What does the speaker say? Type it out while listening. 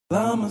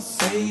I'ma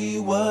say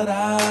what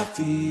I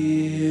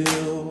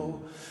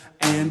feel,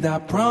 and I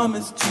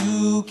promise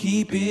to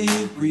keep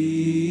it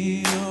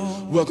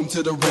real. Welcome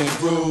to the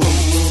Red Room.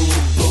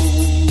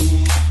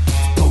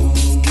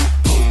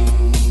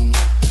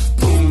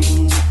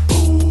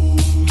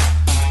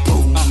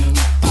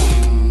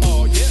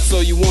 So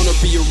you wanna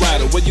be a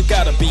rider, well you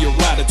gotta be a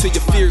rider till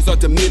your fears are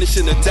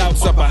diminishing, the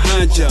doubts are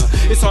behind ya.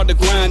 It's hard to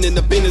grind and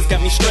the business got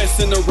me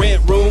stressed in the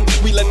Red Room.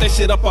 We let that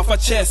shit up off our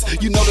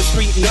chest. You know the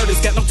street nerd has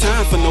got no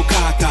time for no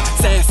caca.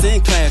 Sass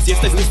in class,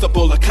 yes that's Mr.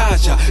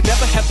 Bolakaja.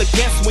 Never have to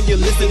guess when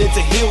you're listening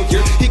to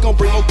Hilliard. He gon'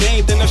 bring more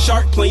game than a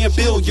shark playing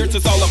billiards.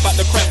 It's all about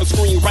the craft of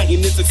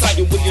screenwriting. It's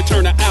exciting when you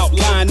turn an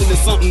outline into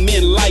something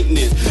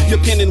enlightening. Your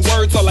pen and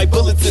words are like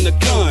bullets in a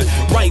gun.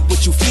 Write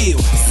what you feel,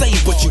 say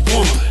what you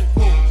want.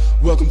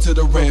 Welcome to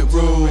the Red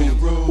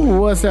Room.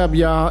 What's up,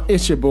 y'all?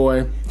 It's your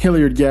boy,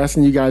 Hilliard Guest,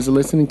 and you guys are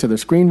listening to the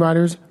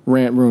Screenwriters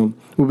Rant Room,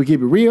 where we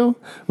keep it real,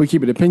 we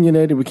keep it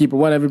opinionated, we keep it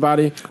what,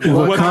 everybody?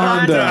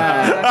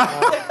 Wakanda.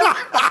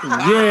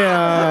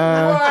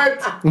 Yeah.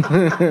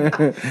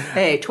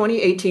 Hey,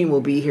 2018 will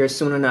be here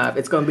soon enough.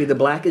 It's going to be the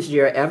blackest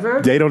year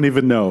ever. They don't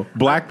even know.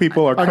 Black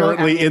people are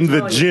currently in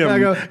the gym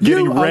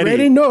getting you ready.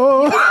 Already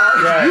know.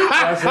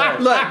 That's right.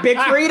 Look, Big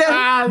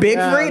Frida. Big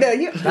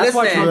Frida. That's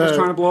why Trump is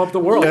trying to blow up the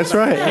world. That's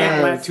right.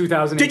 Can't let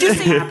 2018 Did you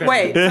see? happen.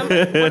 Wait,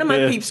 one of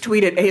my peeps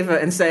tweeted Ava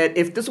and said,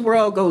 "If this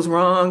world goes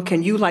wrong,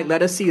 can you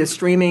let us see a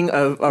streaming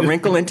of A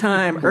Wrinkle in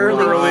Time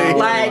early?"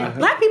 Like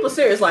black people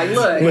serious. Like,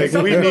 look,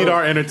 We need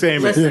our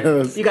entertainment.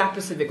 Listen, you got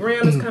Pacific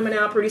Rim is coming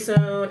out pretty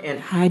soon, and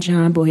hi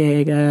John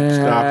Boyega.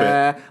 Stop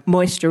it.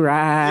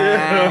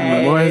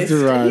 Moisturize.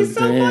 Moisturize, He's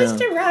so damn.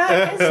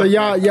 moisturized. So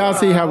y'all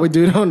see how we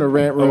do it on the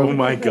Rant Room. Oh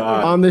my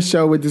God. On this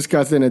show, we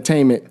discuss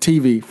entertainment,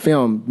 TV,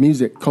 film,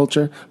 music,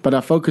 culture, but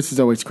our focus is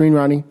always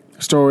screenwriting,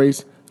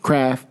 stories,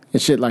 craft,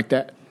 and shit like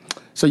that.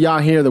 So y'all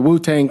hear the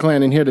Wu-Tang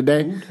Clan in here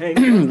today.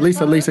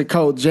 Lisa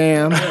Colt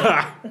Jam,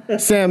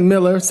 Sam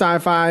Miller,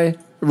 sci-fi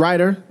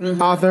writer,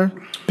 author,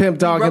 pimp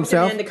dog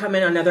himself. To come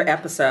in on another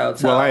episode.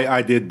 So. Well,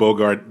 I did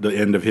Bogart the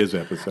end of his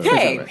episode.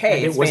 Hey,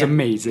 It was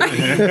amazing.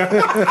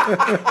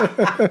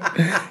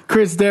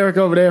 Chris Derrick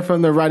over there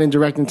from the writing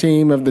directing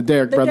team of the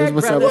Derrick Brothers. Derrick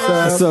What's up?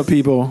 Brothers. What's up,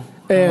 people?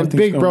 And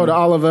big bro to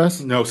all of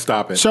us. No,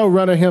 stop it.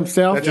 Showrunner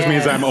himself. That just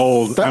means I'm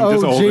old. The I'm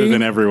just OG. older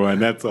than everyone.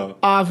 That's all.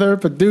 Author,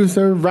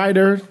 producer,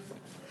 writer,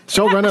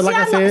 showrunner, like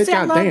I said.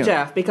 I love Goddamn.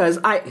 Jeff because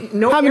I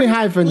know. How many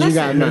hyphens you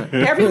got now?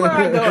 Everywhere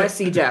I go, I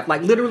see Jeff.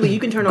 Like literally, you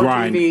can turn on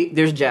Grind. TV.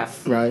 There's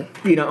Jeff. Right.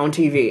 On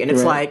TV, and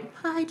it's Right. like,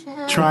 hi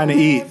Jeff. Trying to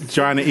eat. Doing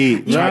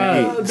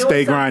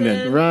Stay grinding.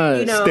 something,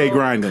 Right. Stay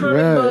grinding. Comic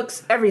Right.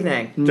 books,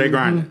 everything. Stay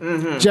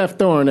grinding. Jeff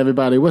Thorne,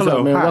 everybody. What's Hello.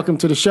 up, man? Hi. Welcome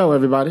to the show,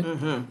 everybody.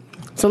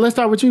 So let's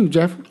start with you,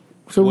 Jeff.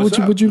 So What's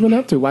up? what you been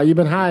up to? Why you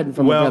been hiding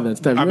from the Well, brother and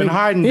stuff? I've been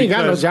hiding He ain't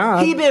got no because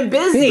job. He been He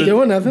busy. ain't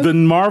doing nothing. The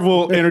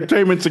Marvel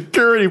Entertainment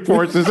Security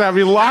Forces have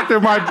me locked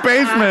in my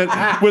basement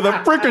with a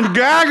freaking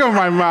gag on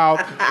my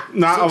mouth.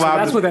 Not So allowed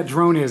that's to. what that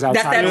drone is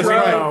outside. that the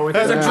drone. window with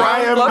There's the- a drone. I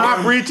am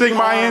not breaching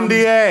my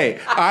NDA.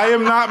 I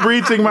am not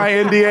breaching my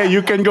NDA.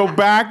 You can go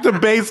back to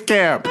base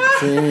camp.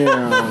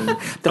 Damn. The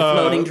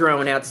floating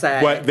drone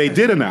outside. But they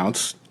did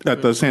announce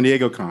at the San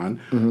Diego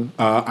Con,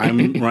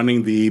 I'm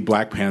running the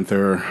Black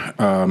Panther.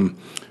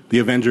 The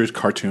Avengers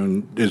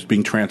cartoon is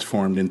being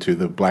transformed into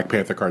the Black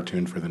Panther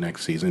cartoon for the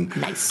next season.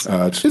 Nice.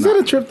 Is it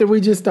a trip that we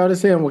just started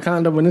saying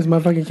Wakanda when this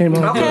motherfucker came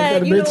on?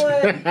 Okay, you know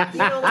Bitch.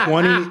 what?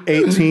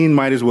 2018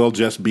 might as well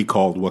just be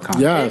called Wakanda.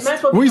 Yes.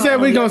 That's what We call said it.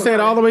 we going to say it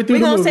all the way through We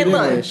the gonna movie. say,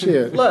 didn't we? look,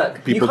 Shit. look.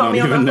 People You call don't me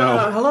on even my know.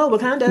 phone. Hello,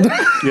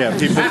 Wakanda. Yeah,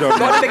 people don't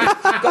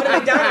know. Go to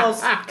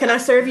McDonald's. Can I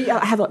serve you?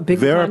 I have a big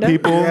There are Wakanda.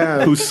 people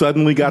who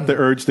suddenly got the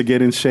urge to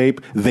get in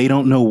shape. They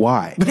don't know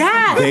why.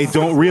 Yes. They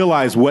don't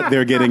realize what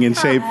they're getting in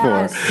shape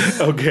for.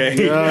 Okay.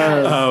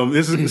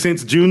 This is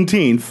since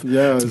Juneteenth.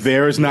 Yes.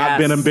 There's not Yes.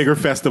 been a bigger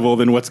festival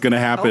than what's going to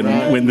happen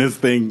when this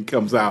thing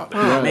comes out.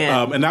 Oh,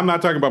 man. And I'm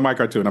not talking about my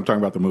cartoon. I'm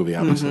talking about the movie,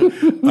 obviously.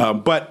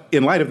 But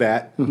in light of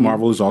that,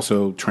 Marvel has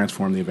also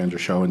transformed the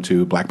Avengers show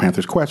into Black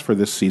Panther's Quest for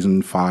this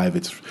season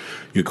 5.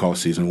 You call it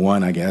season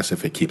 1, I guess,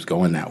 if it keeps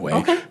going that way.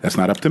 Okay. That's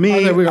not up to me.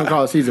 I think we're going to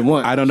call it season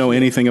 1. I don't know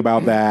anything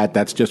about that.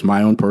 That's just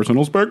my own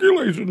personal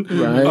speculation.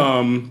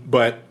 Right.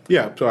 But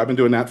yeah, so I've been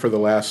doing that for the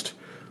last,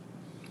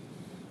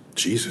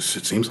 Jesus,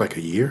 it seems like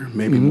a year,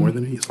 maybe more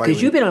than a year.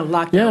 Because you've been on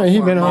lockdown. Yeah, he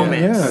for been a on.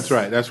 moment. Yeah. That's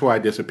right. That's why I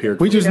disappeared.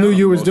 We from just the knew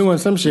you was most. doing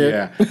some shit.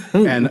 Yeah.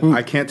 And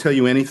I can't tell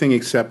you anything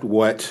except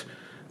what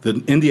the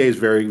NDA is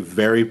very,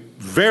 very,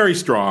 very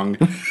strong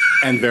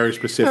and very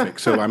specific.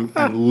 So I'm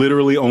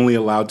literally only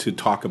allowed to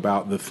talk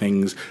about the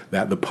things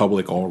that the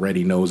public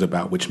already knows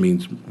about, which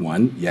means,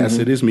 one, yes,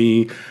 it is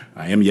me.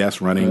 I am, yes,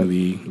 running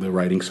the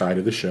writing side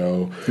of the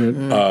show.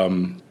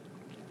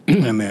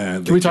 And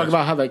then Can we talk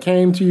about how that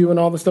came to you and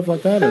all the stuff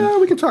like that?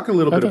 we can talk a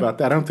little bit about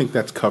that. I don't think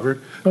that's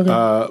covered.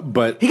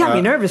 But He got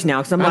me nervous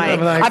now because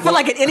I feel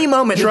like at any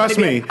moment, Trust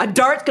me. a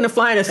dart's going to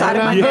fly in the side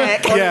of my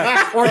neck.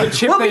 Yeah. Or the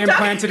chip they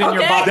implanted in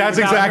your body. That's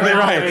exactly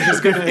right.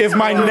 If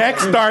my neck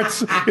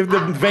starts, if the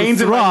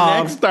veins in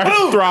my neck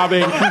start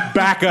throbbing,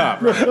 back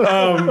up.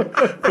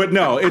 But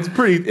no, it's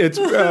pretty. It's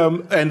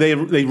and they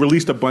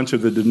released a bunch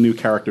of the new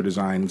character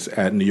designs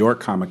at New York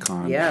Comic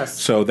Con.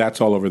 Yes. So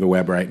that's all over the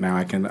web right now.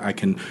 I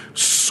can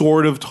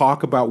sort of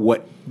talk about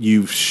what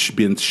you've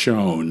been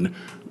shown.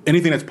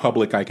 Anything that's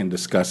public, I can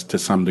discuss to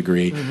some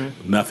degree.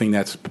 Nothing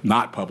that's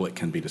not public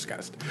can be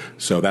discussed.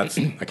 So that's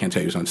I can't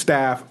tell you who's on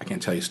staff. I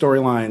can't tell you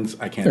storylines.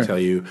 I can't tell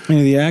you Any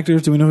of the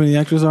actors? Do we know who the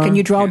actors are? Can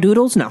you draw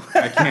doodles? No.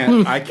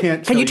 I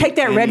can't. Can you take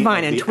that red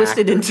vine and twist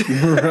it into?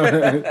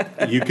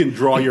 You can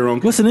draw your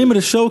own. What's the name of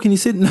the show? Can you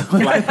sit? No.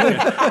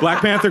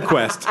 Black Panther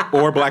Quest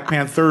or Black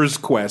Panther's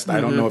Quest. I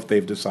don't know if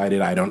they've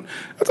decided. I don't.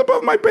 That's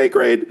above my pay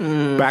grade.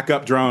 Back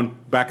up, drone.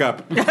 Back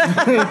up.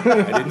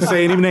 I didn't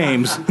say any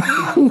names.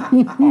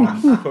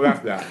 So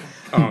that's that.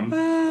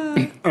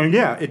 And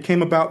yeah, it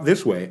came about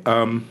this way.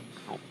 I'm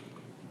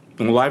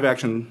a live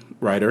action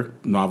writer,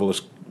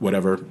 novelist,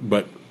 whatever,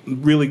 but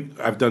really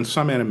I've done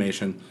some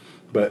animation,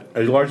 but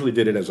I largely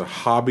did it as a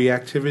hobby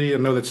activity. I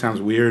know that sounds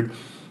weird.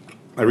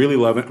 I really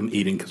love it. I'm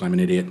eating because I'm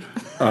an idiot.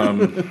 I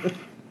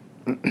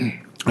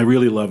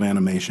really love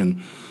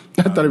animation.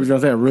 I thought he was going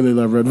to say, I really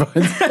love red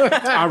vines.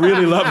 I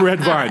really love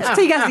red vines.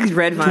 So you got these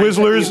red vines.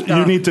 Twizzlers,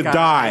 you need to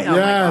die.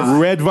 Yes.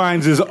 Red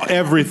vines is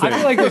everything. I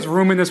feel like there's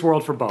room in this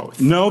world for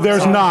both. No,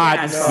 there's not.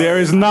 yes. There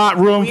is not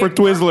room for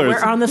Twizzlers.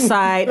 We're on the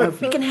side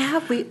of we can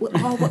have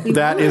all what we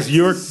That want. is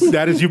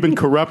you've been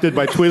corrupted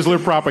by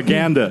Twizzler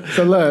propaganda.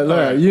 So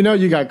look, you know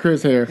you got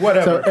Chris here.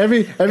 Whatever.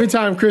 So every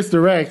time Chris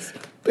directs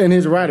and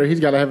his writer, he's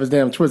got to have his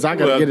damn twist. I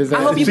got to get his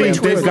ass. I hope you put they've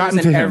Twizzlers gotten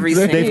in to him. every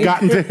scene. They've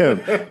gotten to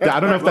him. I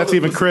don't know if that's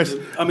even Chris.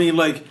 I mean,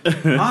 like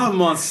I'm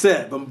on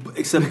set, but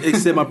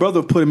except my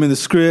brother put him in the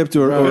script,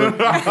 or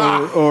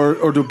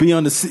to be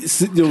on the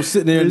sitting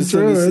there in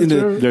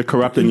the They're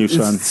corrupting you,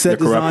 son. set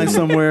They're design corrupting you.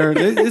 somewhere.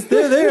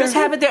 They're there. Just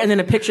have it there, and then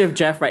a picture of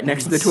Jeff right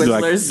next to the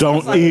Like, Twizzlers.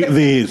 don't eat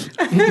these.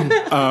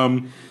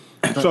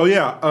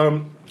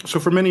 So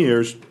for many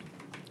years,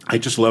 I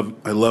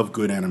love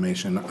good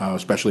animation,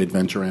 especially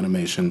adventure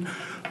animation.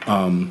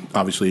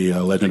 Obviously,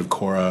 Legend of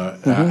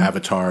Korra,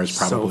 Avatar is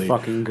probably So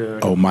fucking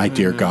good. Oh my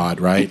dear God!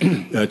 Right?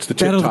 It's the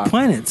Battle of TikTok. the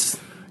Planets.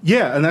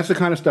 Yeah, and that's the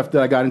kind of stuff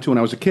that I got into when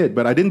I was a kid.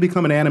 But I didn't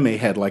become an anime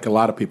head like a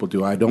lot of people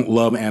do. I don't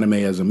love anime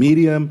as a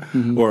medium,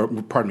 or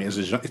pardon me, as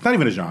a genre. It's not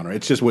even a genre.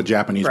 It's just what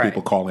Japanese Right.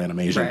 people call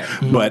animation.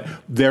 Right. But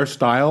their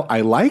style,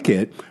 I like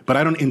it, but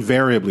I don't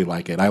invariably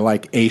like it. I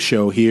like a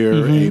show here,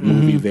 a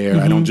movie there.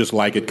 I don't just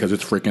like it because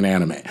it's freaking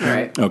anime.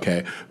 Right.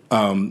 Okay.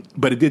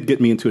 But it did get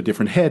me into a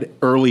different head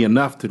early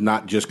enough to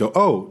not just go,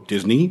 oh,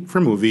 Disney for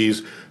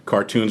movies,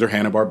 cartoons or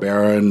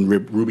Hanna-Barbera and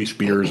Ruby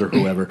Spears or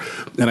whoever.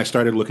 And I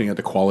started looking at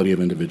the quality of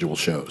individual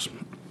shows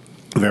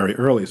very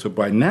early. So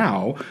by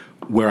now,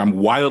 where I'm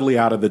wildly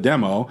out of the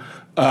demo,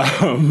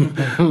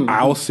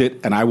 I'll sit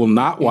and I will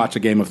not watch a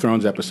Game of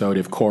Thrones episode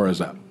if Korra's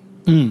up.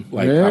 I'm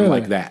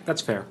like that.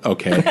 That's fair.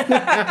 Okay.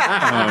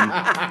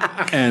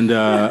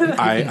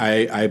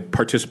 I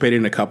participated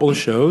in a couple of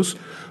shows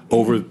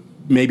over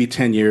maybe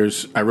 10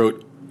 years.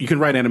 You can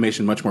write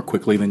animation much more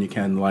quickly than you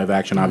can live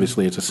action.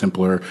 Obviously, it's a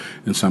simpler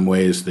in some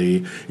ways.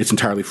 It's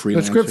entirely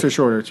freelance. The scripts are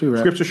shorter too, right?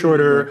 Scripts are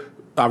shorter.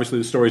 Obviously,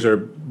 the stories are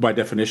by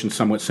definition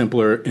somewhat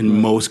simpler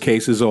in most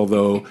cases.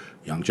 Although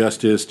Young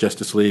Justice,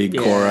 Justice League,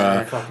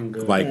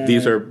 Korra, like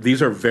these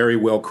are very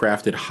well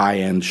crafted, high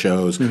end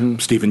shows.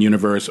 Steven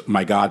Universe,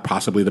 my God,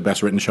 possibly the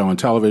best written show on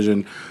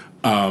television.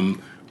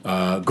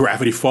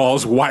 Gravity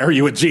Falls. Why are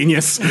you a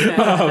genius?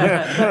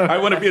 I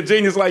want to be a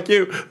genius like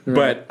you.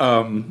 Right.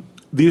 But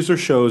these are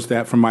shows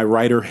that, from my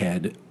writer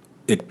head,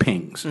 it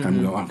pings.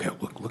 I'm going, okay,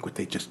 look what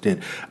they just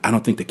did. I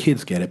don't think the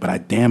kids get it, but I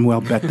damn well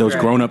bet those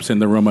grown-ups in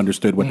the room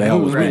understood what the hell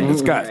was being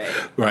discussed.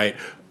 Right.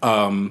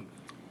 And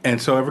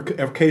so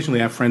occasionally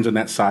I have friends on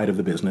that side of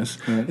the business,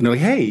 and they're like,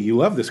 hey, you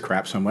love this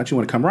crap so much, you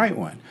want to come write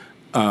one.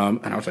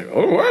 And I was like,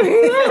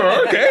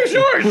 oh, okay,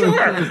 sure.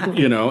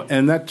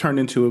 And that turned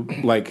into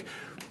like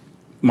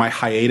my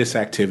hiatus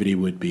activity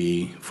would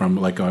be from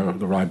like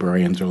the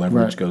Librarians or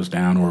Leverage Goes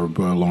Down or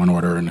Law and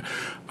Order, and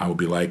I would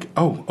be like,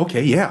 oh,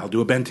 okay, yeah, I'll do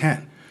a Ben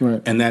 10.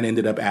 Right. And that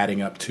ended up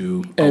adding up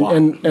to a lot.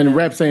 And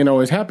Reps ain't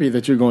always happy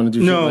that you're going to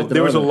do shit like that.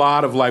 There was a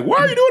lot of like, why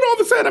are you doing all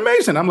this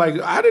animation? I'm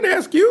like, I didn't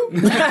ask you.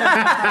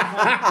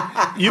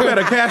 You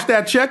better cash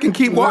that check and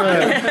keep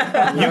walking.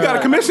 You got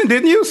a commission,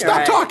 didn't you?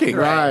 Stop talking.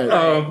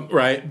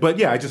 Right. But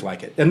yeah, I just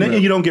like it. And then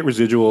you don't get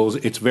residuals.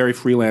 It's very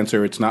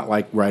freelancer. It's not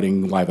like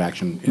writing live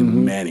action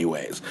in many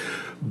ways.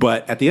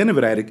 But at the end of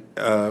it, I had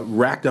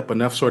racked up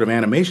enough sort of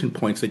animation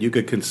points that you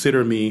could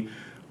consider me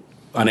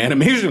an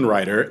animation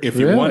writer if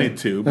you wanted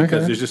to,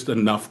 because there's just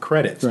enough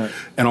credits. Right.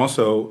 And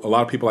also, a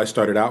lot of people I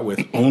started out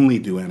with only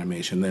do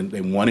animation. Then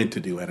they wanted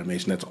to do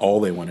animation. That's all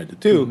they wanted to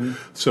do.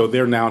 So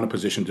they're now in a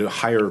position to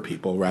hire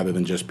people rather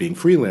than just being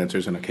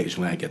freelancers, and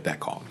occasionally I get that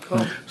call.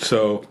 Cool.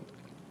 So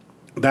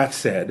that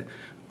said,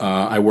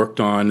 I worked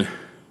on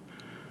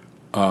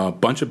a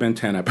bunch of Ben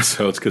 10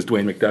 episodes because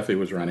Dwayne McDuffie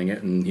was running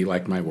it and he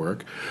liked my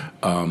work.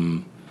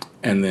 And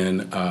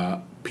then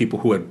people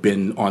who had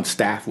been on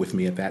staff with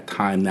me at that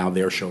time, now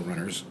they're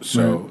showrunners.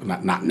 So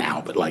not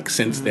now, but like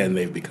since then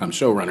they've become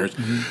showrunners.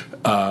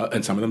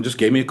 And some of them just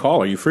gave me a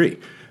call, are you free?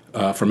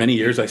 For many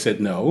years I said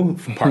no,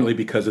 partly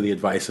because of the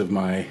advice of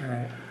my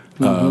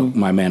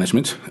my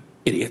management.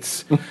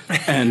 Idiots.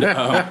 And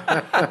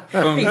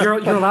you're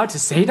allowed to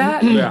say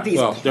that? yeah,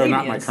 well, they're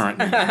not my current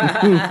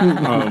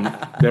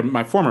management. They're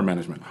my former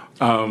management.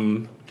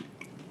 And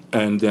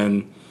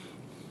then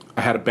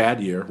I had a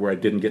bad year where I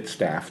didn't get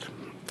staffed.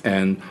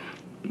 And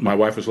my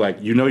wife was like,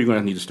 you're going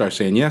to need to start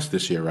saying yes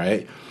this year,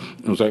 right?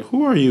 And I was like,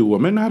 who are you,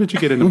 woman? How did you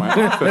get into my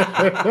office?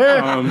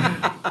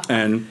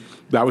 And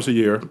that was a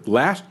year.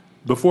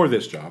 Before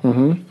this job,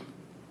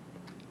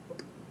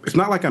 it's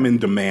not like I'm in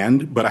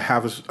demand, but I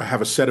have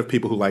a set of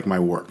people who like my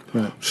work.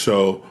 Right.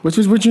 So, which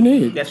is what you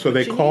need. So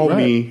they call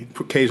me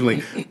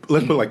occasionally.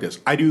 Let's put it like this: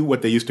 I do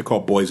what they used to call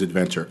boys'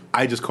 adventure.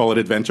 I just call it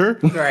adventure.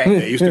 Right.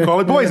 They used to call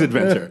it boys'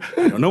 adventure.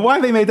 I don't know why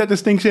they made that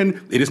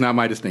distinction. It is not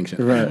my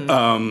distinction. Right.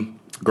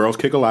 Girls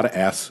kick a lot of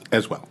ass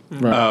as well.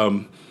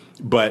 Right.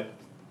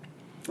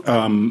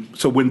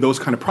 So when those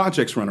kind of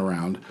projects run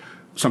around,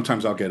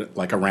 sometimes I'll get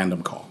like a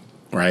random call.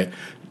 Right.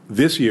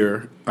 This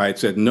year, I had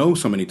said no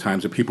so many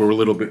times that people were a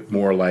little bit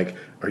more like,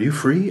 are you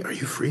free? Are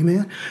you free,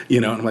 man?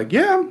 And I'm like,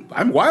 yeah,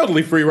 I'm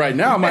wildly free right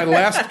now. My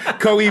last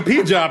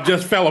co-EP job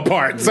just fell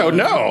apart. So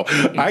no,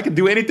 I can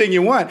do anything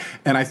you want.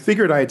 And I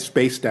figured I had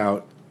spaced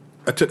out.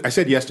 I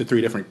said yes to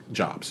 3 different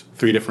jobs,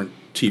 3 different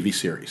TV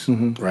series,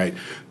 right?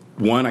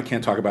 One I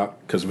can't talk about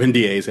because of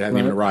NDAs. It hasn't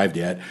even arrived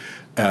yet.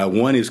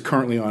 One is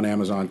currently on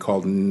Amazon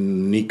called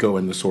Nico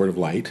and the Sword of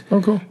Light.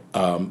 Oh, cool.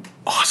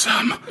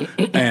 Awesome.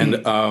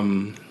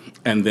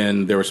 And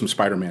then there was some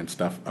Spider-Man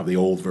stuff of the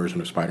old version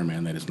of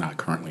Spider-Man that is not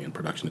currently in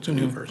production. It's a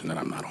new version that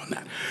I'm not on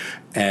that.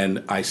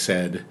 And I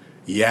said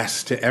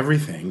yes to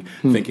everything,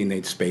 thinking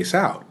they'd space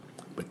out.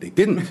 But they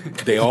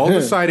didn't. They all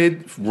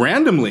decided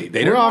randomly.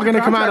 We're all going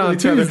to come out on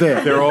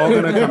Tuesday. They're all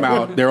going to come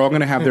out. They're all going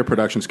to have their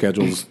production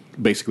schedules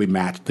basically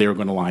matched. They're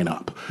going to line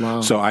up.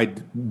 Wow. So I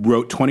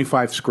wrote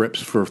 25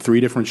 scripts for 3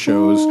 different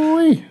shows.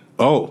 Ooh-wee.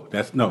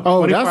 That's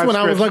when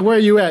I was like, where are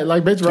you at?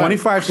 Like, bitch, right?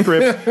 25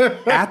 scripts.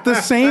 At the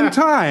same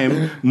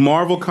time,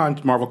 Marvel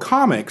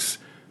Comics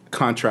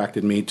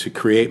contracted me to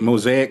create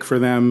Mosaic for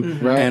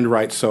them and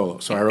write solo.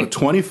 So I wrote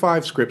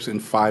 25 scripts in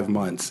 5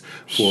 months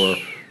for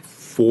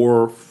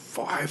 4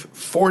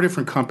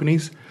 different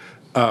companies.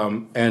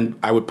 And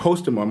I would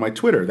post them on my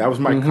Twitter. That was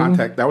my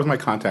contact. That was my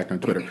contact on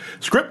Twitter.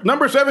 Script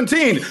number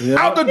 17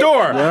 out the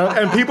door,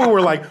 and people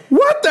were like,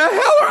 "What the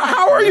hell?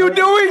 How are you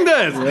doing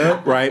this?"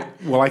 Right.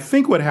 Well, I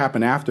think what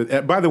happened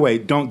after. By the way,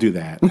 don't do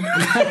that.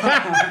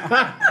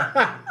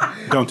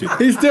 Don't do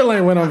that. He still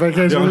ain't went on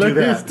vacation. Don't do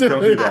that.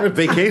 Don't do that.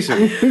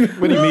 Vacation.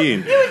 What do you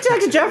mean? You would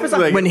text Jefferson.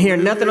 Like, wouldn't hear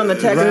nothing on the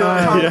text.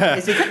 Yeah.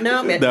 Is he,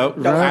 no, man. No,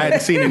 I hadn't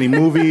seen any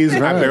movies.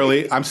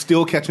 I'm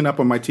still catching up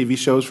on my TV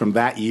shows from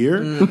that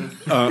year.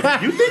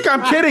 You think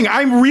I'm kidding?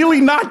 I'm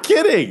really not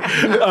kidding.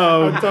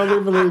 I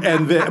totally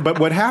believe it. But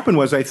what happened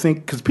was, I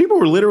think, because people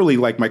were literally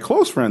like, my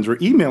close friends were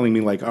emailing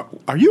me like,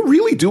 "Are you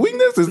really doing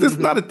this? Is this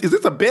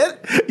a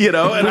bit?" And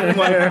I'm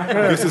like,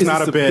 "This is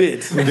not a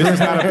bit. This is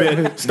not a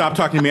bit. Stop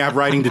talking to me. I have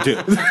writing to do."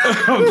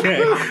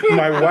 Okay.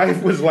 My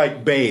wife was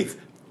like, "Bathe."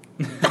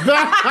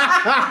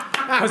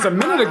 Because a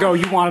minute ago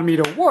you wanted me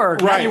to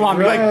work. Now you want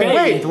me to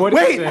bathe. What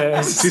is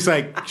this? She's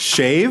like,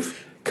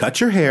 shave, cut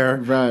your hair,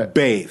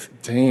 bathe.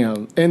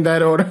 Damn. In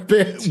that order,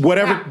 bitch.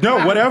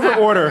 Whatever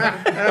order.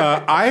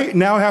 I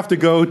now have to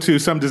go to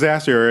some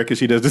disaster area because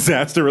she does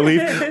disaster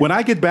relief. When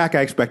I get back,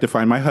 I expect to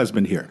find my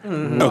husband here.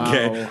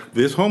 Okay.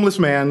 This homeless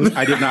man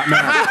I did not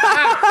marry.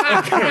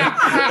 Okay.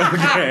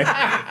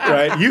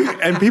 Right.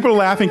 And people are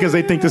laughing because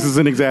they think this is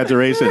an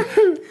exaggeration.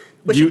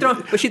 Was she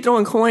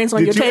throwing coins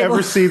on your table? Did you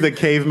ever see The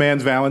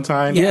Caveman's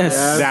Valentine?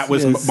 Yes. That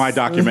was my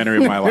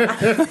documentary of my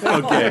life.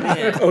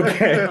 Okay.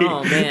 Okay.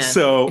 Oh, man.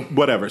 So,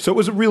 whatever. So, it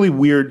was really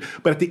weird.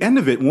 But at the end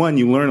of it, one,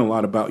 you learn a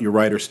lot about your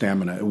writer's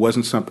stamina. It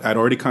wasn't something, I'd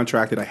already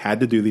contracted. I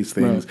had to do these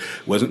things.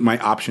 It wasn't my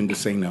option to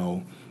say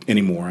no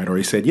anymore. I'd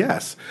already said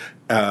yes.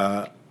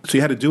 So, you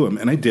had to do them.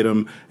 And I did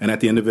them. And at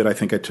the end of it, I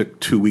think I took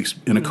 2 weeks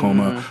in a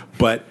coma.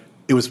 But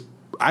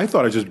I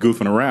thought I was just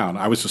goofing around.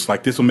 I was just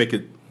like, this will make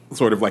it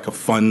sort of like a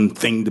fun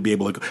thing to be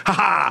able to go,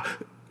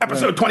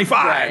 episode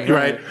 25,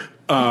 right?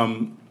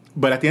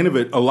 But at the end of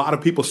it, a lot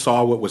of people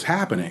saw what was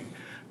happening.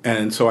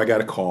 And so I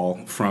got a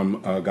call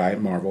from a guy at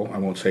Marvel. I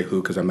won't say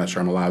who because I'm not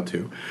sure I'm allowed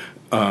to.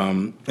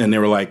 And they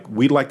were like,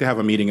 we'd like to have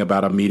a meeting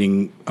about a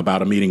meeting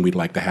we'd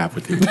like to have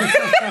with you. And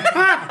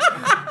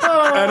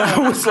I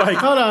was like,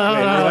 hold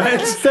on.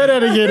 Say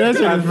that again. That's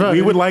funny.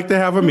 We would like to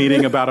have a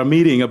meeting about a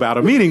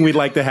meeting we'd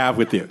like to have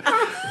with you.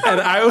 And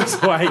I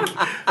was like,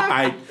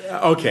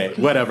 okay,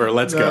 whatever,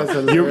 let's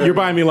go. You're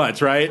buying me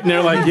lunch, right? And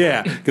they're like,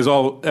 yeah, because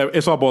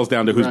it all boils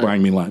down to who's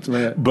buying me lunch.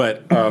 Right.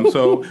 But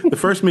so the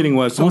first meeting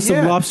was, I want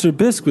some lobster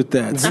bisque with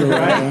that. So,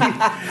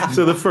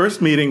 so the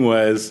first meeting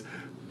was,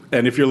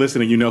 and if you're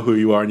listening, you know who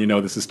you are and you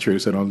know this is true,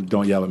 so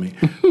don't yell at me.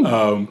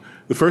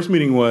 The first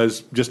meeting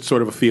was just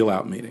sort of a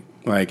feel-out meeting.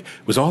 Like,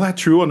 was all that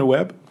true on the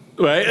web?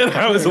 Right? And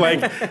I was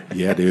like,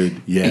 yeah,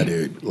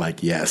 dude.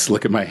 Like, yes,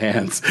 look at my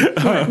hands.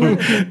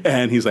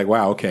 And he's like,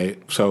 wow, okay.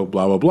 So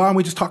blah, blah, blah. And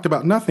we just talked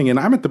about nothing. And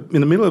I'm in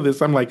the middle of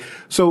this. I'm like,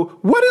 so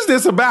what is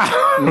this about?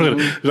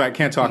 I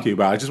can't talk to you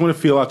about it. I just want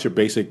to feel out your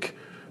basic,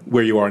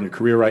 where you are in your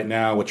career right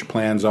now, what your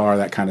plans are,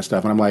 that kind of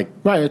stuff. And I'm like,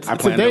 right, it's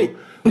a date.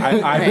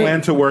 I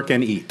plan to work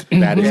and eat.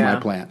 That is my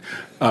plan.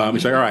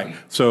 He's like, all right,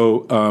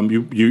 so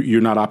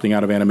you're not opting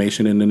out of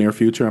animation in the near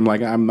future? I'm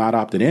like, I'm not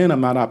opted in.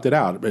 I'm not opted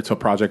out. It's a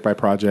project by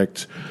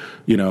project.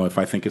 You know, if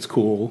I think it's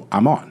cool,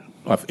 I'm on.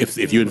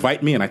 If you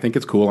invite me and I think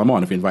it's cool, I'm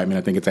on. If you invite me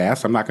and I think it's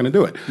ass, I'm not going to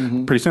do it.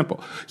 Pretty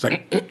simple. It's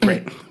like,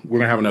 great, we're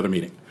going to have another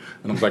meeting.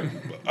 And I was like,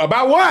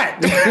 about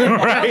what?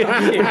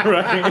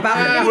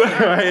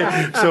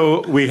 right.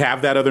 So we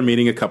have that other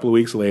meeting a couple of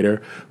weeks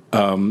later.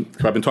 So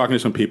I've been talking to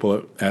some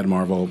people at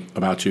Marvel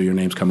about you. Your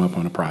name's come up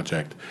on a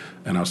project.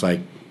 And I was like,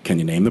 can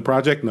you name the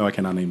project? No, I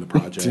cannot name the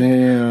project.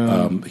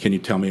 Damn. Can you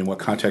tell me in what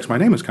context my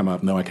name has come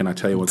up? No, I cannot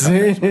tell you what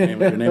context your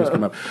name has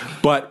come up.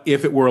 But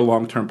if it were a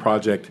long-term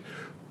project,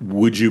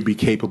 would you be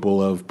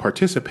capable of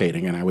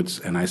participating? And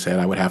I said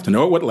I would have to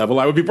know at what level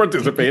I would be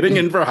participating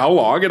and for how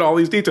long and all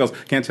these details.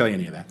 Can't tell you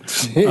any of that.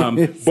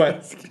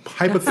 But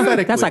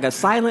hypothetically, that's like a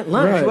silent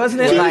lunch,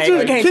 wasn't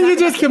it? Can you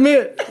just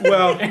commit?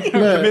 Well,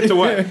 commit to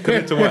what?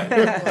 Commit to what?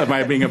 Am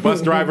I being a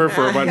bus driver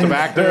for a bunch of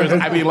actors?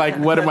 I mean, like,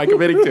 what am I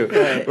committing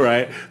to?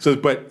 Right. So,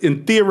 but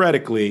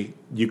theoretically,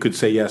 you could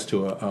say yes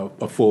to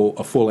a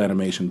full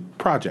animation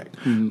project.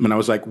 And I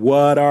was like,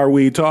 what are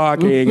we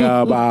talking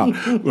about?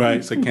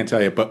 Right. So I can't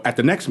tell you. But at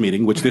the next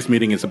meeting, which this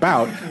meeting is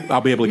about,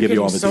 I'll be able to give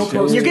you all the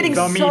details. You're getting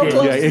so close.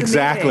 Yeah,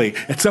 exactly.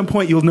 At some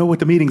point, you'll know what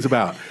the meeting's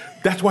about.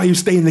 That's why you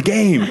stay in the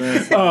game.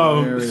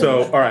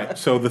 So, all right.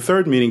 So the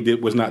third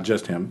meeting was not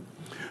just him.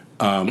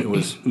 It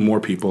was more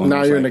people. And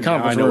now you're in the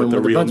conference room. I know what the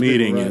real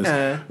meeting people,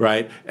 is,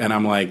 right? And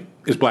I'm like,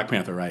 it's Black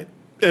Panther, right?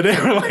 And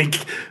they were like,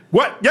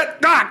 what? Yeah,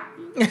 God!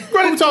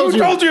 Who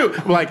told you?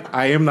 I'm like,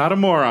 I am not a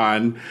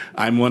moron.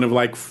 I'm one of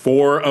like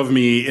 4 of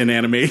me in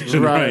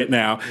animation right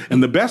now.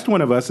 And the best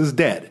one of us is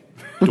dead.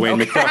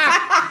 Dwayne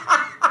McDuffie.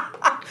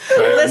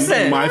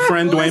 Listen, my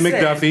friend Dwayne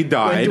McDuffie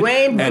died,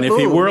 and if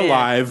he were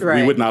alive,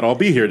 we would not all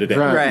be here today.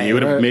 Right. He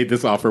would have made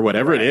this offer,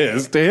 whatever it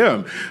is, to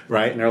him,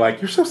 right? And they're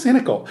like, "You're so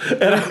cynical,"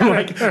 and I'm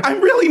like, "I'm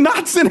really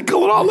not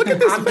cynical at all. Look at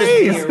this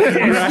face."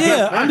 Right?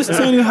 Yeah, I'm just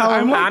telling you how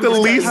I'm like the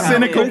least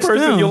cynical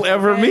person you'll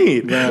ever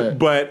meet. Right.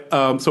 But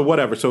so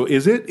whatever. So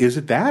is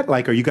it that?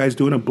 Like, are you guys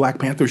doing a Black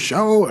Panther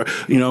show? Or,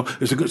 you know,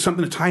 is it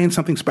something to tie in,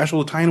 something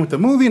special to tie in with the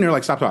movie? And they're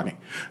like, "Stop talking,"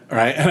 all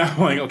right? And I'm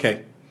like,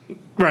 "Okay."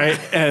 Right,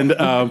 and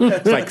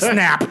it's like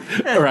snap.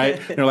 Right,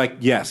 and they're like,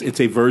 yes, it's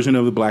a version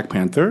of the Black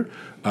Panther.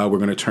 We're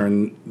going to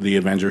turn the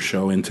Avengers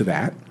show into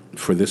that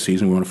for this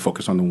season. We want to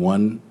focus on the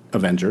one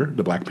Avenger,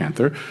 the Black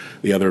Panther.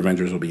 The other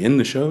Avengers will be in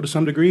the show to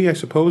some degree, I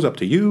suppose, up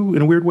to you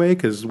in a weird way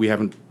because we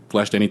haven't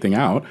fleshed anything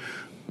out.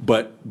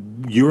 But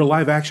you're a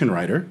live action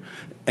writer,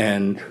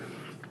 and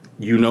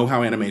you know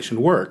how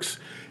animation works.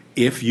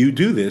 If you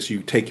do this,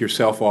 you take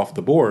yourself off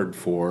the board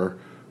for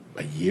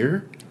a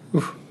year,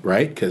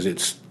 right?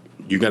 Because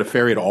you got to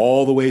ferry it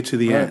all the way to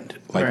the end,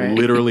 like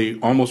literally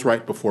almost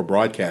right before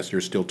broadcast.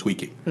 You're still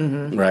tweaking,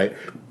 right?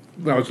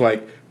 I was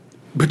like,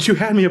 but you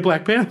had me at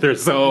Black Panther,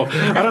 so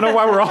I don't know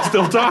why we're all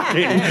still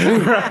talking.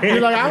 Right?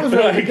 You're like, I was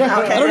like,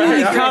 I don't need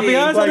any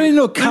caveats. I don't need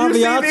no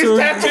caveats. You see these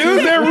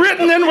tattoos? They're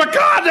written in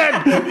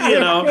Wakandan. You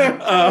know.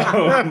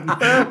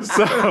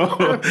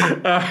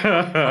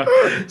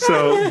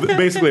 So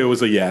basically, it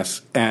was a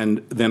yes, and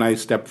then I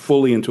stepped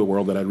fully into a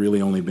world that I'd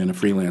really only been a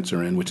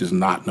freelancer in, which is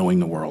not knowing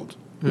the world.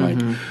 Like,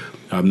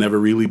 I've never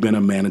really been a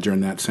manager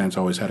in that sense. I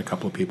always had a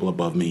couple of people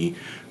above me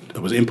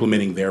that was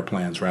implementing their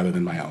plans rather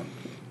than my own,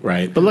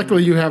 right? But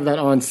luckily you have that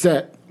on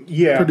set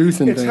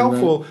producing it's thing,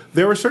 helpful. Right?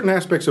 There are certain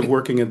aspects of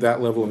working at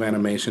that level of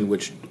animation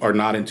which are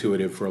not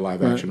intuitive for a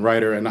live-action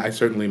writer, and I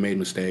certainly made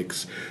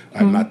mistakes.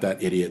 I'm not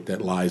that idiot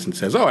that lies and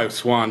says, oh, I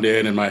swanned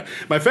in and my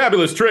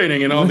fabulous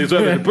training and all these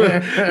other...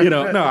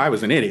 No, I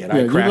was an idiot.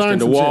 I crashed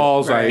into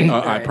walls.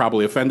 I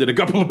probably offended a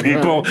couple of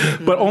people,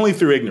 but only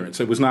through ignorance.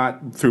 It was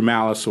not through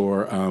malice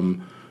or...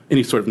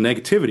 any sort of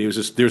negativity. It was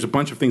just there's a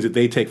bunch of things that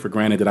they take for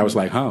granted that I was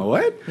like, huh,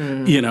 what?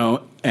 You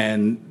know,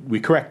 and we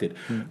corrected.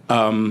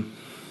 I'm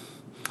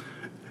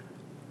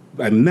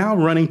now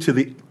running to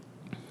the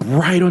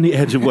right on the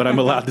edge of what I'm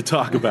allowed to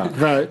talk about.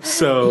 Right.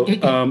 So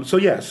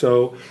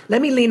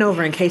let me lean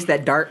over in case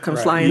that dart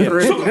comes flying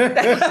through.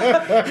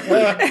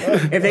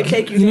 If they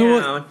take you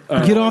down,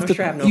 get off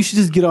the. You should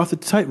just get off the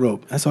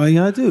tightrope. That's all you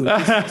gotta do.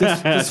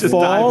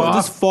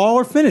 Just fall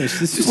or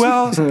finish.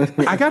 Well,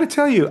 I got to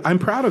tell you, I'm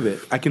proud of it.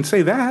 I can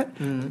say that.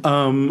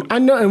 I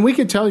know, and we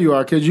can tell you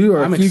are because you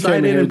are. I'm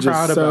excited and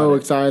proud just so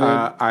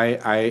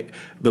excited.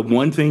 The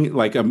one thing,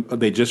 like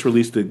they just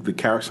released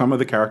some of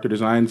the character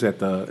designs at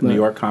the New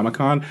York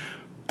Comic-Con.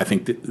 I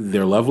think that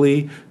they're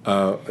lovely.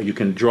 You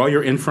can draw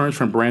your inference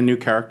from brand new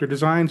character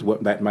designs,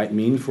 what that might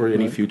mean for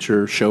any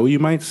future show you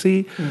might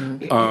see.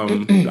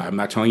 I'm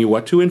not telling you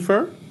what to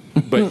infer,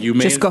 But you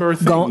may Just infer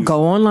go things.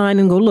 online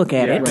and go look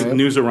at it. Like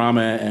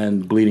Newsarama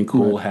and Bleeding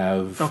Cool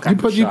have. Okay.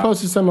 You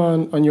posted some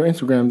on your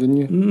Instagram, didn't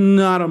you?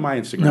 Not on my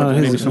Instagram. No,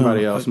 Maybe his-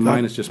 somebody no. else.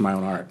 Mine is just my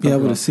own art. Yeah, I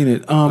would have seen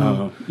it.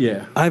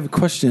 Yeah. I have a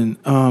question.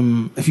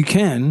 If you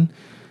can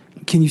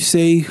you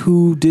say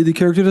who did the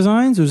character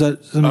designs, or is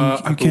that something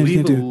I you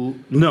can't do?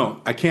 No,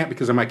 I can't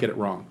because I might get it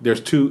wrong.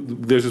 There's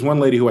this one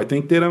lady who I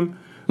think did them.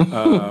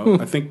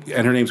 I think,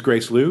 and her name's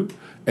Grace Liu,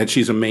 and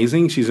she's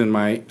amazing. She's in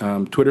my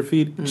Twitter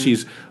feed.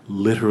 She's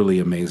literally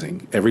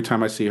amazing. Every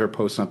time I see her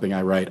post something,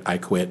 I write, "I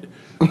quit."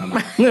 I'm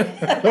like,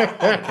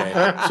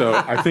 okay, so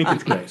I think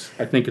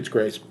it's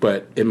Grace.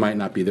 But it might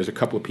not be. There's a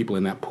couple of people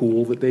in that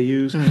pool that they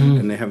use,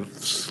 and they have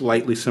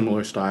slightly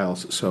similar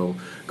styles. So,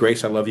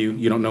 Grace, I love you.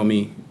 You don't know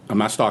me. I'm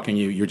not stalking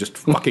you. You're just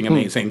fucking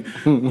amazing.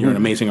 You're an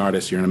amazing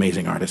artist. You're an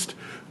amazing artist.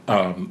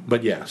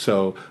 But yeah,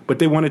 but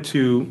they wanted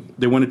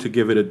to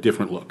give it a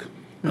different look.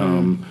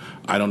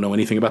 I don't know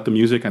anything about the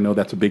music. I know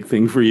that's a big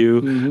thing for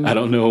you. I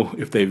don't know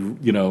if they're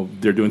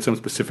doing some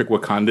specific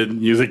Wakandan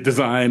music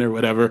design or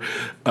whatever.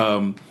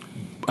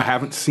 I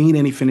haven't seen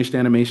any finished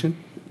animation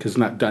because it's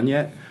not done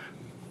yet.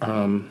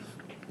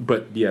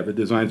 But yeah, the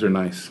designs are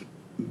nice.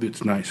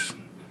 It's nice.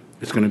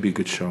 It's going to be a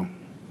good show.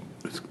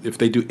 If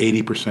they do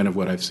 80% of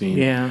what I've seen,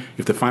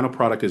 if the final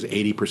product is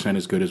 80%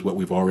 as good as what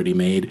we've already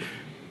made,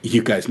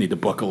 you guys need to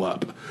buckle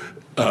up.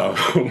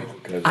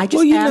 I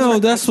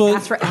just that's what.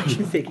 asked for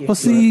action figures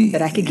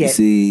that I could get.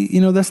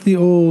 That's the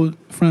old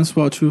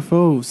Francois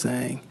Truffaut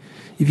saying: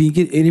 if you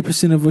get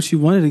 80% of what you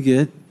wanted to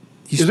get,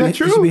 you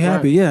should be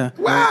happy. Right. Yeah.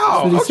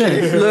 Wow. That's what he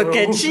said. Look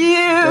at you.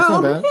 That's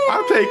not bad.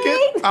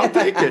 I'll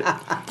take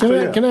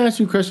it. Can I ask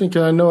you a question?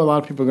 Because I know a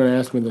lot of people are going to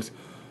ask me this.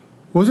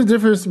 What's the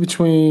difference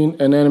between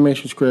an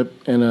animation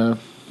script and a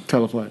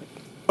teleplay?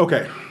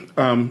 Okay.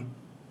 All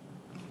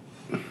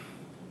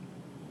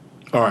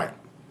right.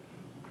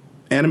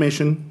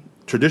 Animation,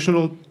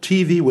 traditional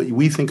TV, what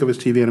we think of as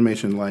TV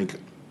animation, like,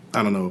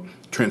 I don't know,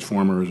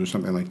 Transformers or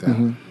something like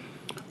that,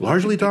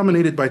 largely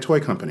dominated by toy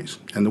companies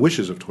and the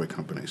wishes of toy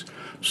companies.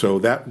 So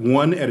that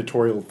one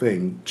editorial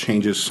thing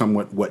changes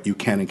somewhat what you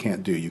can and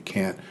can't do. You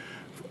can't.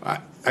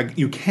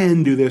 You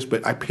can do this,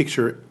 but I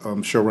picture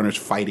showrunners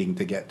fighting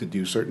to get to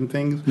do certain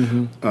things.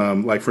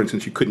 Like, for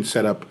instance, you couldn't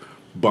set up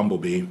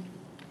Bumblebee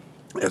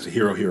as a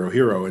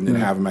hero, and then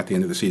have him at the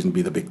end of the season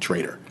be the big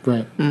traitor.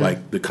 Right.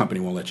 Like, the company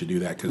won't let you do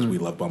that because we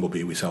love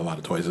Bumblebee. We sell a lot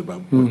of toys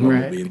about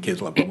Bumblebee, and the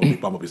kids love Bumblebee.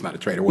 Bumblebee's not a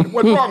traitor. What's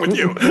wrong with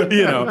you?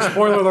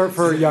 Spoiler alert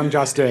for Young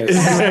Justice.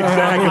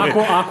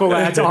 Exactly.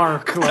 Aqualad's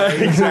arc.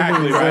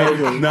 Exactly,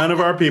 right? None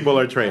of our people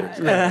are traitors,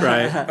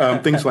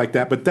 right? Things like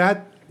that.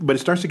 But it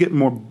starts to get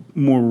more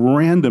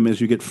random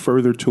as you get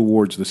further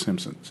towards The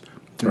Simpsons,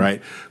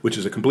 right? Which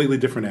is a completely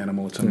different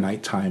animal. It's a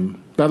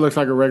nighttime. That looks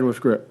like a regular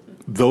script.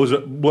 Let's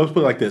put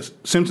it like this: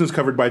 Simpsons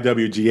covered by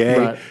WGA.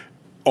 Right.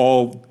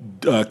 All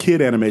kid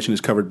animation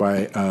is covered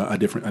by the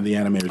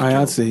animators.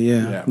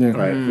 IATSE,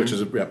 right, which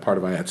is part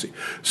of IATSE.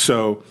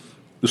 So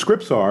the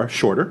scripts are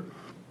shorter.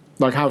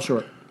 Like how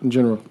short in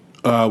general?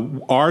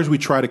 Ours we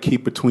try to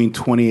keep between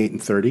 28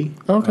 and 30.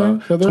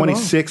 Okay, so they're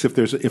 26 if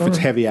it's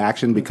heavy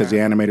action because the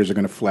animators are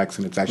going to flex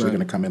and it's actually going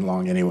to come in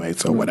long anyway.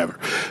 So whatever.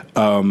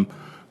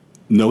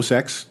 No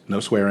sex, no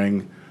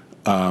swearing.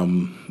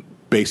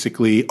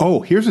 Basically,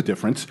 here's a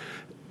difference,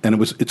 and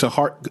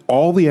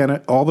all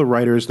the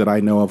writers that I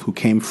know of who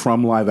came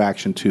from live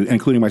action to,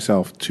 including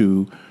myself,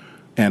 to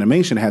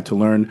animation had to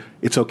learn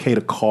it's okay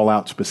to call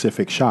out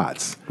specific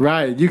shots.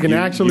 Right, you can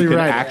actually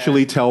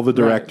tell the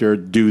director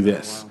do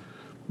this.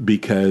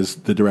 Because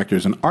the director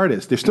is an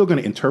artist. They're still going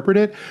to interpret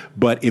it,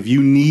 but if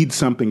you need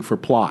something for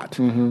plot,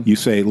 you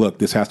say, look,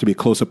 this has to be a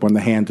close-up on the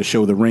hand to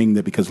show the ring,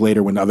 that because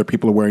later when other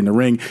people are wearing the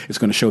ring, it's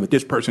going to show that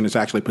this person is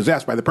actually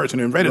possessed by the person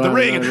who invented the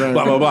ring, and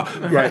blah, blah,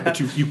 blah. Right, but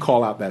you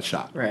call out that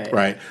shot.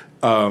 Right.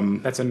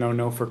 That's a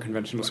no-no for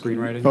conventional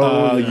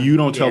screenwriting. You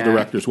don't tell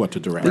directors what to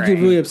direct. They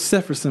get really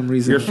upset for some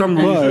reason. There's some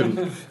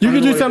reason. You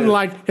could do something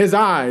like his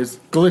eyes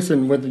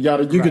glisten with the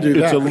yada. You could do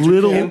that.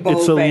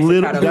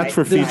 That's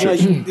for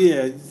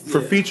features. For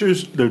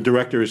features, the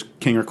director is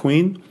king or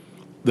queen.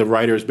 The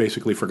writer is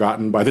basically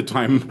forgotten by the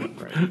time.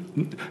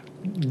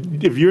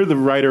 If you're the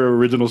writer of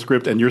original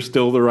script and you're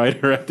still the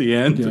writer at the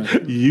end,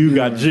 you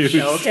got juice.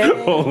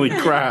 Okay. Holy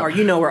crap. Or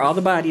you know where all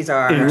the bodies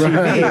are. In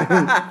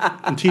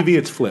TV,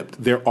 it's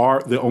flipped. There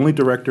are the only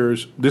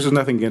directors. This is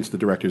nothing against the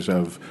directors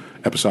of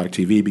episodic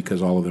TV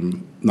because all of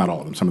them, not all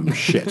of them, some of them are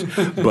shit.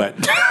 But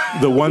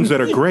the ones that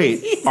are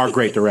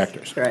great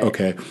directors. Right.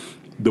 Okay.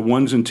 The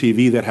ones in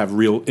TV that have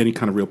any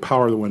kind of real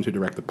power are the ones who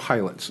direct the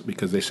pilots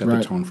because they set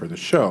the tone for the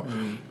show.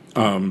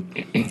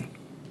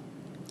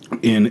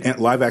 In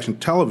live action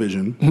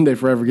television, they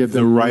forever get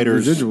the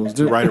writers,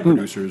 residuals.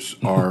 Producers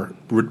are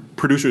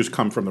producers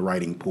come from the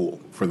writing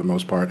pool for the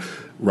most part.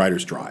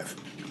 Writers drive.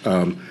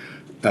 In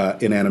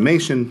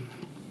animation,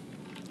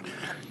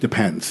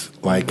 depends.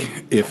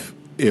 Like if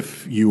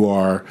you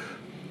are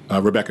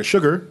Rebecca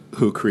Sugar,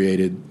 who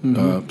created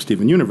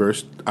Steven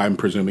Universe, I'm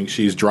presuming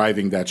she's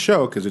driving that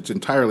show because it's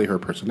entirely her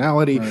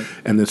personality,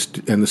 and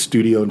the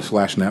studio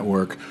 /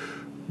 network.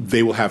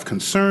 They will have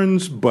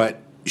concerns,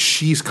 but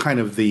she's kind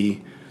of the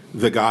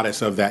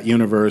goddess of that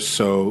universe.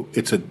 So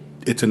it's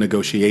a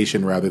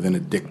negotiation rather than a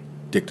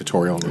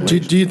dictatorial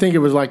relationship. Do you think it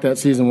was like that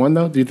season 1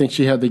 though? Do you think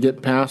she had to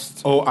get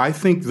past? Oh, I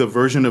think the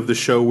version of the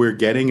show we're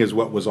getting is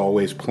what was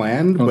always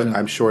planned, but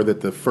I'm sure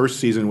that the first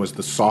season was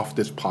the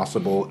softest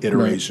possible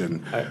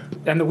iteration.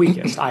 And the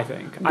weakest, I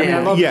think. Yeah. I mean,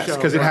 I love Yes, the show.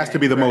 because it has to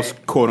be the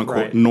most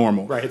quote-unquote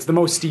normal. Right, it's the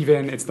most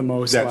Steven, it's the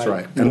most... That's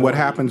right. And what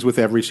happens with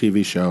every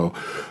TV show,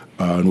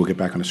 and we'll get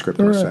back on the script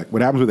in a sec,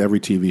 what happens with every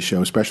TV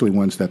show, especially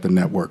ones that the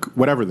network,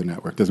 whatever the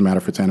network, doesn't matter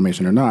if it's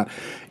animation or not,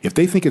 if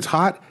they think it's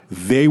hot,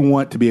 they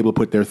want to be able to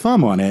put their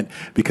thumb on it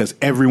because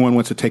everyone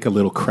wants to take a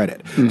little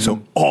credit.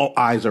 So all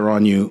eyes are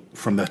on you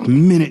from the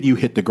minute you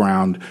hit the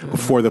ground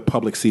before the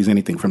public sees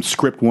anything. From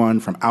script 1,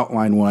 from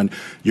outline 1,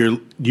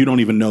 you don't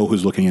even know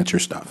who's looking at your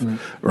stuff,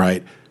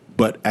 right?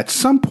 But at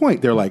some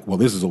point, they're like, well,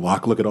 this is a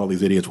lock. Look at all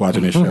these idiots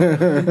watching this show.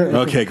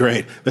 Okay,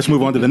 great. Let's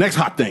move on to the next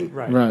hot thing.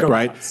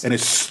 Right? And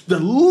it's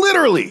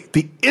literally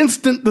the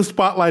instant the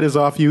spotlight is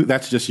off you,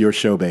 that's just your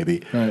show,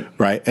 baby.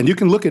 Right? And you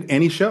can look at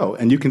any show,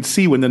 and you can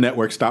see when the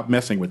network stopped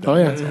messing with them. Oh,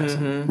 yeah. That's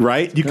awesome.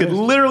 Right? You could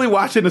literally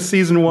watch it in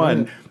season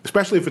 1,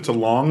 especially if it's a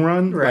long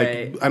run.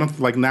 Right.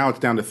 Like now it's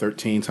down to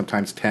 13,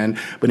 sometimes 10.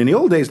 But in the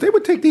old days, they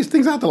would take these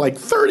things out to like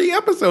 30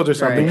 episodes or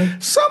something.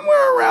 Right.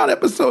 Somewhere around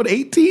episode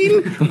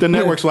 18, the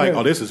network's like,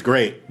 oh, this is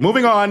great.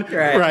 Moving on,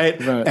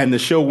 right? And the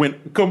show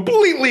went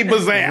completely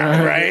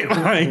bizarre, right?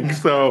 Like,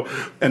 so,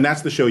 and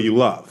that's the show you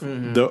love.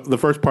 The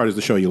first part is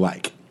the show you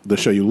like. The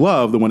show you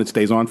love, the one that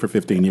stays on for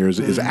 15 years,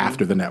 is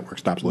after the network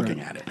stops looking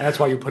at it. And that's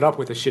why you put up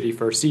with a shitty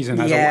first season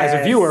as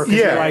a viewer, because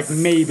you're like,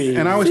 maybe.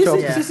 And I always tell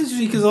This is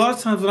interesting because a lot of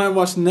times when I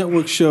watch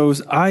network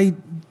shows, I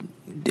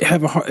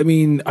have a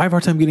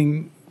hard time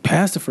getting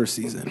past the first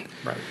season.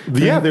 Right.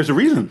 Yeah, there's a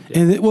reason.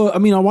 And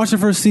I watch the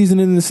first season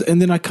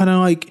and then I kind of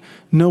like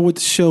know what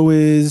the show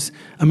is.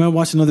 I might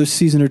watch another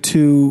season or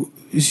two.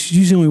 It's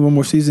usually only one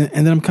more season,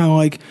 and then I'm kind of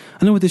like,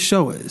 I know what this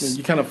show is.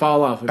 You kind of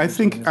fall off. I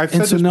think I've said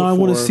And so this now I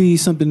want to before. see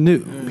something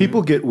new.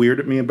 People get weird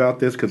at me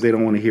about this because they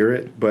don't want to hear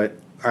it, but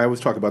I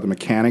always talk about the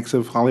mechanics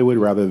of Hollywood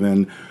rather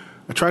than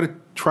I try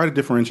to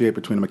differentiate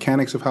between the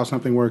mechanics of how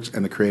something works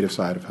and the creative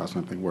side of how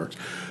something works.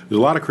 There's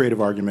a lot of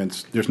creative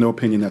arguments. There's no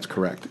opinion that's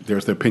correct.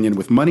 There's the opinion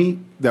with money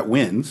that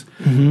wins,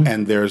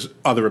 and there's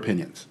other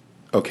opinions.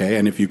 Okay,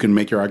 and if you can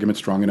make your argument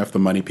strong enough, the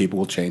money people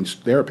will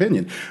change their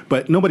opinion.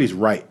 But nobody's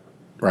right.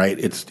 Right?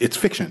 It's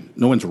fiction.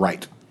 No one's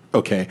right.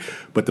 Okay?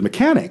 But the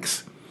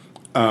mechanics,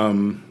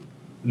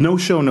 no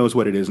show knows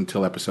what it is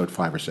until episode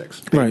 5 or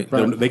 6. Right.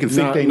 They can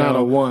think they know. Not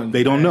a one.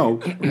 They don't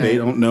know. They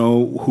don't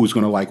know who's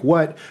going to like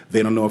what.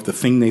 They don't know if the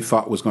thing they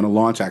thought was going to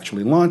launch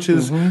actually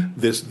launches.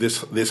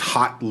 This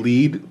hot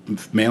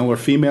lead, male or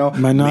female,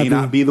 may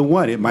not be the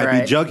one. It might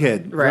be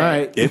Jughead.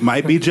 Right. It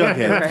might be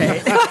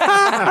Jughead.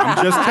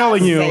 I'm just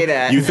telling you. Say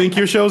that. You think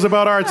your show's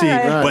about Archie,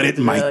 but it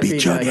might be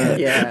Jughead.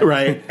 Yeah.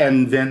 Right?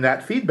 And then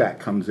that feedback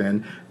comes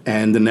in.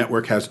 And the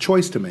network has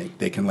choice to make.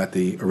 They can let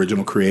the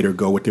original creator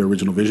go with their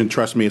original vision.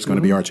 Trust me, it's going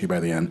to be Archie by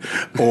the end.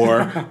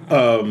 Or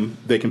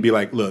they can be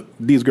like, look,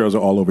 these girls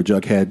are all over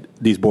Jughead.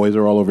 These boys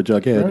are all over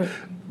Jughead.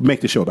 Make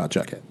the show about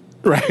Jughead.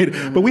 Right?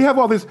 But we have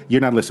all this.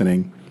 You're not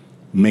listening.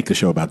 Make the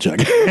show about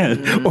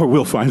Jughead. Or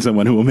we'll find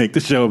someone who will make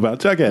the show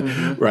about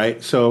Jughead.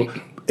 Right? So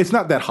it's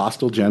not that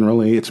hostile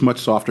generally. It's much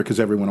softer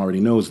because everyone already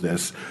knows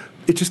this.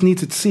 It just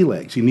needs its sea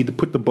legs. You need to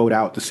put the boat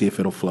out to see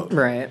if it'll float.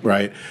 Right.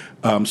 Right?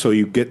 So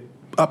you get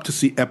up to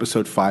see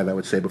episode 5, I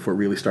would say, before it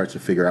really starts to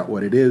figure out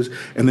what it is.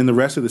 And then the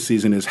rest of the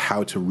season is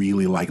how to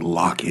really like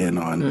lock in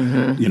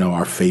on,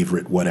 our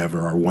favorite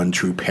whatever, our one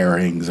true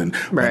pairings and,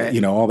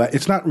 all that.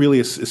 It's not really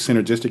as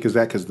synergistic as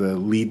that because the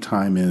lead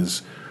time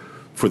is,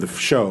 for the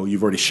show,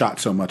 you've already shot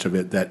so much of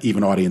it that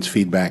even audience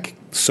feedback,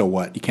 so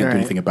what? You can't do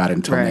anything about it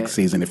until next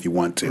season if you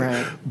want to.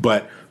 Right.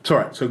 But it's all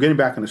right. So getting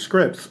back on the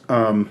scripts,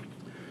 they're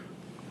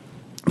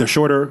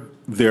shorter.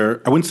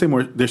 I wouldn't say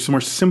they're more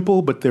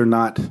simple, but they're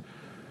not...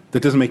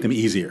 That doesn't make them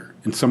easier.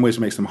 In some ways, it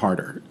makes them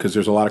harder because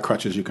there's a lot of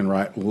crutches you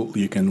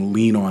can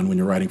lean on when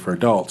you're writing for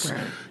adults. Right.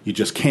 You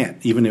just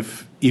can't, even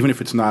if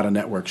it's not a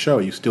network show,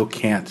 you still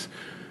can't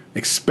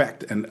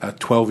expect a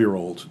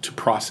 12-year-old to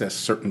process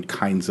certain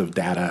kinds of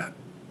data.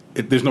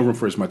 There's no room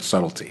for as much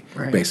subtlety,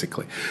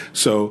 basically.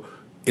 So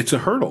it's a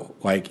hurdle.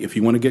 Like if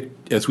you want to get,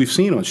 as we've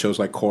seen on shows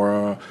like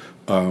Korra,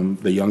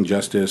 the Young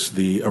Justice,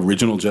 the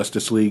original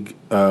Justice League,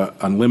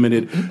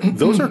 Unlimited.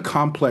 Those are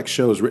complex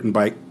shows written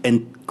by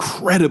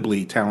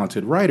incredibly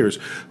talented writers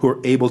who are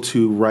able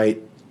to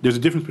write. There's a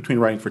difference between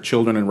writing for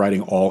children and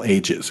writing all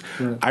ages.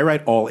 Right. I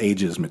write all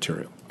ages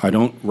material. I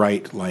don't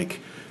write like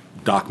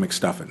Doc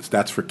McStuffins.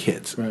 That's for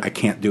kids. Right. I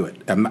can't do it.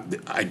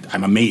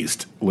 I'm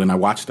amazed when I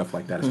watch stuff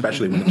like that,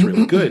 especially when it's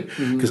really good,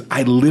 because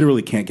I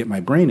literally can't get my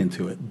brain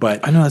into it.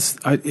 But I know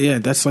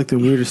that's like the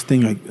weirdest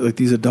thing. Like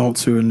these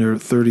adults who are in their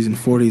 30s and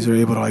 40s are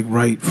able to like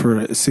write for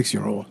a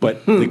 6-year-old.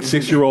 But the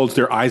 6-year-olds,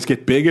 their eyes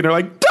get big and they're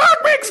like, Doc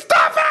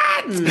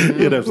McStuffins!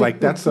 It's like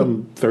that's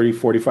some 30,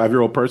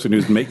 45-year-old person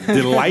who's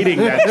delighting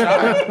that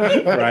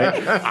child,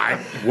 right?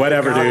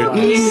 Whatever,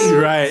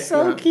 dude. Right.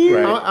 So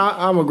cute. Right.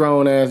 I'm a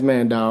grown ass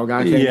man, dog.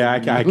 I can't. Yeah,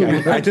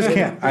 I just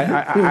can't.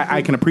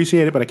 I can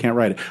appreciate it, but I can't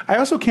write it. I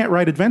also can't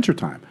write Adventure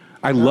Time.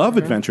 I love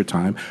Adventure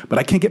Time, but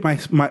I can't get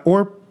my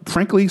or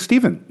frankly,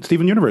 Steven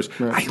Universe.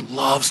 Right. I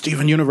love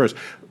Steven Universe.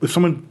 If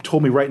someone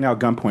told me right now,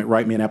 gunpoint,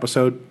 write me an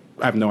episode,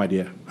 I have no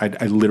idea.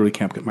 I literally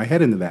can't get my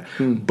head into that.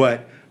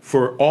 But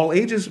for all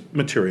ages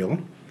material,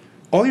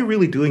 all you're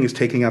really doing is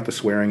taking out the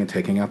swearing and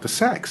taking out the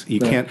sex. You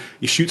can't.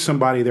 You shoot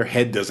somebody, their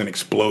head doesn't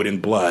explode in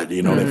blood.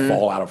 You know, they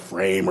fall out of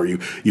frame, or you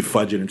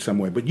fudge it in some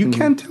way. But you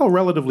can tell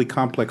relatively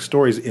complex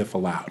stories if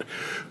allowed.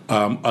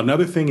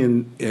 Another thing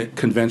in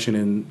convention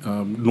in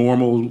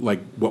normal,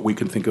 like what we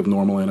can think of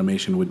normal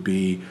animation, would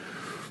be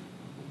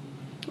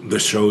the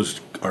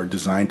shows are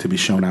designed to be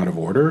shown out of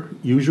order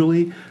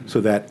usually, so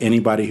that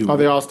anybody who are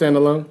they all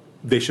standalone?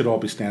 They should all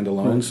be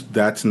standalones.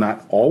 That's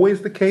not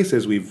always the case,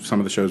 as some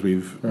of the shows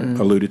we've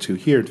alluded to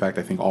here. In fact,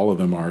 I think all of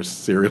them are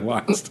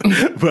serialized.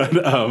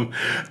 But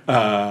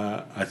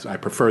I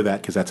prefer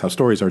that because that's how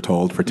stories are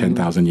told for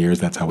 10,000 years.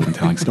 That's how we've been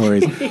telling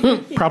stories.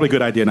 Probably a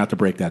good idea not to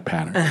break that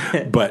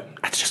pattern. But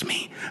that's just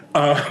me.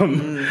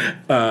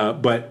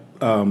 But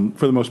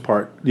for the most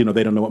part, they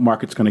don't know what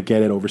market's going to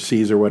get it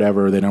overseas or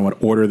whatever. They don't know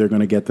what order they're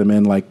going to get them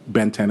in. Like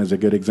Ben 10 is a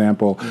good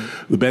example.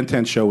 The Ben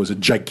 10 show was a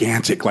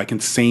gigantic,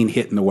 insane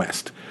hit in the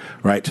West,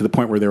 right? To the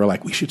point where they were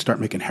like, we should start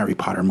making Harry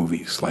Potter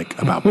movies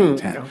about Ben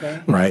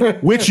 10,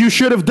 right? Which you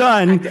should have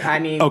done. I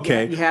mean,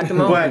 okay. You had the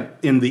moment.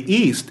 But in the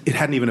East, it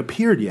hadn't even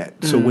appeared yet.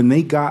 So when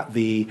they got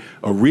the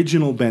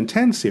original Ben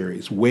 10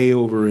 series way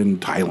over in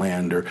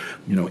Thailand or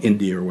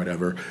India or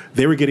whatever,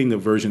 they were getting the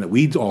version that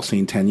we'd all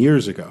seen 10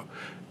 years ago.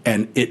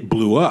 And it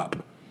blew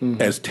up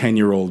as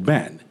 10-year-old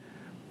Ben,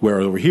 where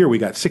over here we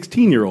got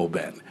 16-year-old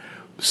Ben.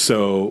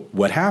 So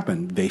what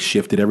happened? They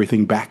shifted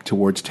everything back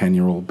towards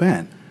 10-year-old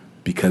Ben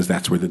because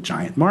that's where the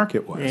giant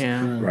market was,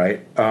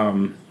 right?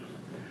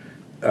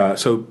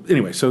 So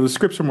anyway, so the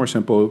scripts are more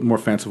simple, more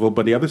fanciful,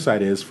 but the other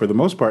side is, for the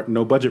most part,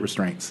 no budget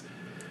restraints.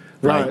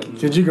 Right,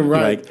 because you can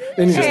write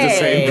it's just the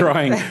same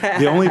drawing.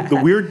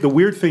 The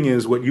weird thing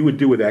is what you would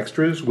do with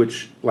extras,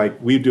 which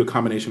we do a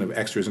combination of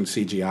extras and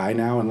CGI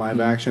now in live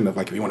action. Of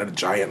if you wanted a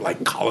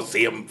giant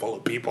coliseum full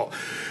of people,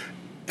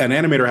 an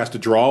animator has to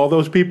draw all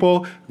those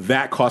people.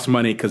 That costs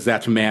money because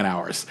that's man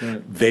hours.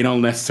 Right. They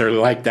don't necessarily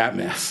like that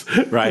mess,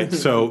 right?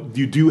 So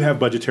you do have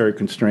budgetary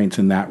constraints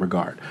in that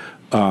regard.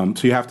 So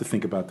you have to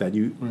think about that.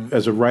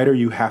 As a writer,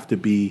 you have to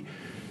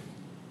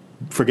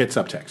forget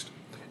subtext.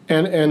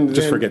 And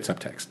just forget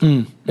subtext.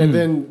 And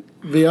then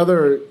the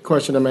other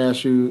question I'm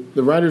asking you,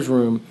 the writer's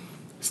room,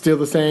 still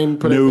the same?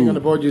 Put everything on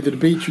the board. You did the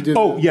beach. You did.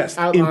 Oh yes,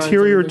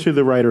 interior to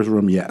the writer's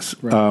room. Yes,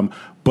 right.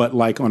 But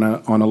on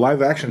a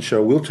live action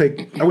show, we'll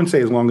take, I wouldn't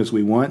say as long as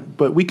we want,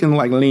 but we can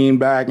lean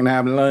back and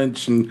have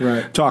lunch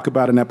and talk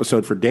about an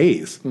episode for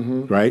days.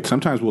 Right.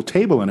 Sometimes we'll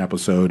table an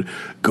episode,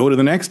 go to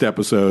the next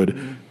episode.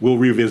 We'll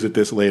revisit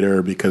this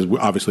later because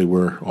obviously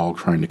we're all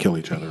trying to kill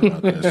each other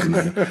about this,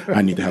 and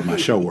I need to have my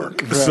show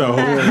work. Right. So,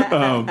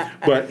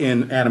 but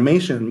in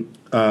animation,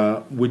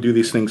 we do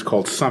these things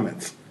called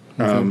summits.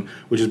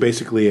 Which is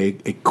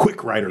basically a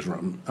quick writer's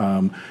room.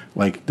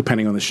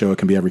 Depending on the show, it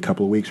can be every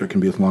couple of weeks or it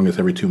can be as long as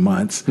every 2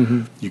 months.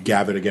 You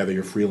gather together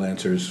your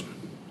freelancers,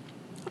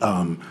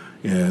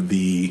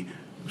 the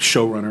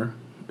showrunner,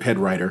 head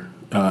writer.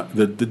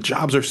 The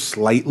jobs are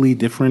slightly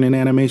different in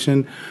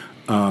animation.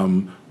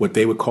 What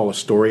they would call a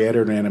story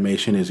editor in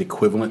animation is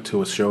equivalent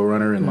to a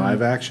showrunner in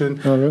live action.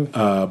 Oh, really?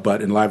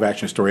 But in live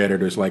action, story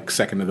editor is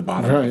second to the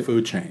bottom of the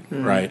food chain,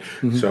 right?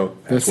 So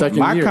that's what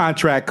my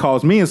contract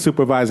calls me a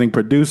supervising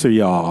producer,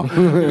 y'all,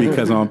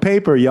 because on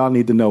paper, y'all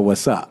need to know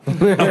what's up.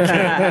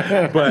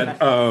 Okay.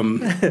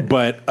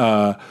 But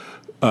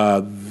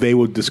they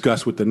will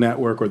discuss with the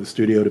network or the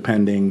studio,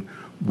 depending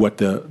what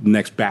the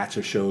next batch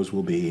of shows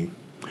will be.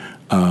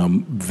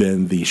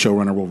 Then the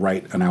showrunner will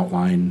write an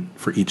outline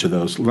for each of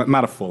those,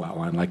 not a full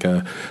outline,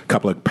 a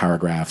couple of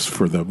paragraphs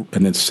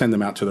and then send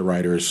them out to the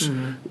writers.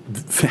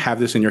 Have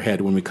this in your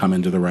head when we come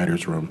into the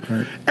writer's room.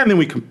 Right. And then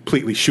we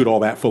completely shoot all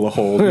that full of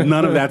holes.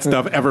 None of that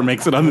stuff ever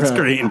makes it on the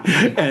screen.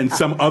 And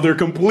some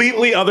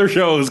completely other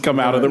shows come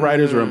out of the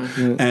writer's room.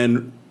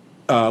 And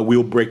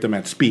we'll break them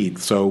at speed.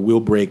 So we'll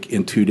break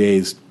in 2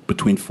 days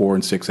between 4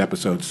 and 6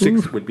 episodes.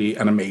 6 would be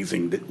an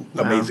amazing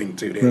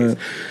 2 days.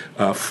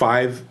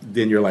 5,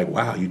 then you're like,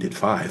 wow, you did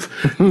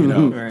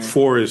 5.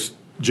 4 is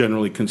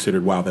generally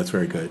considered, wow, that's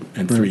very good.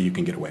 And 3 you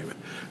can get away with.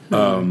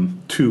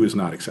 2 is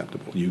not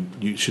acceptable.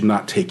 You should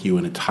not take you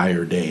an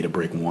entire day to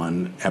break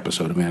 1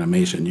 episode of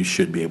animation. You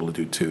should be able to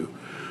do 2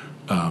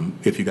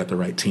 if you got the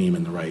right team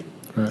and the right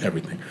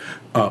everything.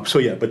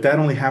 But that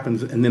only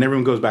happens, and then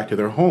everyone goes back to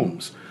their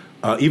homes.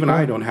 Even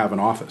I don't have an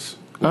office.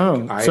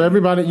 So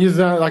everybody uses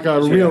that like a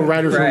real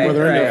writer's room where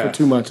they're in there for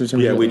 2 months or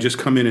something. Yeah, we just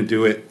come in and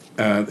do it.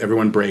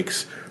 Everyone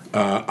breaks.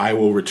 I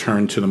will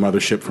return to the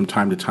mothership from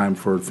time to time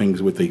for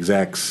things with the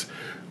execs,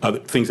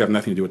 things that have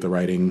nothing to do with the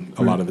writing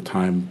a lot of the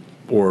time,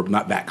 or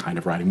not that kind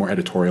of writing, more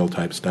editorial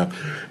type stuff,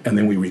 and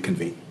then we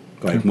reconvene.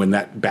 Like when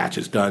that batch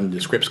is done,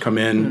 the scripts come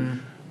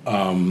in.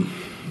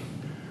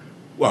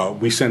 Well,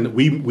 we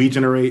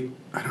generate.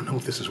 I don't know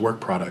if this is work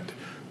product.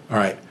 All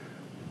right,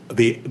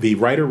 the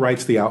writer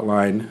writes the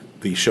outline.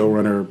 The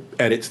showrunner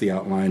edits the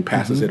outline,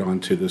 passes it on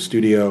to the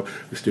studio.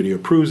 The studio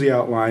approves the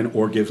outline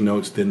or gives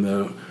notes. Then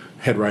the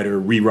head writer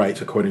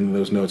rewrites according to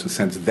those notes and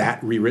sends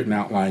that rewritten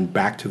outline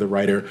back to the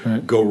writer.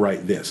 Right. Go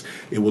write this.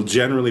 It will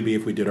generally be,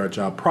 if we did our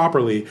job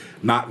properly,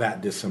 not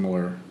that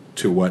dissimilar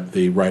to what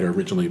the writer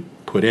originally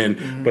put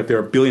in. But there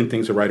are a billion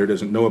things a writer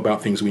doesn't know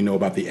about, things we know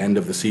about the end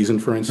of the season,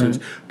 for instance.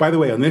 By the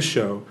way, on this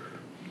show,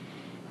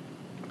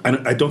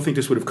 I don't think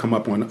this would have come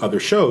up on other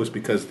shows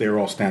because they're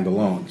all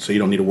standalone, so you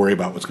don't need to worry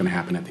about what's going to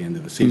happen at the end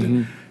of the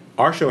season.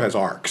 Our show has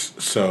arcs,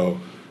 so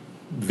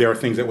there are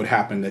things that would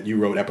happen that you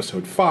wrote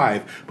episode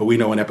 5, but we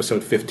know in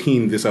episode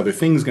 15 this other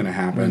thing's going to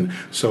happen.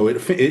 So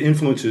it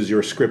influences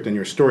your script and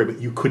your story, but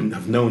you couldn't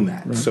have known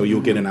that. So you'll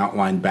get an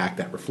outline back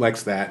that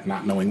reflects that,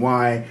 not knowing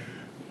why.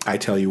 I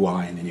tell you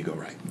why, and then you go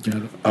right.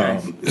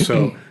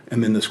 So,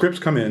 and then the scripts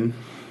come in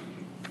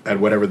at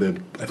whatever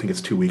I think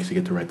it's 2 weeks to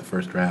get to write the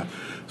first draft,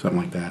 something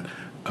like that.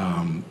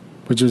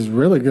 Which is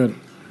really good.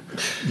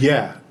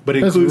 Yeah, but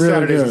it includes really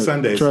Saturdays good. and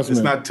Sundays. Trust It's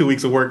me. not 2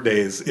 weeks of work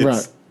days.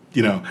 It's,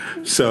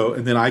 so,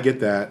 and then I get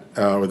that,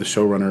 or the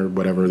showrunner,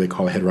 whatever they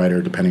call a head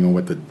writer, depending on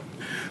what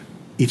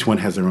each one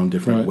has their own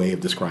different way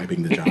of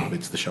describing the job.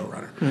 It's the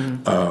showrunner.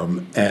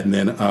 And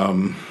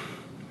then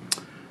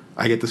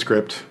I get the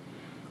script.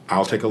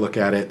 I'll take a look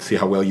at it, see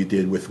how well you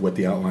did with what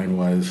the outline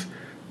was.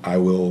 I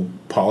will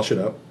polish it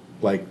up,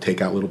 like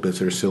take out little bits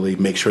that are silly,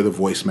 make sure the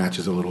voice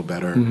matches a little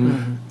better.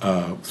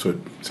 So it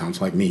sounds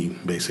like me,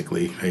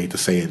 basically. I hate to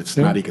say it. It's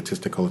not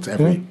egotistical. It's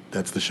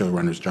that's the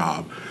showrunner's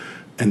job.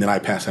 And then I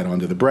pass that on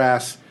to the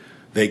brass.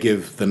 They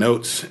give the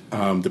notes.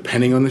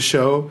 Depending on the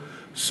show,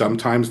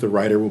 sometimes the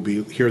writer will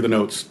be, here are the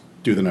notes,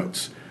 do the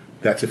notes.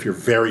 That's if you're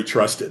very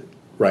trusted,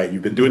 right?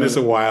 You've been doing this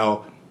a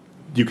while.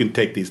 You can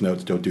take these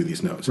notes, don't do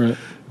these notes.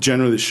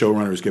 Generally, the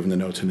showrunner is given the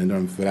notes, and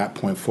then from that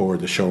point forward,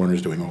 the showrunner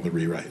is doing all the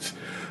rewrites.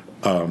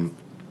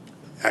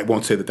 I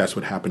won't say that that's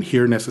what happened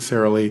here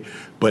necessarily,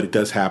 but it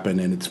does happen,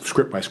 and it's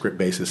script by script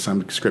basis.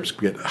 Some scripts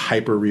get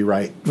hyper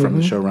rewrite from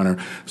the showrunner.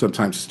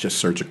 Sometimes it's just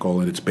surgical,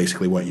 and it's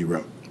basically what you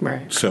wrote.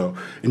 Right. So,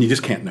 and you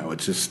just can't know.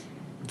 It's just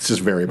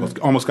variable. It's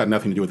almost got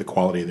nothing to do with the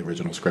quality of the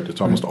original script.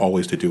 It's almost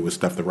always to do with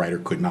stuff the writer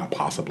could not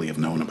possibly have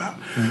known about.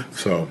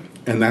 So,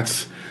 and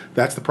that's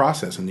the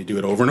process, and you do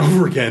it over and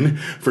over again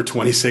for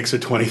 26 or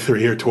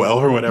 23 or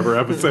 12 or whatever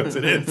episodes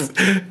it is.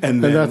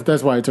 And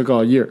that's why it took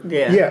all year.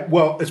 Yeah,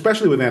 well,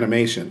 especially with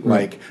animation.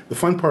 Like, the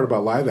fun part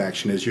about live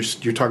action is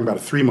you're talking about a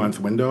 3-month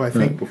window, I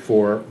think,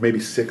 before, maybe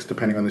 6,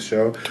 depending on the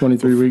show.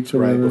 23 weeks or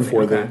whatever.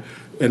 Before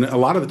and a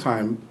lot of the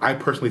time, I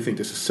personally think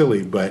this is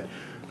silly, but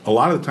a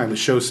lot of the time the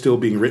show's still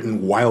being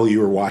written while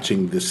you're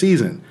watching the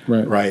season.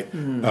 Right?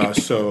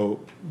 So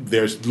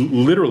there's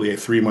literally a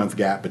 3-month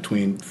gap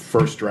between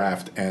first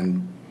draft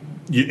and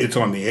it's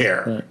on the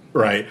air,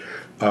 right?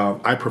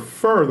 I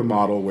prefer the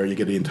model where you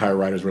get the entire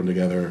writers' room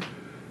together,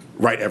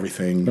 write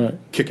everything,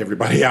 kick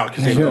everybody out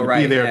because they don't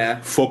be there,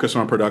 focus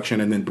on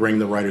production, and then bring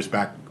the writers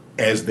back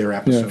as their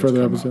episodes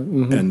come out,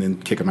 and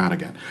then kick them out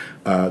again.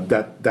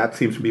 That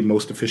seems to be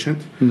most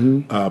efficient,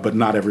 but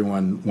not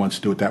everyone wants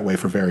to do it that way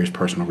for various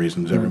personal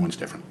reasons. Everyone's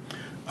different.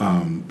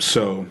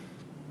 So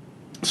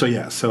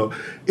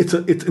it's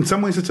in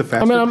some ways it's a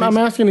faster. I'm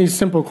asking these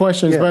simple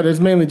questions, but it's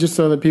mainly just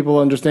so that people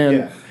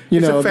understand.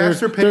 It's a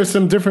faster pace. There's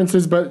some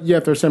differences, but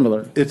yet they're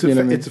similar. It's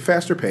a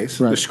faster pace.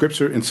 The scripts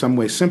are in some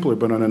ways simpler,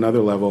 but on another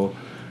level,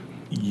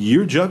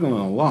 you're juggling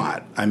a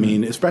lot. I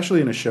mean,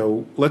 especially in a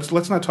show. Let's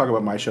not talk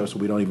about my show, so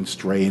we don't even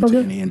stray into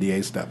any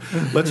NDA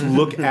stuff. Let's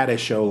look at a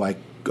show like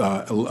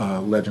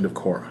Legend of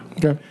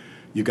Korra.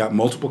 You've got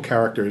multiple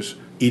characters,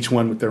 each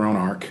one with their own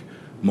arc.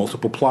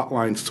 Multiple plot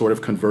lines sort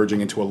of converging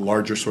into a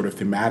larger sort of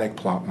thematic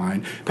plot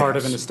line. Part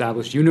of an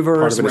established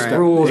universe with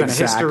rules and a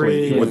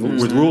history.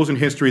 With rules and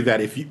history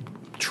that if you...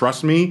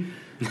 Trust me,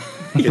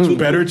 it's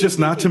better just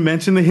not to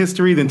mention the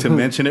history than to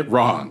mention it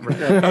wrong.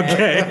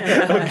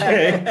 Okay.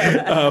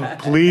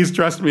 Please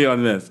trust me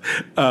on this.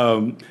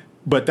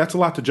 But that's a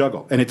lot to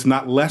juggle, and it's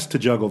not less to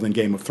juggle than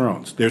Game of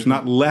Thrones. There's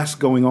not less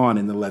going on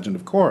in The Legend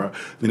of Korra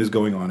than is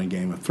going on in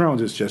Game of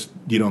Thrones. It's just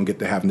you don't get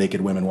to have naked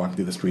women walking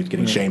through the streets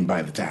getting shamed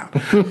by the town,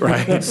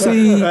 right?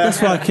 See,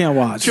 that's why I can't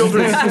watch.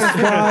 Children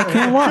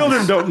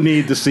don't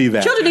need to see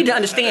that. Children need to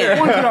understand.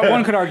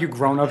 One could argue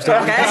grown-ups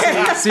don't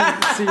see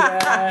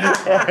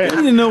that. They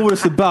need to know what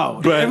it's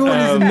about. But, everyone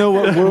needs to know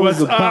what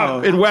world's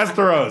about. In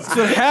Westeros. That's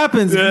what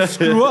happens if you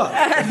screw up.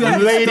 You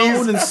got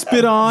Ladies, and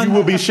spit on. You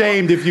will be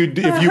shamed if you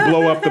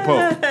blow up the Pope.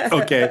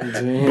 Okay,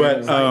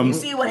 but you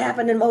see what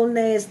happened in olden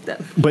days.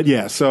 But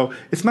yeah, so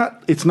it's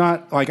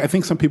not like I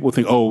think some people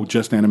think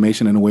just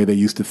animation in a way they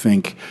used to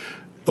think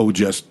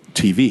just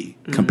TV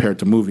compared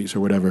to movies or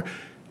whatever.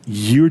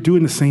 you're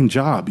doing the same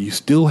job. You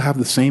still have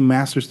the same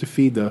masters to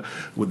feed.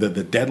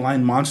 The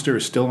deadline monster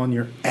is still on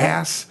your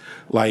ass.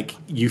 Like,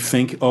 you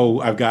think,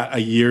 oh, I've got a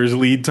year's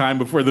lead time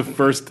before the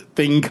first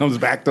thing comes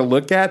back to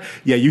look at.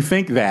 Yeah, you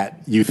think that,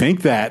 you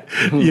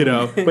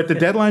know. But the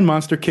deadline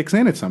monster kicks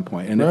in at some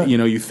point. And, you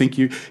know, you think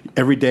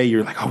every day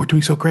you're like, oh, we're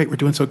doing so great.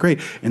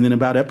 And then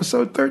about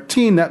episode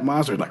 13, that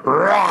monster's like,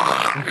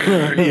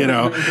 you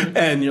know.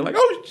 And you're like,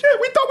 oh, shit,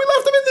 we thought we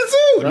left him in the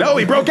zoo. No,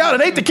 he broke out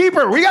and ate the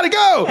keeper. We got to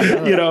go.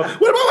 You know,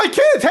 what about my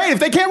kids? Hey, if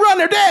they can't run,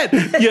 they're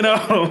dead. You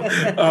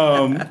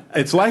know,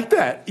 it's like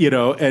that, you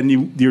know,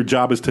 and your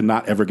job is to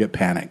not ever get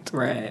panicked.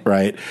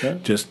 Right? Yeah.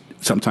 Just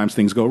sometimes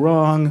things go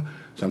wrong.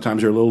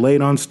 Sometimes you're a little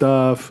late on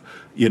stuff.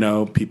 You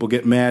know, people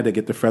get mad, they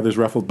get their feathers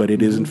ruffled, but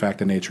it is, in fact,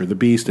 the nature of the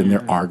beast, and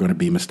there are going to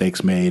be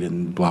mistakes made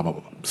and blah, blah,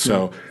 blah.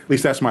 So at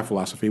least that's my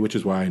philosophy, which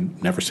is why I'm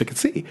never sick at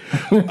sea.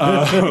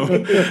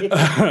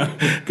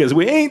 Because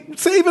we ain't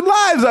saving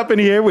lives up in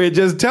here. We're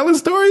just telling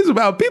stories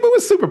about people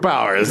with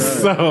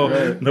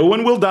superpowers. No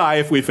one will die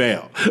if we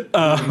fail,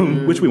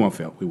 which we won't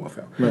fail.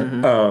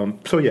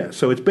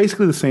 So it's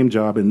basically the same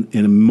job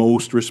in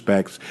most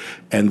respects,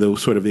 and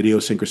those sort of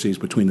idiosyncrasies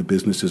between the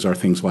businesses are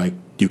things like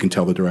you can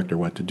tell the director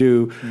what to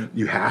do.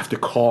 You have to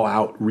call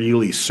out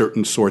really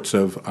certain sorts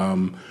of,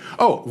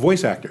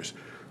 voice actors.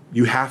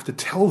 You have to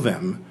tell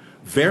them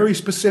very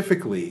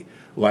specifically,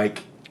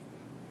 like,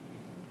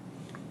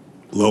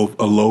 a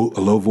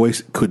low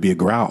voice could be a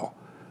growl,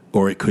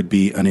 or it could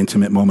be an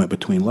intimate moment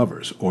between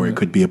lovers, or it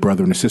could be a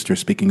brother and a sister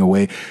speaking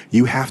away.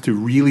 You have to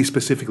really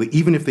specifically,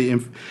 even if the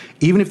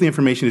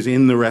information is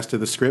in the rest of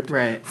the script,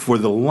 for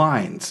the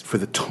lines, for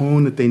the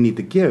tone that they need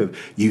to give,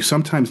 you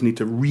sometimes need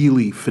to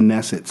really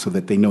finesse it so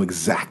that they know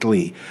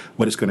exactly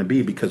what it's going to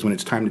be, because when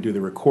it's time to do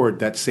the record,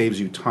 that saves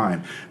you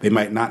time. They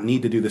might not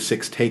need to do the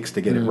 6 takes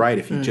to get it right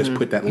if you just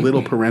put that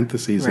little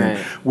parentheses in,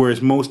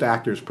 whereas most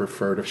actors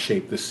prefer to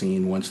shape the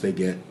scene once they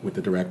get with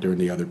the director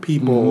and the other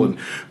people and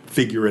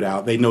figure it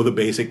out. They know the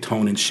basic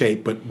tone and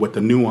shape, but what the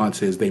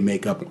nuance is, they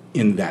make up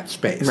in that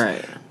space.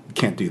 You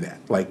can't do that.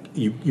 Like,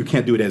 you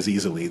can't do it as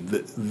easily.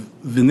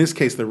 In this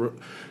case, in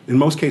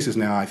most cases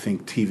now, I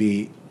think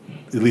TV,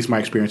 at least my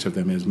experience of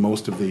them, is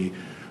most of the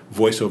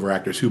voiceover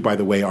actors, who, by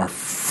the way, are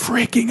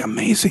freaking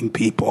amazing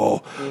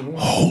people.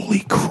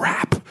 Holy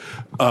crap.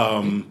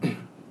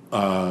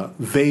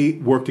 They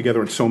work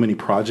together on so many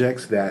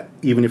projects that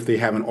even if they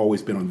haven't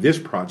always been on this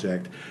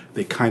project,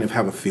 they kind of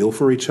have a feel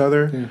for each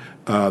other.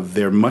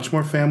 They're much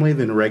more family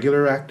than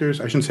regular actors.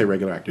 I shouldn't say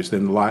regular actors,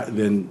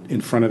 than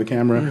in front of the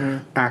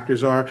camera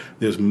actors are.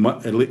 There's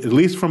at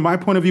least from my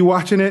point of view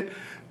watching it,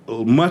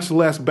 much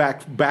less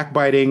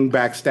backbiting,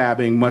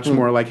 backstabbing, much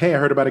more like, hey, I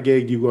heard about a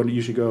gig,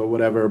 you should go,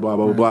 whatever, blah,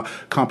 blah, blah, blah.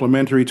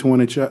 Complimentary to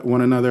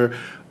one another.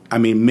 I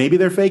mean, maybe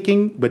they're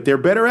faking, but they're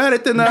better at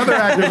it than the other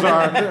actors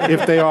are,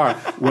 if they are.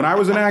 When I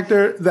was an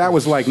actor, that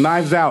was like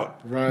Knives Out.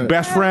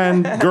 Best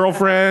friend,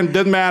 girlfriend,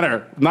 doesn't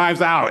matter.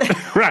 Knives Out,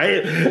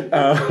 right?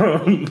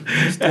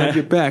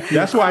 Get back.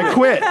 That's why I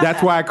quit.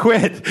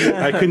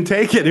 I couldn't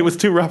take it. It was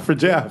too rough for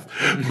Jeff.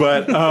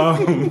 But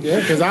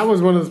because I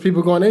was one of those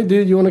people going, hey,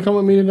 dude, you want to come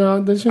with me to the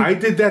audition? I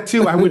did that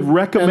too. I would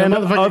recommend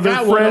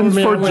other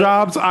friends for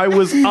jobs I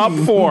was up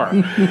for.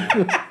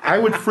 I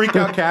would freak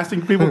out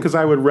casting people because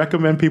I would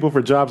recommend people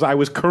for jobs I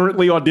was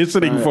currently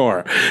auditioning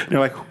for. And they're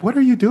like, what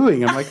are you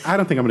doing? I'm like, I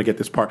don't think I'm going to get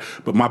this part.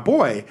 But my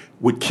boy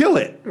would kill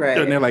it.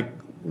 And they're like,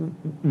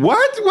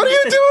 what? What are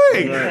you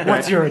doing?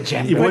 What's your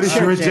agenda? What is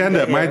your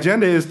agenda? My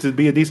agenda is to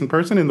be a decent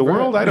person in the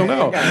world. I don't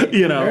know.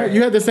 You know,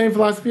 you had the same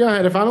philosophy I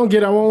had. If I don't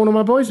get it, I want one of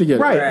my boys to get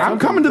it. I'm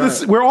coming to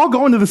this. We're all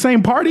going to the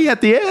same party at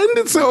the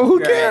end, so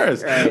who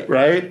cares?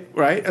 Right.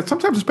 And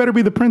sometimes it's better to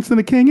be the prince than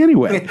the king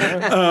anyway.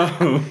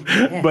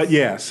 But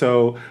yeah,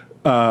 so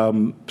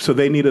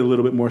they need a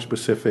little bit more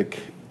specific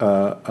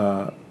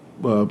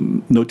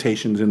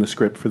notations in the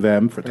script for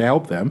them to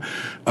help them.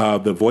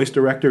 The voice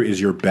director is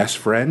your best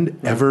friend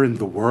ever in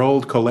the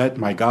world. Colette,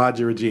 my God,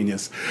 you're a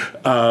genius.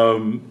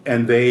 And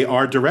they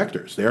are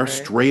directors. They are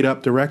straight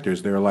up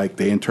directors. They're like,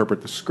 they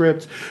interpret the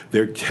script.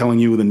 They're telling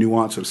you the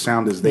nuance of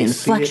sound as they see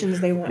it. The inflections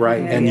they want.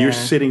 Right. And you're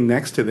sitting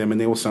next to them, and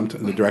they will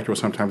the director will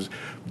sometimes,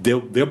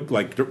 they'll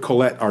like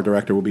Colette, our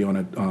director, will be on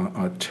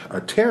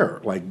a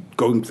tear, like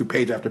going through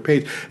page after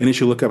page. And then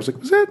she'll look up and say,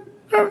 was that?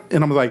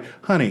 And I'm like,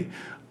 honey,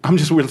 I'm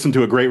just listening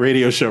to a great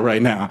radio show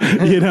right now.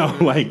 You know,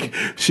 like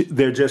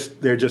they're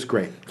just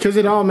great. Because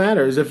it all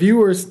matters. If you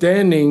were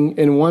standing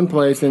in one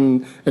place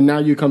and now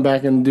you come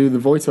back and do the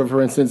voiceover,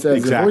 for instance, as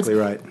exactly a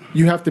voice, right.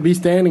 You have to be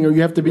standing, or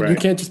you have to be. You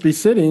can't just be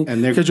sitting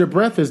because your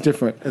breath is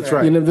different. That's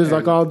right. You know, there's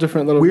like all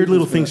different little weird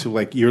little things,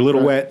 like you're a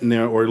little wet and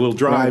or a little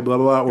dry, blah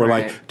blah blah, or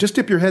like just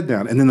dip your head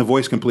down, and then the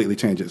voice completely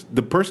changes.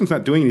 The person's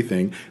not doing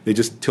anything; they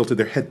just tilted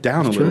their head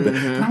down a little bit.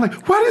 And I'm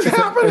like, what is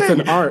happening? It's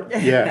an art.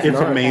 Yeah, it's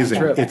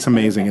amazing. It's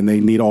amazing, and they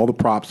need all the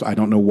props. I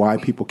don't know why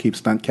people keep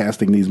stunt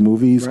casting these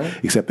movies,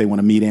 except they want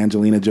to meet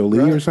Angelina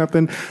Jolie or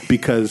something,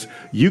 because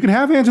you can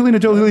have Angelina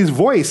Jolie's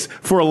voice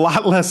for a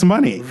lot less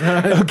money.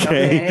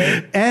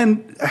 Okay.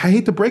 And I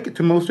hate to break it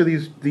to most of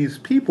these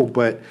people,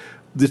 but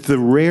it's the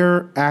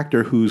rare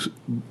actor who's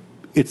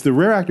it's the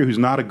rare actor who's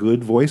not a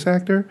good voice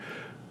actor.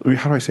 I mean,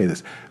 how do I say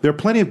this? There are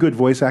plenty of good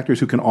voice actors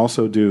who can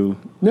also do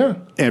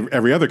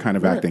every other kind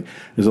of acting.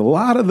 There's a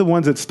lot of the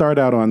ones that start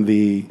out on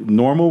the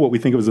normal, what we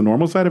think of as the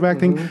normal side of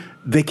acting.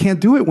 They can't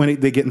do it when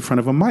they get in front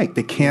of a mic.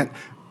 They can't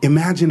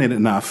imagine it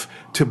enough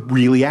to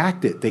really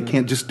act it. They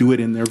can't just do it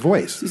in their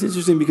voice. It's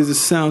interesting because it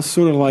sounds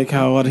sort of like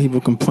how a lot of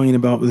people complain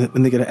about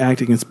when they got to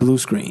act against blue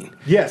screen.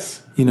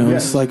 Yes.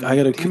 It's like I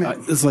gotta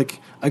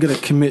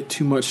commit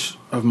too much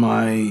of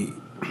my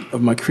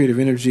creative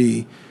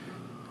energy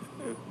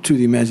to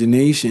the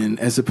imagination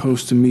as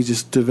opposed to me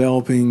just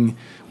developing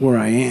where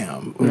I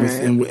am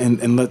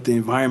and let the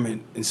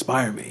environment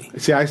inspire me.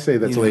 See, I say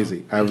that's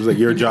lazy. I was like,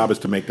 your job is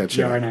to make that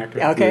show. You're an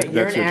actor. Okay,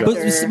 you're an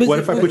actor. What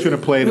if I put you in a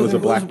play and it was a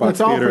black box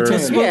theater?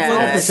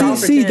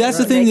 See, that's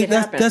the thing.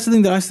 That's the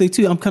thing that I say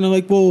too. I'm kind of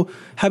like, well,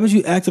 haven't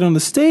you acted on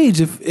the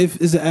stage? If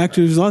as an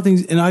actor, there's a lot of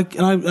things, and I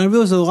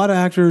realize a lot of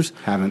actors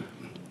haven't.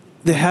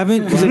 They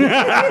haven't.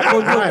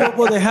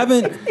 Well, they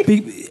haven't.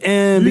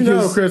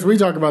 Because Chris, we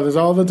talk about this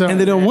all the time, and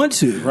they don't want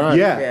to. Right?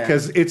 Yeah,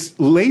 because it's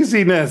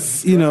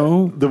laziness.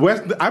 The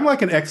West. I'm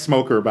like an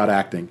ex-smoker about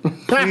acting.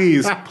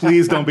 Please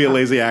don't be a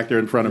lazy actor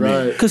in front of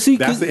me. Because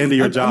that's the end of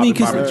your job. I mean,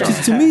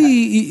 because to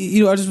me,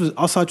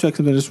 I'll sidetrack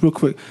something just real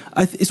quick.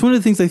 It's one of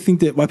the things I think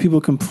that why people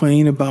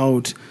complain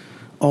about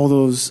all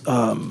those.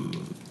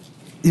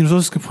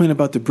 Those complain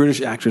about the British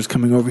actors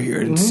coming over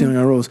here and stealing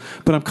our roles,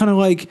 but I'm kind of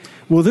like,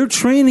 well, their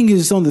training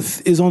is on the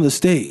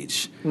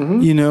stage.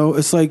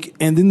 It's like,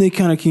 and then they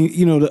kind of can,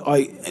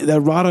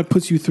 that RADA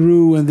puts you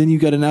through, and then you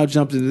got to now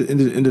jump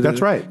into that's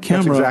the right.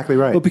 camera. That's exactly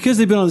right. But because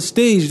they've been on the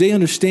stage, they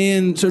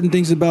understand certain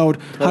things about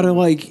how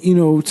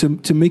to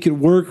to make it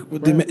work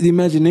with the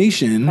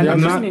imagination. They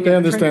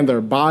understand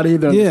their body.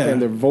 They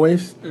understand their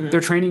voice.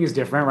 Their training is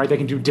different, right? They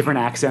can do different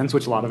accents,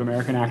 which a lot of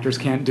American actors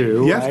can't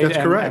do. Yes, right?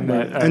 that's correct.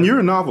 And you're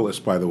a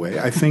novelist, by the way.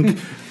 I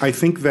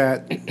think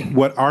that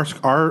what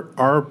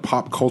our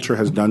pop culture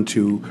has done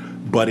to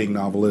budding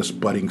novelists,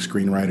 budding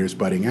screenwriters,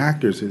 budding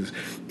actors is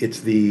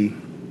it's the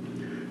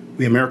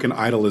American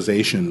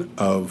idolization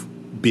of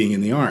being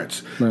in the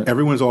arts. Right.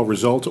 Everyone's all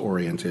result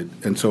oriented,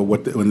 and so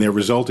when their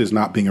result is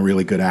not being a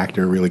really good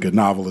actor, a really good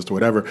novelist, or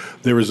whatever,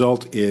 their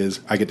result is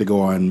I get to go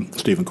on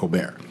Stephen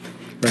Colbert.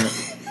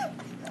 Right.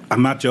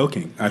 I'm not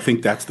joking. I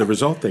think that's the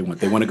result they want.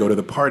 They want to go to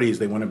the parties.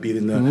 They want to be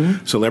in the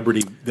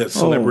celebrity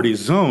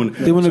zone.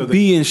 They want to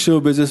be in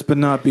show business, but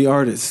not be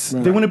artists.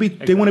 Right. They want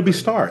to be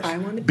stars.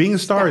 Being a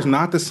star is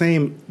not the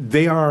same.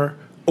 They are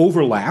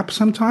overlap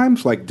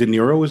sometimes. Like De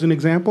Niro is an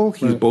example.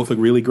 He's both a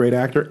really great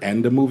actor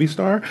and a movie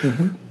star.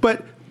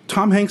 But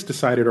Tom Hanks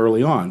decided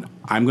early on,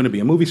 I'm going to be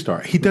a movie star.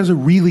 He does a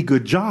really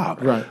good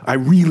job. Right. I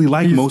really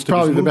like most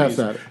of his movies. He's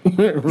probably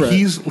the best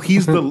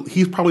at it.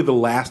 He's probably the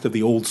last of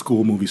the old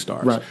school movie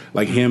stars. Right.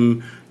 Like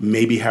him,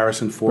 maybe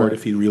Harrison Ford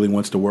if he really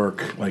wants to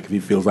work, like if he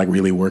feels like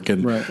really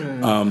working. Right.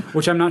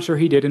 Which I'm not sure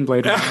he did in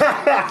Blade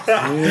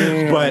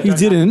Runner. But he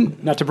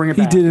didn't. Not to bring it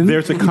back. He didn't.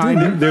 There's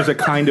a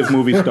kind of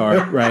movie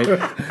star, right?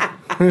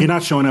 You're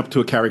not showing up to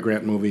a Cary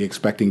Grant movie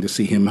expecting to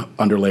see him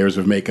under layers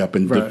of makeup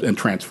and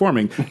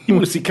transforming. You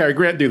want to see Cary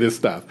Grant do this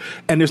stuff.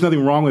 And there's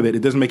nothing wrong with it. It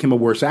doesn't make him a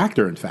worse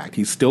actor, in fact.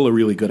 He's still a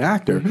really good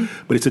actor,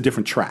 but it's a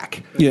different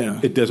track. Yeah.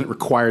 It doesn't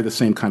require the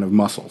same kind of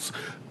muscles.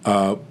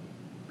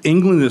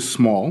 England is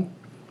small,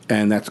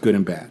 and that's good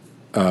and bad.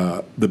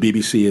 The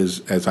BBC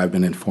is, as I've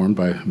been informed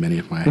by many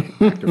of my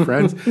actor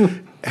friends,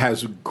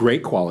 has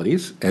great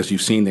qualities. As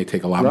you've seen, they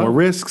take a lot more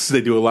risks. They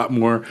do a lot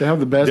more. They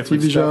have the best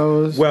TV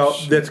shows. Well,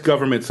 that's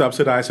government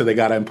subsidized, so they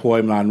got to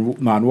employ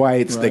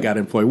non-whites. Right. They got to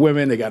employ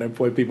women. They got to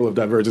employ people of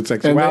divergent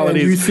sexualities. And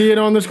you see it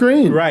on the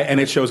screen, right? And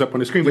it shows up on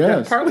the screen. But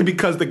that's partly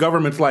because the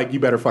government's like, you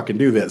better fucking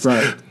do this.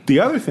 Right. The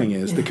other thing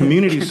is the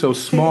community is so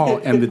small,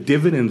 and the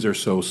dividends are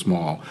so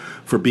small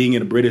for being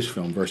in a British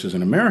film versus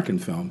an American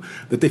film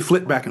that they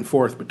flip back and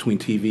forth between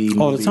TV,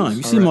 all the time.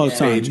 You see them all the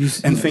time,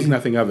 and think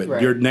nothing of it.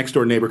 Right. Your next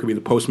door neighbor could be the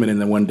postman, and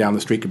the one down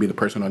the street could be the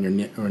person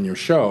on your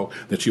show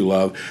that you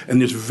love. And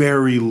there's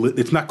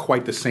it's not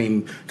quite the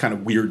same kind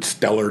of weird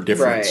stellar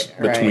difference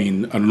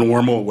between a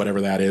normal, whatever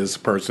that is,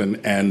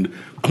 person and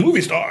a movie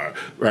star,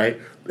 right?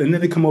 And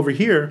then they come over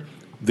here,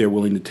 they're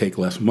willing to take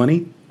less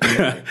money.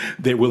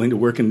 They're willing to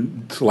work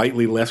in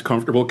slightly less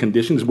comfortable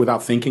conditions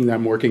without thinking that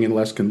I'm working in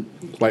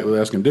slightly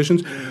less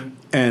conditions.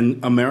 And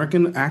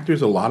American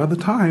actors, a lot of the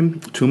time,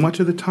 too much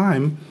of the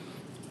time,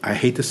 I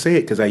hate to say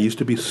it because I used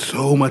to be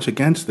so much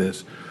against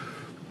this,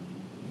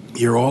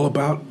 you're all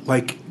about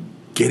like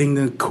getting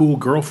the cool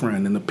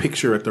girlfriend in the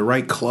picture at the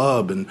right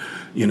club, and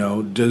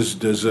does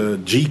a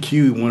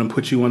GQ want to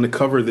put you on the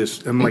cover of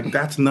this? I'm like,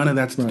 none of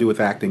that's to do with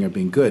acting or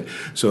being good.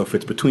 So if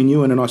it's between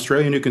you and an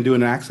Australian who can do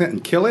an accent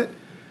and kill it,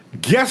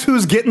 guess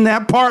who's getting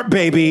that part,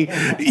 baby?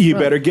 You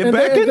better get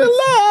back in the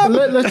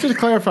lab. Let's just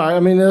clarify. I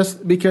mean, that's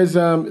because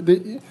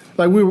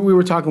we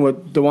were talking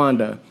with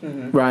DeWanda,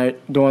 right?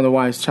 DeWanda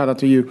Weiss. Shout out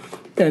to you.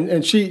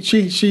 And she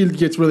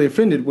gets really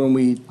offended when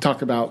we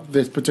talk about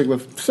this particular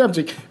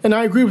subject, and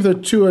I agree with her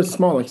to a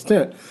small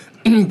extent.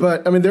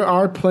 But I mean, there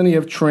are plenty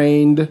of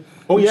trained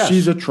Oh, yes.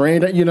 She's a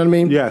trained, you know what I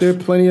mean? Yes. There are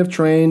plenty of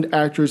trained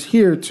actors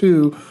here,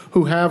 too,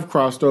 who have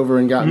crossed over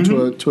and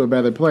gotten to a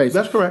better place.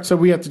 That's correct. So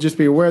we have to just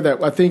be aware of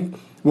that. I think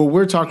what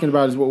we're talking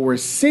about is what we're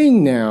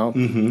seeing now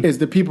is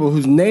the people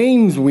whose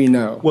names we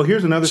know. Well,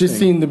 here's another just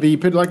thing. seem to be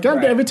like,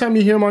 God, every time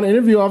you hear him on an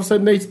interview, all of a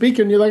sudden they speak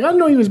and you're like, I didn't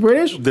know he was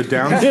British. The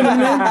downside, You know what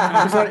I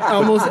mean? It's like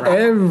almost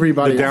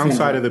everybody. the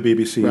downside of the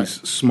BBC's Right.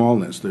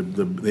 smallness,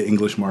 the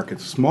English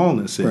market's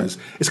smallness is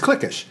it's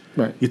cliquish.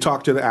 Right. You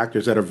talk to the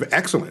actors that are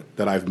excellent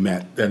that I've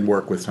met and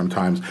work with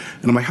sometimes,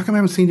 and I'm like, how come I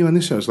haven't seen you on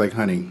this show? It's like,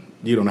 honey,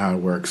 you don't know how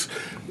it works.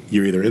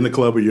 You're either in the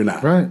club or you're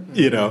not. Right.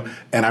 You know.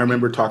 And I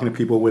remember talking to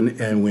people when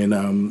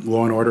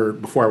Law and Order,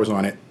 before I was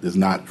on it, this is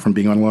not from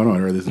being on Law and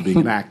Order, this is being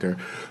an actor.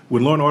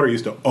 When Law and Order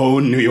used to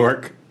own New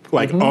York,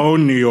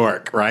 own New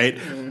York, right?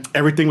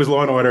 Everything was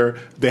Law and Order.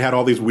 They had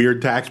all these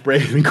weird tax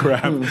breaks and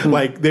crap.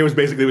 Like there was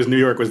New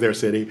York was their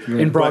city.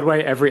 In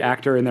Broadway, every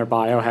actor in their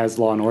bio has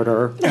Law and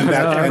Order. And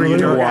Every you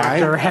know New York why?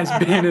 actor has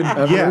been in.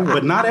 Yeah,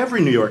 but not every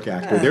New York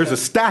actor. There's a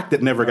stack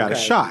that never got a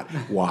shot.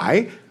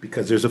 Why?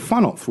 Because there's a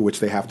funnel for which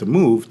they have to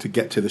move to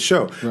get to the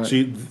show. Right.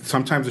 So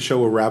sometimes the show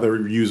will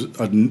rather use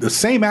the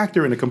same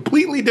actor in a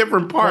completely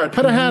different part. Right,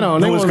 put a hat on.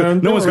 No one's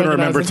going to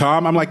remember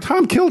Tom. I'm like,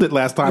 Tom killed it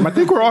last time. I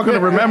think we're all going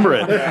to remember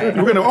it.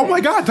 We're going to, oh my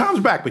God, Tom's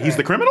back. But he's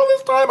the criminal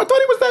this time? I thought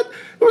he was that.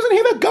 Wasn't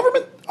he that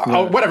government?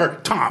 Oh, whatever.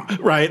 Tom,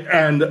 right?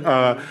 And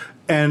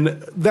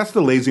that's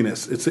the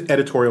laziness. It's the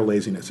editorial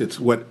laziness.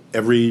 It's what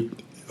every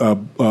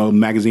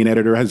magazine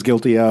editor is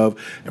guilty of.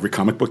 Every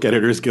comic book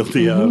editor is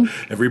guilty of.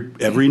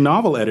 Every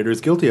novel editor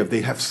is guilty of.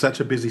 They have such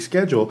a busy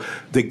schedule.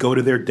 They go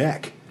to their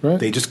deck. Right.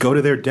 They just go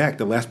to their deck.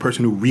 The last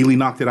person who really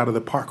knocked it out of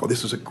the park. Oh,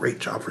 this was a great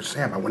job for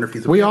Sam. I wonder if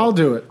he's. We all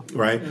do it,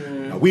 right?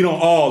 No, we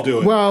don't all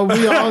do it. Well,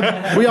 we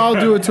all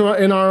do it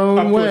in our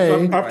own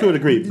way. Up to a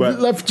degree,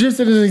 but Just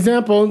as an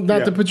example,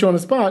 not to put you on the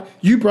spot,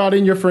 you brought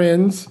in your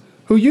friends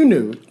who you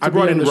knew. I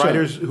brought in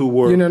writers who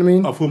were, you know what I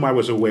mean, of whom I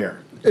was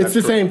aware. It's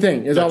the same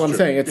thing. Is all I'm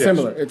saying. It's Yes.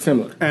 similar. It's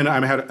similar. And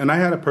I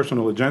had a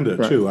personal agenda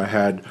too.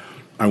 I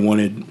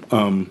wanted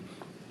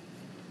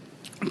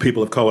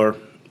people of color,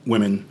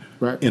 women,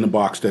 in a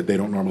box that they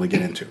don't normally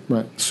get into.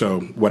 Right. So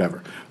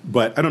whatever.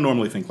 But I don't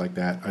normally think like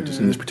that. I just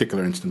in this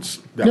particular instance.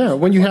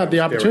 When you have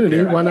the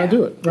opportunity, why not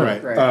do it?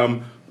 Right.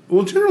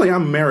 Well, generally,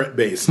 I'm merit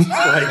based. What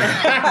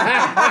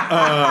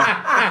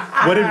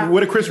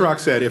did Chris Rock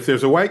said? If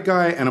there's a white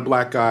guy and a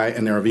black guy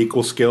and they're of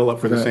equal skill up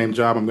for the same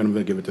job, I'm going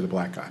to give it to the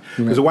black guy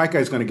because the white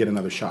guy's going to get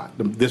another shot.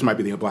 This might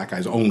be the black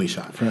guy's only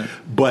shot. Right.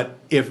 But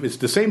if it's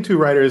the same two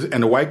writers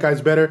and the white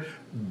guy's better,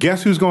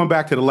 guess who's going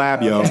back to the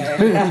lab, yo?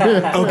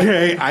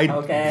 Okay,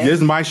 this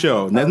is my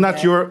show. That's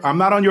not I'm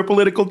not on your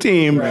political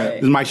team. Right.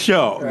 This is my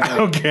show. Right.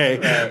 Okay.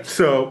 Right.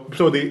 So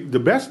the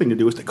best thing to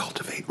do is to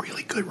cultivate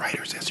really good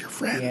writers as your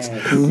friends.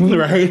 Yes.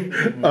 Right?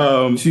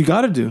 So you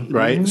got to do.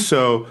 Right?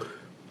 So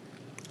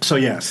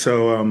what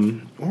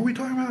were we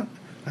talking about?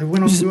 I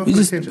went on We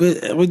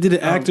did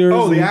it actors.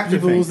 the and actor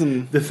peoples thing.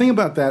 and The thing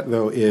about that,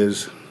 though,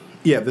 is,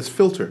 this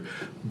filter.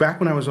 Back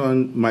when I was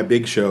on my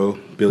big show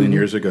a billion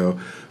years ago,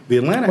 the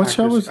Atlanta What actors...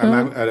 show was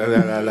that?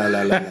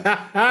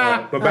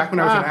 But back when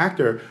I was an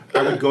actor,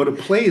 I would go to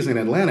plays in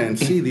Atlanta and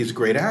see these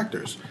great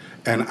actors.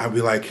 And I'd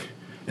be like...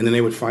 And then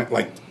they would find,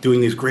 doing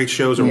these great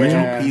shows,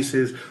 original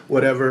pieces,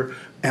 whatever.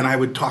 And I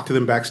would talk to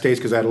them backstage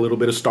because I had a little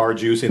bit of star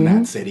juice in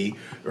that city,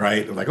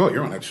 right? Like, oh,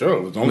 you're on that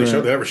show. It's the only show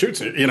that ever shoots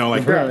it,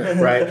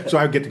 right? So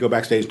I would get to go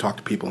backstage and talk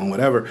to people and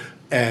whatever.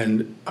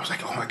 And I was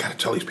like, oh, I got to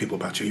tell these people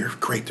about you. You're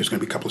great. There's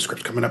going to be a couple of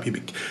scripts coming up.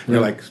 They're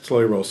like,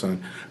 slowly roll,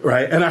 son,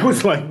 right? And I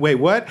was like, wait,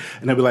 what?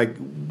 And I'd be like,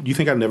 do you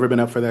think I've never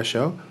been up for that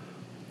show?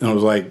 And I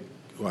was like,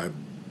 well, I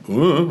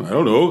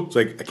don't know. It's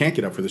like, I can't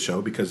get up for the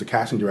show because the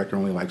casting director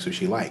only likes who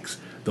she likes.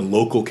 The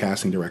local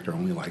casting director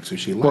only likes who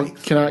she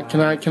likes. Can I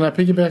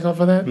piggyback off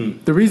of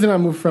that? The reason I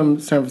moved from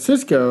San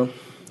Francisco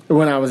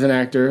when I was an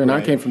actor and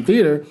I came from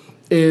theater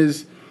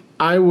is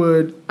I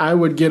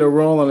would get a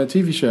role on a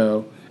TV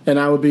show and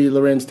I would be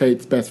Lorenz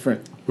Tate's best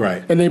friend.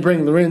 Right. And they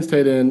bring Lorenz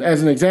Tate in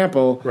as an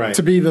example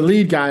to be the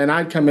lead guy and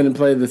I'd come in and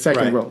play the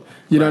second role.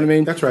 You know what I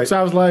mean? That's right. So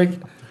I was like,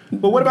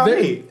 but what about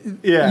me?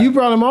 Yeah. You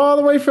brought him all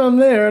the way from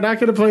there, and I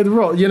could have played the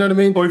role. You know what I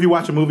mean? Or if you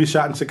watch a movie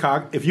shot in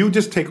Chicago, if you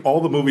just take all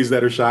the movies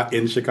that are shot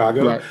in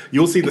Chicago,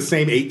 you'll see the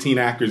same 18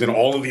 actors in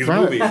all of these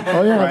movies.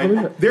 Oh, yeah, I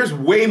believe it. There's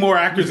way more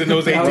actors than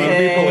those 18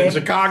 people in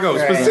Chicago,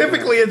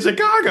 specifically in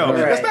Chicago.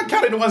 That's not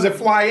counting the ones that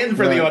fly in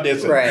for the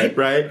audition.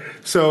 Right?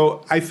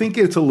 So I think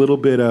it's a little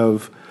bit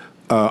of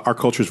our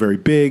culture is very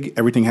big.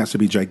 Everything has to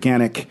be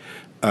gigantic.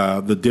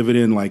 The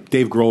dividend, like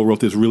Dave Grohl wrote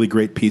this really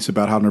great piece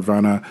about how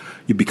Nirvana,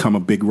 you become a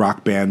big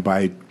rock band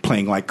by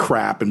playing like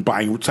crap and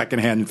buying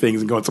secondhand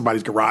things and going to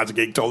somebody's garage and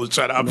getting told to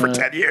shut up for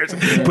 10 years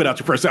and put out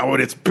your first album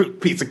and it's a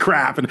piece of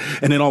crap. And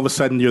then all of a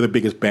sudden you're the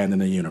biggest band in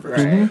the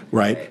universe,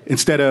 right?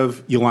 Instead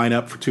of you line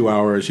up for 2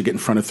 hours, you get in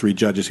front of 3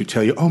 judges who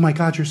tell you, oh my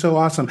God, you're so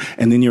awesome.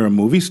 And then you're a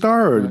movie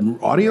star or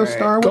audio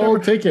star, whatever.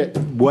 Gold ticket.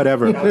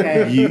 Whatever.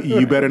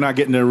 You better not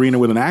get in the arena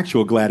with an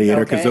actual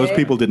gladiator because those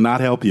people did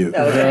not help you.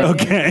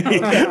 Okay.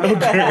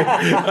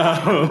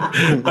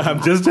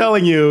 I'm just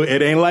telling you,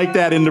 it ain't like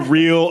that in the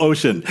real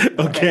ocean.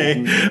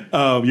 Okay.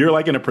 You're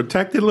like in a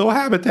protected little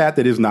habitat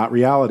that is not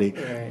reality.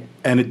 Right.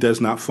 And it does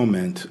not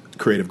foment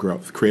creative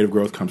growth. Creative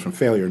growth comes from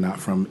failure, not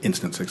from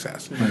instant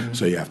success. Mm-hmm.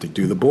 So you have to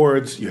do the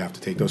boards. You have to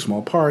take those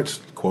small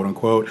parts, quote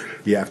unquote.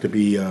 You have to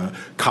be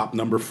cop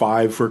number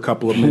 5 for a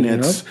couple of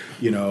minutes.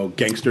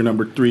 Gangster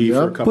number 3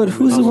 for a couple of minutes.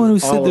 But who's the one who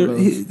said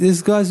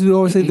there's guys who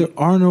always say there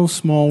are no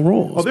small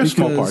roles? Oh, there's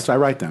small parts. I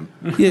write them.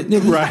 Yeah,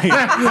 right.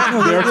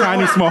 There are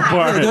tiny small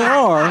parts. Yeah, there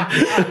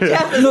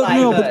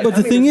are. But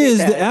the thing is,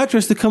 the actor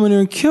has to come in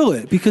there and kill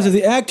it, because if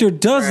the actor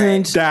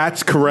doesn't,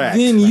 that's correct.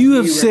 Then you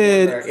have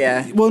said, yeah.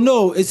 Well,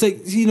 no, it's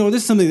like,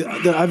 this is something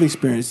that I've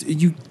experienced.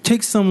 You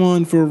take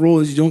someone for a role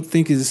that you don't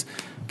think is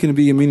going to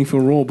be a meaningful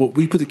role, but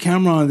we put the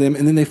camera on them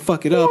and then they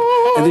fuck it up,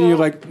 and then you're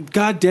like,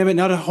 God damn it!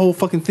 Now the whole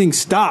fucking thing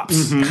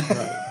stops.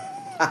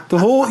 Mm-hmm. The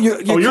whole you're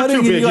cutting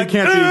too big. And you're like,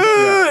 you can't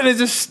do, and it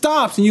just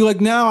stops, and you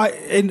like now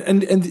and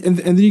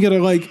then you gotta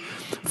like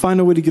find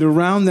a way to get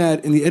around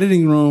that in the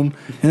editing room,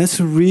 and that's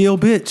a real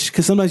bitch,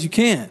 because sometimes you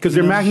can't. Because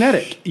they're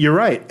magnetic. You're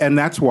right. And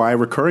that's why a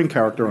recurring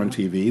character on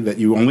TV that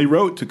you only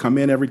wrote to come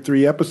in every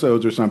 3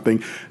 episodes or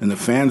something, and the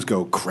fans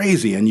go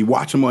crazy, and you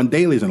watch them on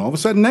dailies, and all of a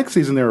sudden next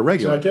season they're a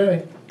regular.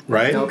 Okay.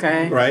 Right?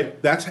 Okay.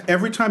 Right? That's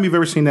every time you've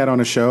ever seen that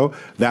on a show,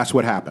 that's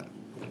what happened.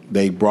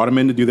 They brought them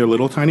in to do their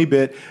little tiny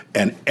bit,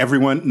 and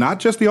everyone, not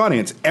just the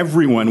audience,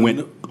 everyone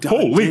went,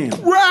 holy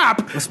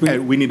crap!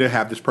 And we need to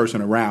have this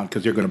person around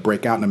because they're going to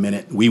break out in a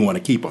minute. We want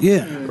to keep them.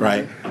 Yeah.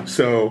 Right?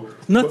 So...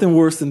 Nothing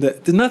worse than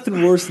that. There's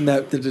nothing worse than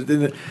that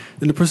than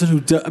the person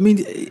who does... I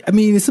mean,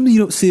 it's something you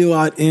don't see a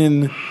lot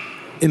in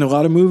a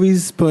lot of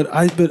movies, but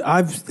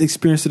I've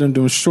experienced it on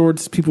doing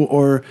shorts, people,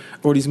 or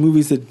these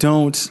movies that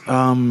don't...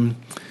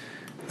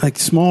 like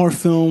smaller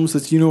films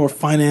that are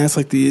financed,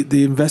 like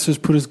the investors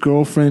put his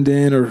girlfriend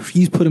in, or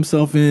he's put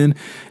himself in,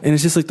 and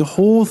it's just like the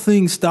whole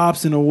thing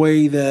stops in a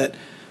way that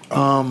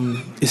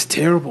is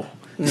terrible.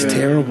 It's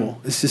terrible.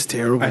 It's just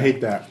terrible. I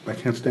hate that. I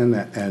can't stand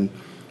that. And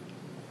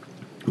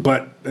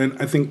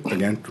I think,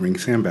 again, bring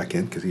Sam back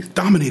in because he's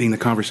dominating the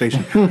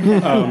conversation. You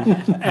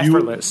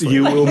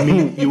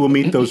will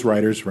meet those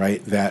writers,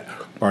 right? That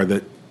are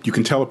you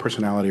can tell a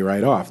personality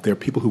right off. There are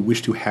people who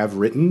wish to have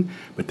written,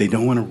 but they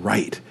don't want to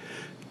write.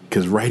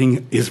 Because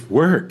writing is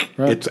work.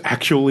 Right. It's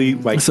actually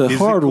like it's a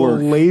hard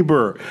work.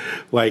 Labor.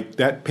 Like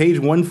that page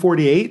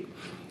 148,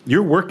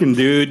 you're working,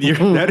 dude.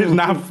 That is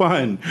not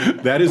fun.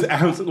 That is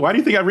why do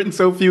you think I've written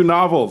so few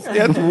novels?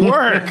 It's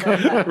work,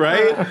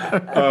 right?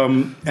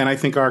 And I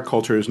think our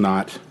culture is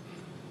not.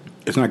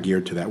 It's not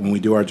geared to that. When we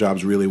do our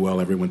jobs really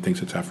well, everyone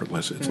thinks it's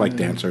effortless. It's like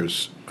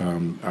dancers.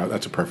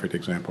 That's a perfect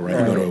example, right?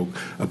 You go to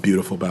a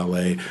beautiful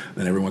ballet,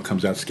 then everyone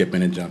comes out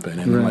skipping and jumping,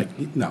 and they're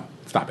like, no,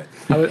 stop it.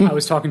 I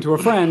was talking to a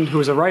friend who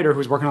was a writer who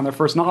was working on their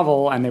first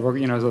novel, and they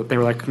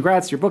were like,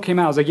 congrats, your book came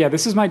out. I was like, yeah,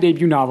 this is my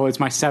debut novel.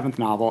 It's my 7th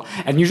novel.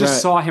 And you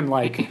just saw him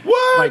like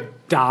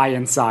die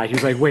inside. He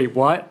was like, wait,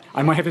 what?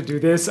 I might have to do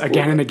this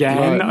again and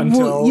again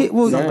until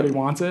somebody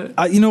wants it.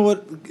 You know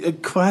what? A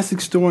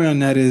classic story on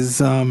that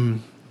is...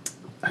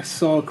 I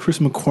saw Chris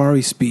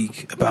McQuarrie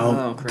speak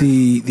about the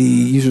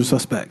Usual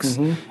Suspects,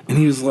 and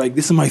he was like,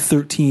 "This is my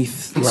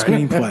 13th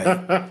screenplay.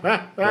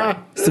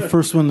 It's the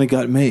first one that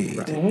got made."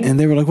 And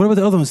they were like, "What about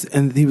the other ones?"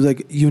 And he was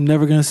like, "You're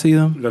never going to see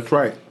them." That's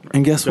right.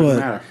 And guess what?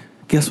 Matter.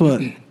 Guess what?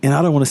 And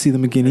I don't want to see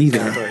them again either.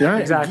 Yeah,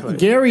 exactly.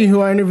 Gary,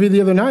 who I interviewed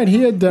the other night,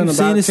 he had done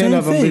about 10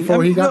 of them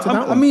before he got to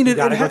that one. I mean, you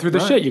got to go through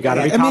the shit. You got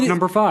to be cop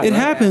number 5. It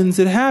happens.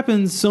 It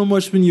happens so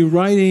much when you're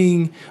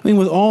writing. I mean,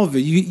 with all of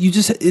it, you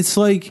just it's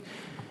like.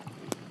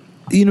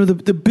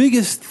 The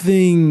biggest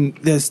thing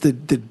that's the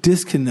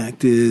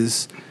disconnect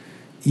is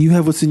you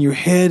have what's in your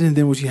head and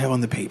then what you have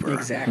on the paper.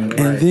 Exactly.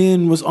 And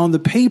then what's on the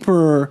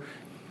paper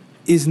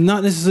is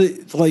not necessarily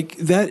like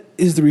that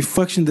is the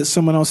reflection that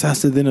someone else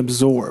has to then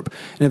absorb.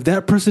 And if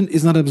that person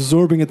is not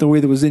absorbing it the way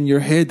that was in your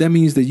head, that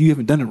means that you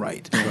haven't done it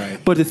right.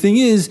 But the thing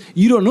is,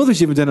 you don't know that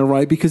you haven't done it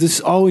right because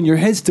it's all in your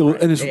head still,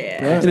 and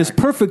it's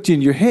perfect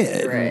in your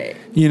head. Right.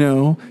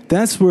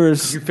 That's where you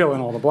fill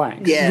in all the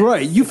blanks. Yeah.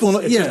 Right. You fill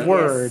it's just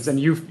words,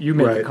 and you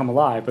make it come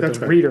alive. But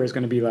the reader is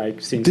going to be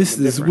like seeing this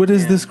is different. what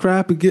is this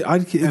crap? It's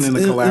and in the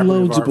collaborative art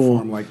illogible.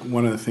 form, like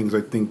one of the things I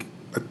think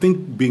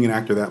being an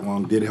actor that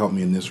long did help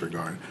me in this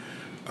regard.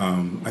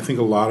 I think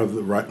a lot of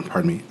the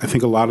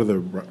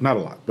not a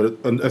lot, but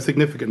a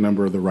significant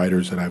number of the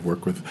writers that I've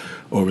worked with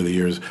over the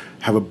years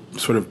have a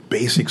sort of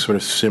basic sort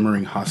of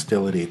simmering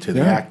hostility to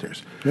the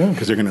actors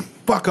because they're going to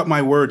fuck up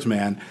my words,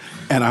 man.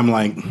 And I'm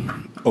like,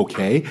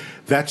 okay,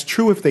 that's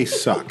true if they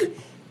suck.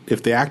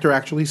 If the actor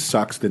actually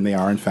sucks, then they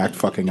are in fact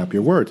fucking up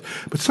your words.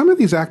 But some of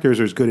these actors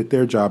are as good at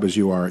their job as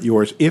you are at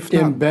yours, if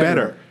not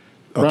better.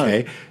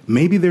 Okay,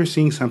 maybe they're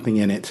seeing something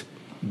in it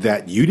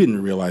that you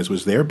didn't realize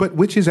was there, but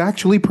which is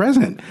actually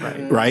present,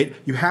 right?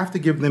 You have to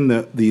give them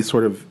the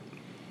sort of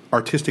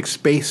artistic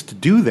space to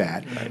do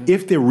that. Right.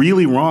 If they're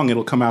really wrong,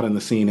 it'll come out in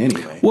the scene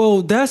anyway.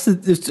 Well, there's two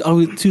things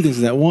to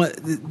that. One,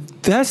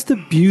 that's the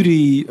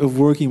beauty of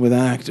working with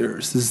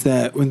actors, is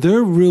that when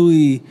they're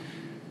really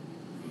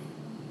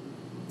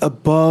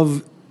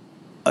above,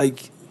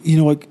 like,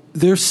 like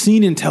their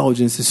scene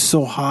intelligence is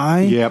so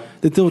high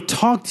that they'll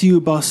talk to you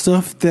about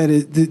stuff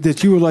that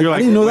you were like, I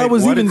didn't know that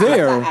was even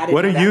there.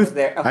 What are you?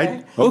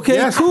 Okay,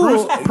 yes,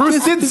 cool.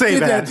 Bruce did say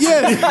that.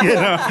 Yes.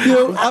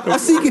 I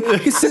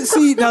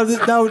see now.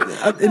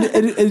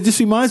 It just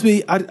reminds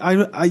me.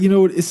 I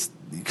it's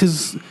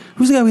because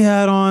who's the guy we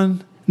had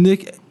on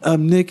Nick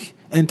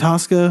and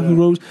Tosca who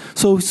wrote.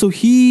 So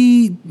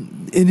he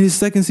in his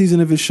second season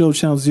of his show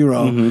Channel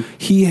Zero,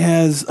 he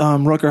has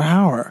Rutger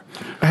Hauer.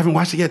 I haven't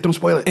watched it yet. Don't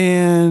spoil it.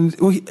 And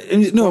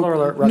Spoiler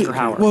alert, Rutger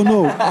Hauer. Well,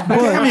 no.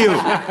 Damn you!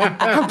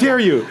 How dare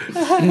you?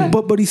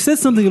 But he said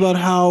something about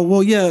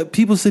how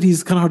people said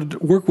he's kind of hard to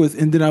work with,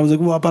 and then I was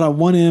like, but I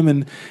want him,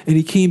 and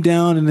he came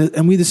down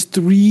and we had this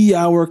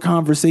 3-hour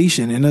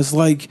conversation, and it's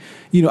like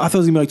I thought it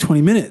was gonna be like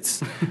 20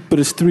 minutes, but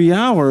it's 3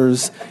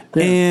 hours,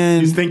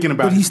 and he's thinking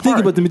about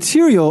the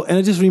material, and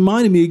it just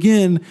reminded me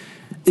again.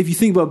 If you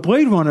think about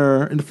Blade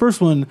Runner in the first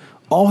one,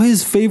 all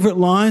his favorite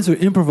lines are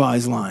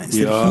improvised lines.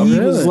 That he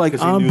was like,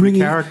 I'm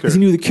bringing, because he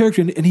knew the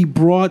character, and he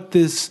brought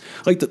this,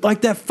 like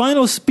that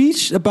final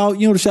speech about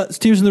the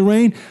Tears in the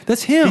Rain.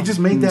 That's him. He just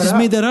made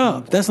that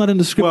up. That's not in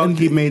the script. Well,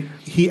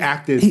 he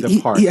acted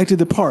the part. He acted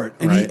the part,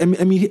 and right.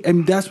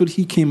 and that's what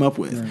he came up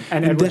with. Right.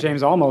 And Edward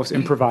James Olmos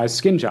improvised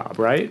Skin Job,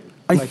 right?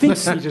 I think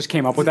he just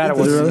came up with that. It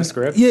wasn't in the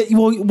script. Yeah,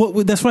 well,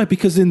 that's right,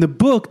 because in the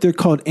book they're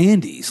called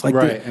Andes,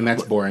 and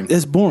that's boring.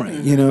 That's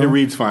boring, It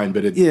reads fine,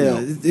 but it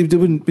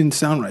wouldn't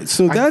sound right.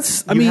 So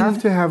you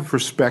have to have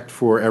respect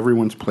for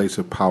everyone's place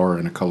of power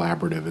in a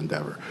collaborative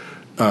endeavor.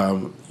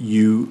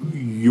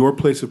 Your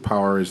place of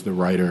power as the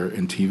writer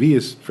in TV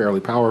is fairly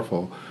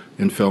powerful,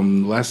 in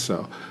film less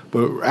so.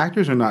 But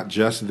actors are not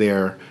just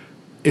there.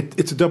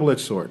 It's a double-edged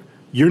sword.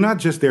 You're not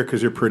just there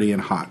because you're pretty and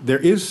hot. There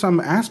is some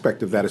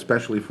aspect of that,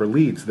 especially for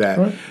leads,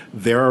 that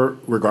there are,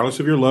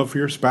 regardless of your love for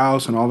your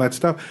spouse and all that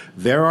stuff,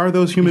 there are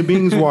those human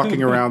beings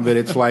walking around that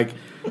it's like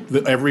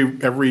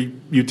every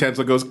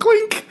utensil goes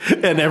clink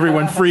and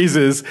everyone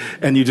freezes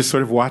and you just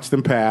sort of watch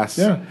them pass.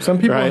 Yeah, some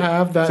people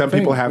have that. Some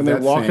people have when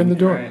that they walk in the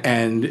door. Right.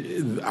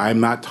 And I'm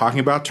not talking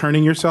about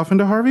turning yourself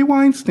into Harvey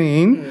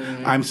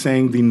Weinstein. I'm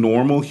saying the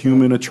normal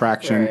human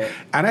attraction. Right.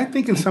 And I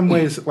think in some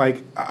ways,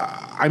 like,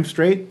 I'm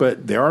straight,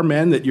 but there are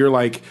men that you're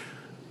like,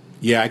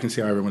 yeah, I can see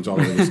how everyone's all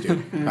over this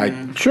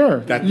dude. Sure.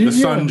 The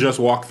sun just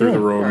walked through the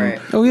room. Right.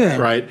 Oh, yeah.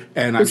 Right?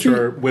 And I'm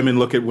sure women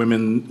look at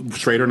women,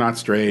 straight or not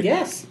straight.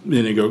 Yes. And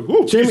they go,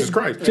 oh, Jesus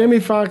Christ. Jamie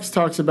Foxx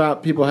talks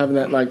about people having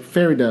that, like,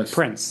 fairy dust.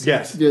 Prince.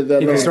 Yes. Yeah,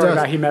 that He little story dust.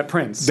 about he met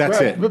Prince.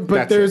 That's it. But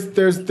That's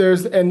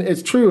there's, and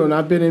it's true, and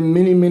I've been in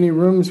many, many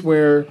rooms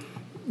where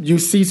you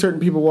see certain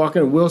people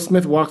walking, and Will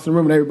Smith walks in the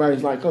room, and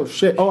everybody's like, "Oh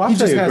shit!" Oh, I'll he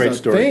tell just you a has great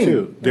story thing.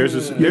 too. There's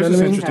this what I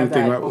mean? interesting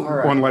thing Have that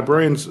aura. on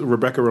Librarians.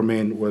 Rebecca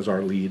Romaine was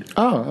our lead.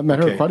 Oh, I've met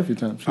her quite a few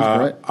times. She's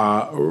great.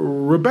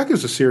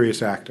 Rebecca's a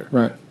serious actor.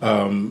 Right.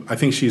 I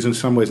think she's in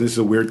some ways, and this is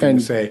a weird thing And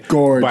to say,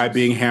 gorgeous. by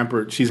being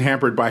hampered. She's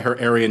hampered by her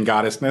Aryan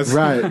goddessness.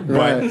 Right, But,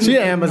 right. She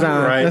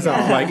Amazon. Right. That's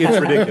all. Like, it's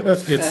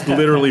ridiculous. It's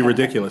literally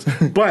ridiculous.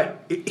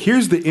 But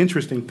here's the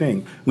interesting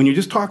thing: when you're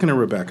just talking to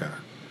Rebecca,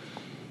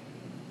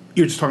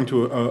 you're just talking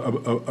to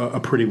a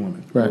pretty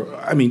woman. Right.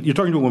 I mean, you're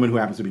talking to a woman who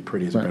happens to be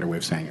pretty, is a better way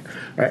of saying it.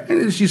 Right?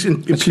 And she's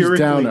empirically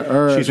down to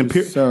earth.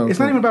 She's So it's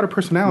not cool. even about her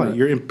personality. Right.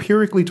 You're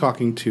empirically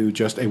talking to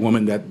just a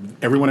woman that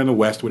everyone in the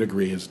West would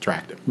agree is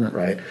attractive.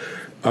 Right?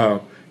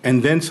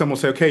 And then someone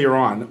will say, okay, you're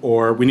on,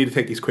 or we need to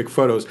take these quick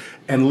photos.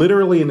 And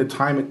literally in the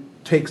time it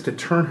takes to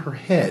turn her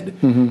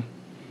head,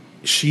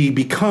 she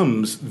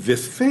becomes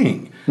this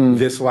thing.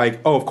 This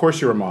like, oh, of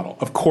course you're a model.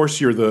 Of course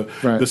you're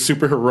the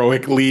super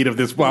heroic lead of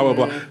this blah, blah,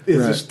 blah.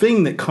 It's this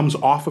thing that comes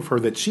off of her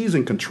that she's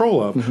in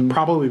control of,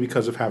 probably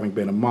because of having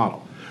been a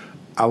model.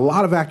 A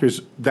lot of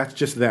actors, that's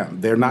just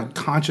them. They're not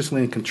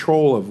consciously in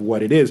control of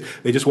what it is.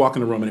 They just walk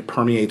in the room and it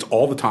permeates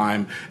all the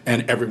time,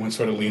 and everyone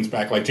sort of leans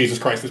back like, Jesus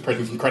Christ, this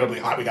person's incredibly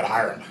hot, we got to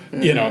hire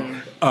him. You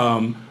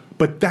know?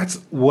 But that's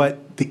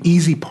what the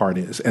easy part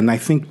is. And I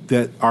think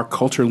that our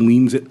culture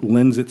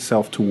lends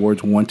itself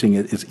towards wanting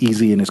it as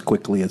easy and as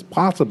quickly as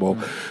possible.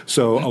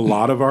 So a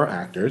lot of our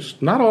actors,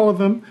 not all of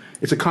them,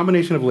 it's a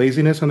combination of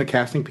laziness on the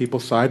casting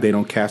people's side. They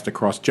don't cast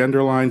across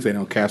gender lines. They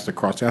don't cast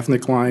across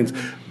ethnic lines.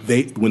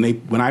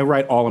 When I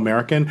write All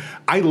American,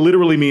 I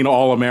literally mean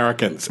all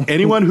Americans.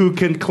 Anyone who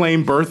can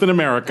claim birth in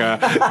America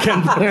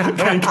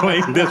can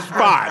claim this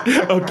spot.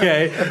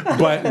 Okay,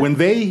 but when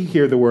they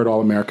hear the word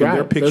All American,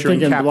 they're picturing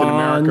thinking Captain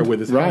blonde. America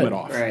with his helmet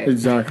off. Right.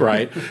 Exactly.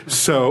 Right.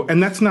 So,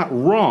 and that's not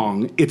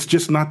wrong. It's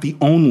just not the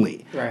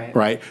only. Right.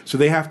 Right. So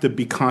they have to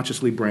be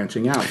consciously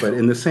branching out. But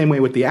in the same way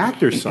with the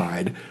actor's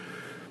side,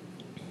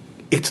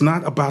 it's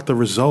not about the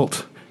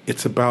result.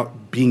 It's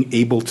about being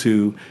able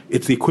to.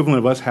 It's the equivalent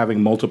of us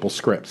having multiple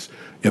scripts.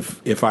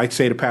 If I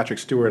say to Patrick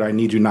Stewart, I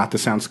need you not to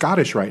sound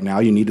Scottish right now,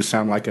 you need to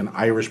sound like an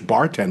Irish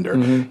bartender.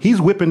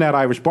 He's whipping that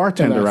Irish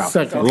bartender out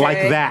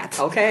like that.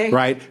 Okay.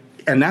 Right?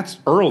 And that's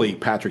early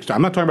Patrick Stewart.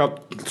 I'm not talking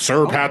about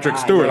Sir Patrick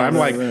Stewart. I'm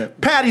like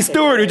Patty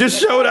Stewart, who just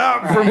showed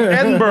up from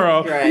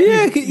Edinburgh. Right.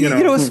 Yeah, you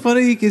know what's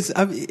funny? Because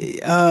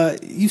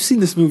you've seen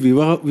this movie.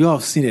 Well, we all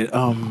have seen it.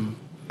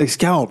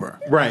 Excalibur.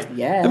 Right.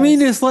 Yes. I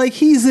mean, it's like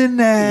he's in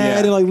that, Yeah.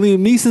 and like Liam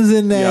Neeson's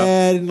in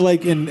that, Yep. and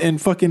like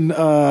and fucking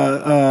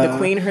the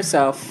queen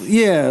herself.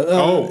 yeah,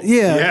 Goat.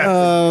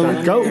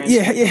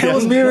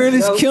 Helen Mirren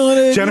is killing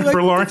it.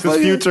 Jennifer Like, Lawrence's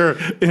fucking- future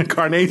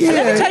incarnation. Yeah.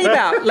 Let me tell you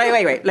about.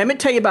 Wait. Let me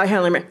tell you about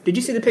Helen Mirren. Did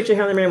you see the picture of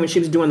Helen Mirren when she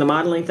was doing the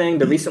modeling thing?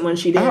 The recent one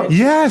she did.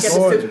 Yes. She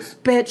had the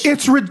suit. Bitch.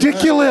 It's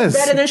ridiculous.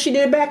 Better than she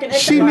did back in.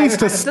 She needs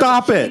to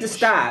stop She it. needs to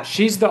stop.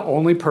 She's the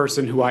only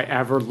person who I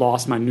ever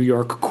lost my New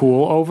York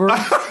cool over.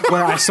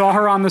 Where I saw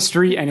her on the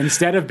street, and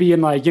instead of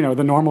being like, you know,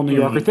 the normal New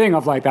Yorker thing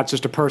of like, that's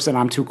just a person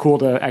I'm too cool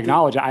to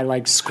acknowledge, I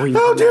like screamed.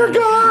 Oh, her dear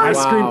name. God. I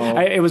Wow.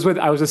 screamed.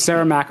 I was with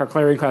Sarah Mack, our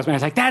Clarion classmate. I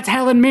was like, that's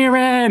Helen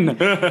Mirren.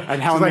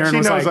 And Helen Like, Mirren she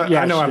was knows like,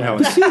 I know I'm yeah.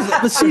 Helen. But you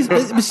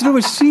know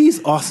what?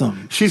 She's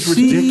awesome. She's She-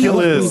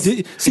 ridiculous.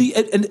 See,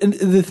 and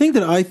the thing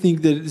that I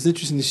think that is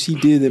interesting that she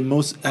did that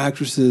most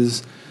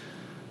actresses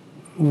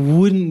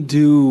wouldn't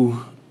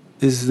do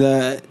is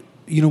that,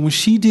 you know, when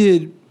she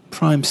did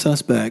Prime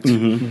Suspect,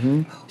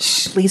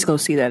 Please go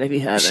see that if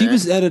you haven't. she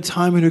was at a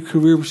time in her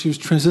career where she was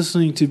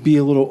transitioning to be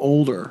a little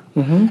older,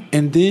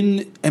 and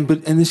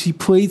then she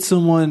played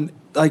someone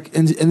like,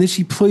 and then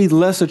she played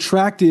less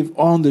attractive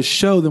on the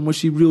show than what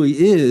she really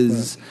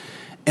is.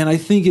 And I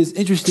think it's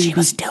interesting. She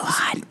was still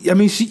hot. I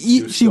mean,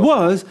 she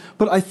was,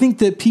 but I think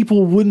that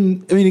people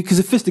wouldn't. I mean, because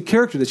it fits the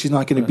character that she's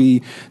not going to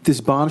be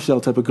this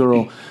bombshell type of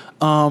girl.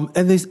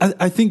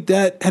 I think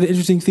that had an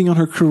interesting thing on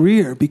her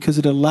career because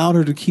it allowed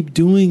her to keep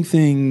doing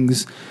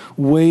things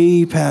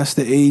way past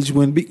the age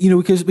when, you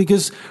know,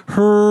 because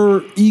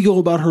her ego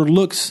about her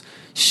looks,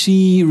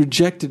 she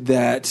rejected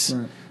that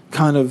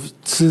kind of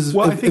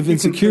of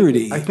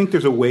insecurity. I think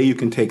there's a way you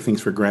can take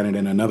things for granted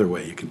and another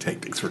way you can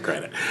take things for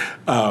granted.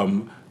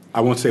 I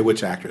won't say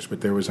which actress,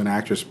 but there was an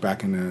actress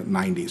back in the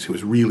 90s who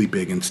was really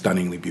big and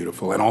stunningly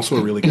beautiful and also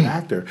a really good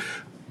actor.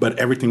 But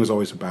everything was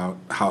always about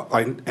how,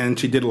 and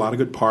she did a lot of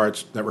good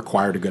parts that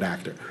required a good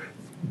actor.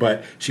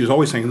 But she was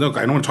always saying, look,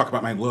 I don't want to talk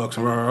about my looks,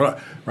 right?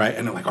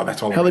 And they're like, oh,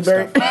 that's all Halle right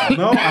Berry? stuff.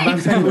 No, I'm not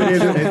saying who it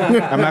is.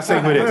 I'm not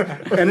saying who it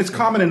is. And it's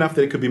common enough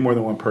that it could be more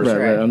than one person.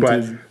 Right,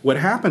 but what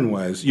happened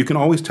was, you can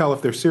always tell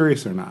if they're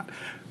serious or not.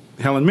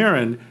 Helen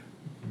Mirren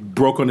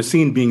broke on the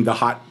scene being the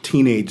hot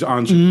teenage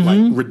ingenue,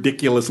 like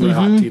ridiculously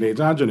hot teenage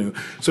ingenue.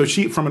 So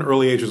she, from an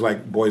early age, was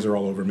like, boys are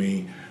all over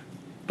me.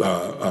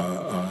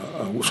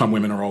 Some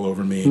women are all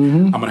over me.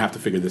 I'm going to have to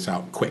figure this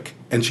out quick.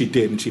 And she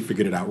did, and she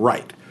figured it out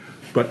right.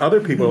 But other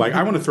people are like,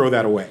 I want to throw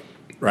that away.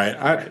 Right?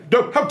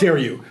 How dare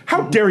you?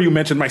 How dare you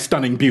mention my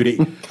stunning beauty?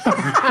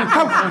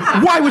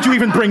 Why would you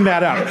even bring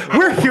that up?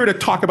 We're here to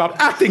talk about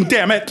acting,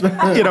 damn it.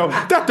 You know,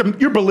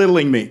 you're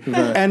belittling me.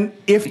 And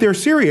if they're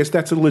serious,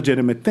 that's a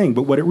legitimate thing.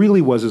 But what it really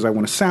was is I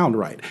want to sound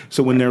right.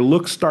 So when their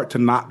looks start to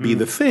not be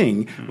the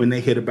thing, when they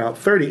hit about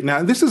 30.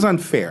 Now, this is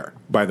unfair,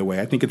 by the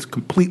way. I think it's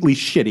completely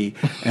shitty,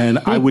 and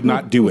I would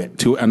not do it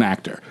to an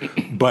actor.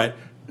 But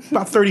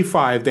about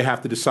 35, they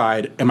have to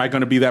decide: am I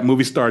going to be that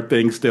movie star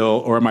thing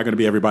still, or am I going to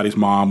be everybody's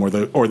mom, or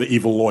the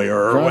evil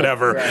lawyer, or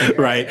whatever?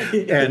 Right?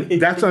 And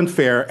that's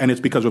unfair, and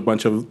it's because a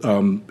bunch of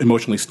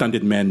emotionally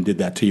stunted men did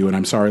that to you. And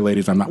I'm sorry,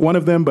 ladies, I'm not one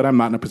of them, but I'm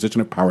not in a position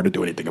of power to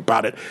do anything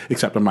about it,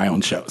 except on my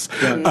own shows.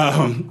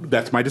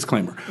 That's my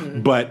disclaimer.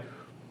 But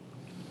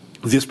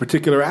this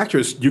particular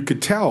actress, you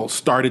could tell,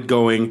 started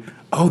going,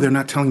 "Oh, they're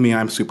not telling me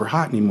I'm super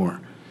hot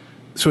anymore."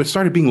 So it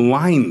started being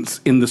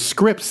lines in the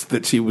scripts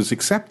that she was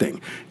accepting.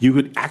 You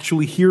would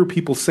actually hear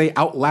people say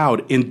out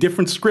loud in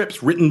different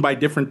scripts written by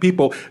different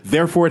people.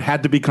 Therefore, it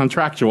had to be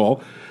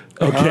contractual.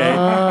 Okay?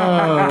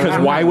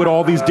 Because why would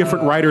all these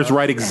different writers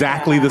write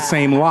exactly the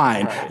same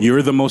line?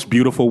 You're the most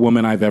beautiful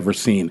woman I've ever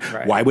seen.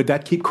 Why would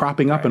that keep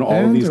cropping up in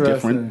all of these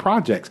different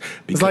projects? It's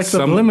Because like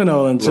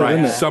subliminal and shit,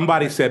 isn't it?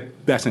 somebody said,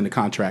 that's in the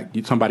contract.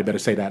 Somebody better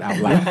say that out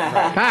loud.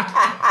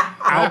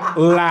 Out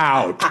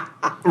loud.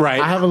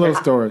 Right? I have a little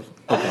story.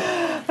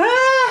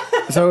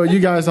 So you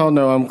guys all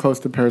know I'm close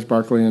to Paris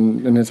Barkley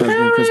and his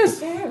husband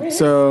Christopher.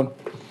 So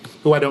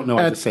I don't know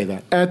how to say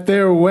that. At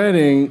their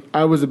wedding,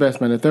 I was the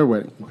best man at their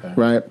wedding,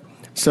 right?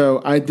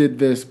 So I did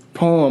this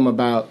poem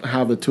about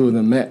how the two of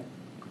them met.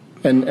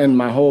 And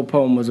my whole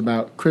poem was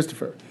about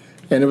Christopher.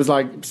 And it was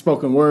like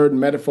spoken word and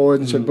metaphors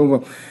and shit, boom,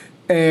 boom.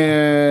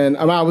 And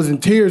I was in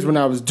tears when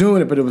I was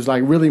doing it, but it was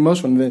like really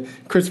emotional. And then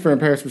Christopher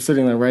and Paris were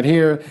sitting like right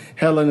here.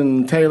 Helen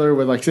and Taylor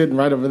were like sitting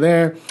right over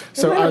there.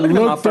 So I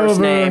looked first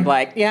over. Name,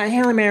 like, yeah,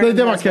 Helen Mirren.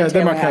 They're my cousins.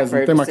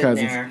 They're my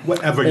cousins.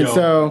 Whatever, And yo.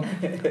 so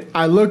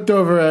I looked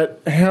over at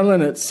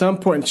Helen at some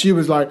point, and she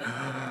was like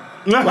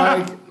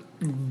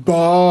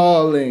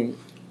bawling.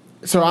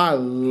 So I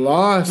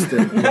lost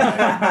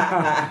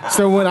it.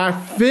 So when I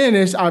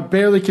finished, I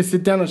barely could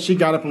sit down, and she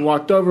got up and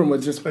walked over and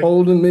was just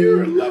holding me.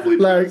 You're a lovely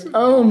person.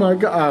 Oh my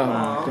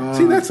God. Oh my God.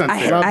 See, that's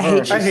unfair. I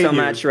hate you I hate so you.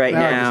 much right No,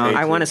 I just now. hate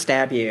I you. want to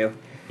stab you.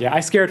 Yeah, I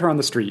scared her on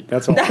the street.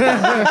 That's all.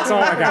 That's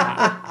all I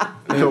got.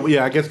 So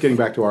yeah, I guess getting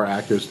back to our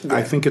actors,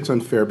 I think it's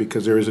unfair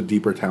because there is a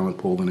deeper talent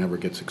pool than ever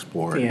gets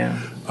explored. Yeah.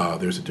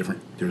 There's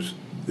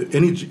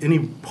any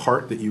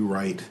part that you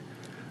write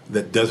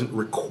that doesn't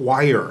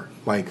require,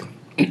 like,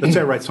 let's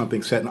say I write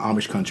something set in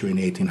Amish country in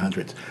the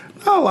 1800s.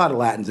 Not a lot of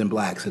Latins and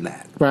blacks in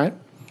that. Right.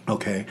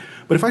 Okay,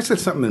 but if I said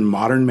something in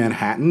modern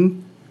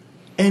Manhattan,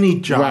 any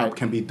job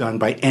can be done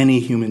by any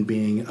human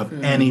being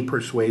of any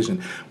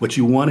persuasion. What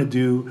you want to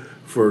do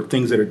for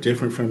things that are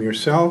different from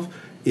yourself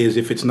is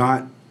if it's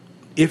not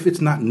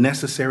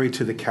necessary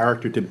to the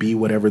character to be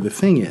whatever the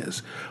thing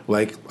is.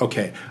 Like,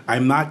 okay,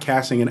 I'm not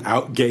casting an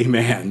out gay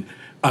man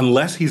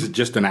unless he's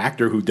just an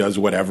actor who does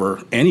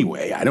whatever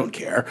anyway. I don't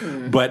care.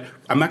 But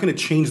I'm not going to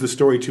change the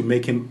story to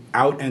make him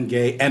out and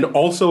gay and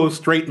also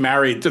straight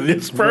married to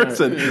this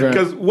person.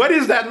 Because what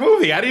is that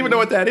movie? I don't even know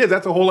what that is.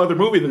 That's a whole other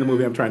movie than the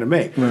movie I'm trying to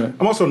make.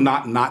 I'm also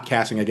not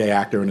casting a gay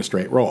actor in a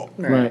straight role.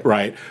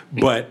 Right?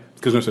 But,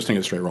 because no such thing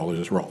as straight role, there's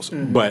just roles.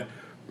 But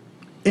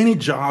any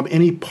job,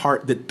 any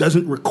part that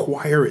doesn't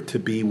require it to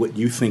be what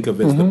you think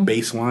of as the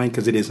baseline,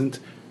 because it isn't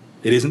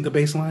the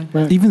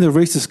baseline. Even the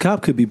racist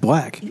cop could be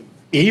black.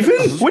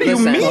 Even? What do you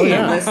mean? Oh,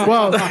 yeah.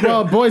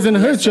 Well, Boys in the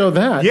Hood show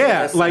that.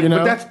 Yeah,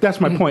 but that's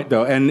my point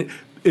though, and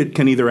it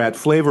can either add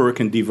flavor or it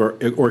can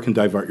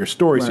divert your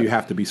story. So you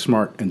have to be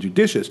smart and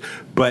judicious,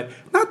 but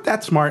not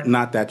that smart,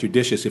 not that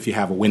judicious if you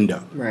have a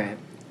window.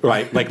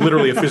 Right, like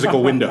literally a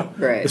physical window.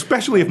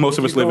 Especially if most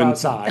of us live in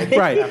outside.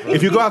 Right.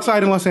 If you go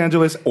outside in Los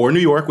Angeles or New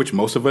York, which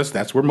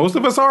that's where most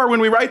of us are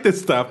when we write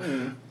this stuff,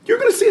 you're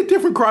going to see a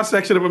different cross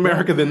section of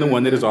America than the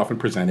one that is often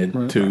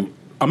presented to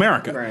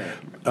America.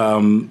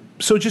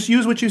 So just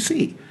use what you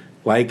see.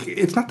 Like,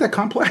 it's not that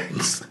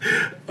complex.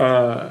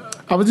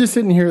 I was just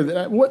sitting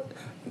here.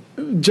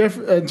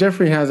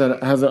 Jeffrey has an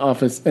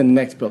office in the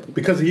next building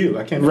Because of you.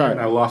 I can't believe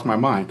I lost my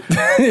mind.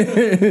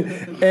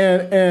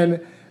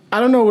 and I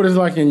don't know what it's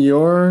like in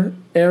your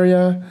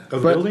area.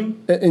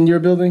 Building? In your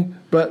building.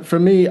 But for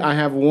me, I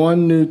have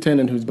one new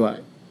tenant who's black.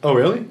 Oh,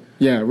 really?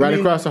 Yeah,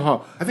 across the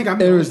hall. I think I'm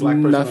the only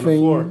black person on the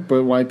floor. Nothing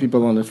but white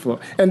people on this floor.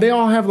 And they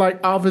all have like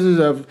offices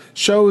of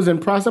shows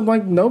and process. I'm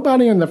like,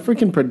 nobody in the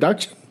freaking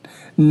production.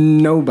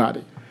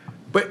 Nobody.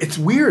 But it's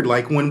weird.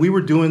 Like when we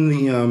were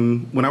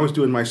doing when I was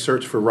doing my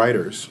search for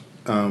writers,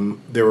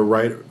 there were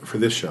writers for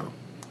this show.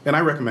 And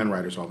I recommend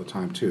writers all the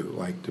time too,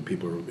 like to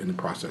people who are in the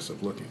process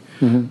of looking.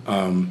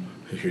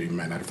 You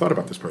might not have thought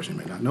about this person.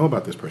 You may not know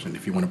about this person.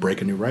 If you want to break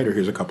a new writer,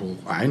 here's a couple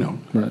I know.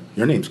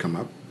 Your names come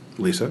up,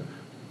 Lisa,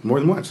 more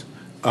than once.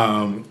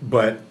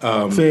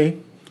 See?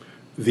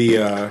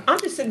 I'm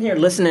just sitting here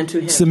listening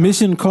to him.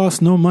 Submission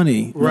costs no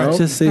money. Right.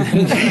 Just say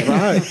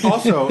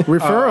Also,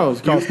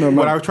 referrals cost no money.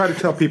 What I would try to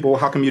tell people,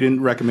 how come you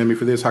didn't recommend me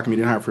for this? How come you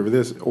didn't hire for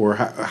this? Or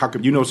how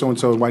come you know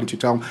so-and-so, why didn't you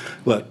tell them?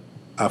 Look,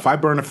 if I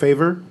burn a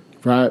favor,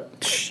 I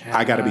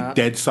got to be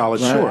dead solid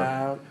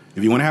sure.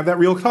 If you want to have that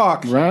real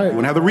talk, you want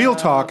to have the real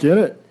talk, get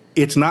it.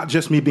 It's not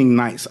just me being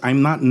nice.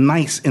 I'm not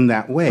nice in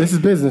that way. This is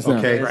business now.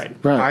 Okay? Right.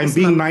 I'm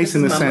being nice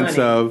in the sense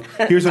of,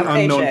 here's an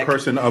unknown paycheck.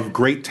 person of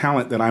great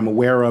talent that I'm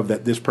aware of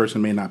that this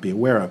person may not be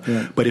aware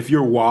of. But if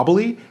you're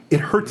wobbly, it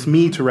hurts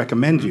me to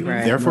recommend you.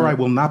 Therefore, I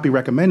will not be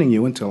recommending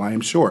you until I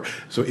am sure.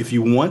 So if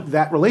you want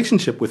that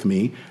relationship with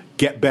me,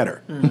 get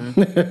better.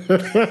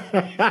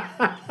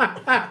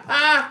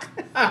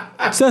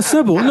 it's that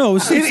simple. No,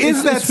 it's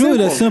really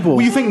that simple.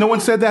 Well, you think no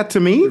one said that to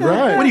me?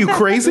 Right. What are you,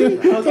 crazy?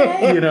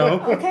 You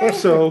know?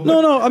 So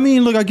No. I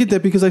mean, look, I get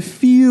that because I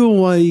feel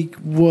like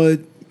what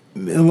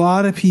a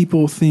lot of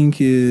people think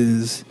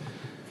is,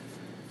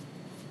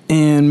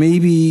 and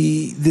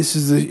maybe this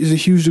is a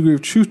huge degree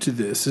of truth to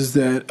this, is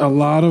that a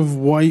lot of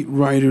white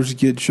writers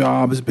get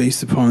jobs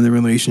based upon their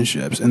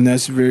relationships, and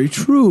that's very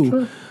true.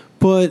 Sure.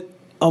 But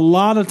a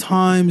lot of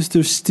times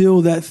there's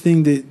still that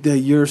thing that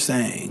you're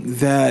saying,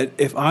 that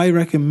if I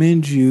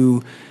recommend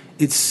you,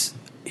 it's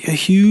a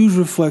huge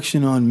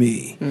reflection on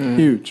me.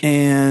 Huge.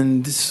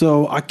 And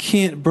so I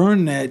can't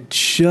burn that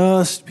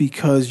just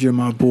because you're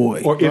my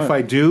boy. Or if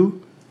I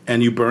do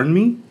and you burn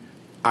me,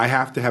 I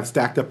have to have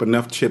stacked up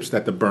enough chips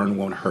that the burn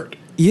won't hurt.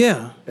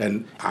 Yeah.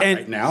 And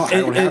right now,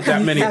 I don't have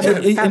that many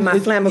chips. Have my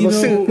flammable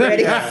suit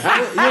ready.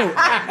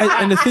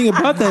 And the thing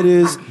about that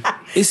is,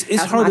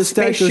 it's hard to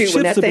stack those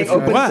chips up if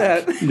you're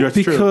black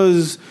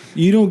because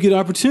you don't get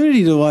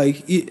opportunity to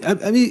like.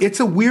 I mean, it's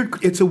a weird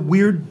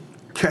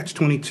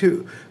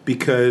catch-22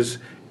 because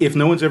if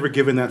no one's ever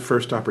given that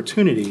first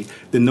opportunity,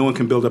 then no one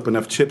can build up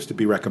enough chips to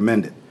be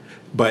recommended.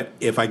 But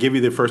if I give you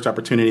the first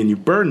opportunity and you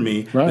burn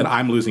me, then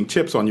I'm losing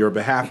chips on your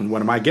behalf, and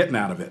what am I getting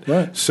out of it?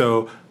 Right.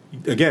 So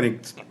again,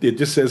 it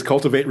just says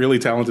cultivate really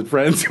talented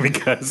friends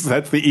because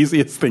that's the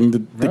easiest thing to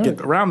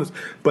get around this.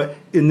 But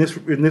in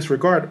this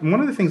regard,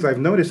 one of the things I've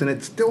noticed, and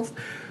it's still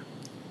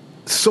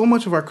so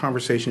much of our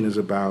conversation is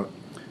about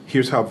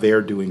here's how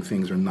they're doing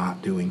things or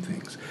not doing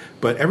things.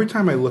 But every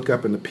time I look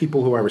up and the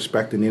people who I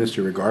respect in the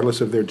industry,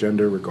 regardless of their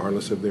gender,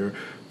 regardless of their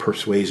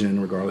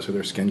persuasion, regardless of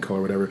their skin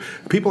color, whatever,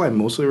 the people I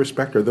mostly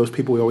respect are those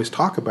people we always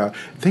talk about.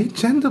 They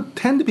tend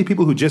to be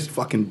people who just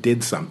fucking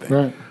did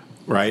something.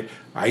 Right?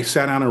 I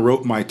sat down and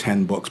wrote my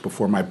 10 books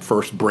before my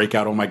first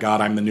breakout. Oh my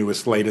God, I'm the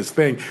newest, latest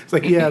thing. It's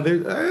like, there's a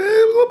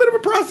little bit of a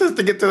process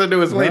to get to the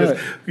newest,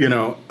 latest. You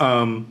know,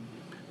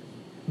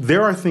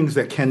 there are things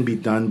that can be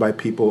done by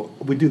people.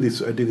 I do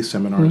these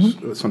seminars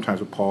sometimes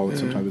with Paul and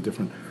sometimes with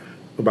different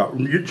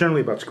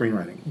generally about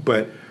screenwriting.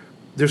 But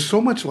there's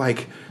so much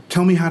like,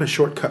 tell me how to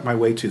shortcut my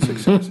way to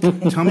success.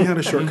 Tell me how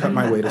to shortcut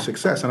my way to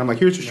success. And I'm like,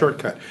 here's your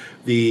shortcut.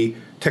 The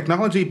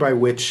technology by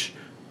which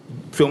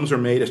films are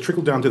made has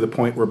trickled down to the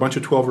point where a bunch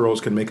of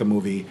 12-year-olds can make a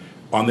movie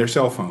on their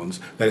cell phones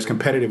that is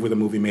competitive with a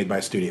movie made by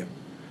a studio.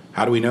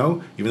 How do we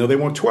know? Even though they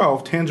weren't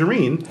 12,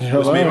 Tangerine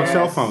was made on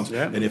cell phones.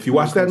 Yeah. And if you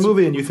watch that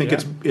movie and you think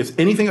it's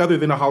anything other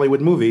than a Hollywood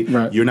movie,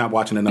 you're not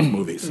watching enough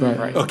movies.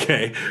 Right.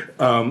 Okay.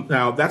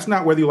 Now, that's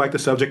not whether you like the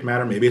subject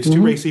matter. Maybe it's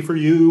too racy for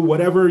you,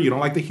 whatever. You don't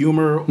like the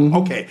humor.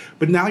 Okay.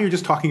 But now you're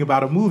just talking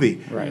about a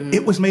movie. Right.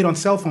 It was made on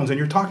cell phones, and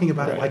you're talking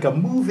about it like a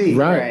movie.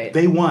 Right.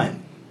 They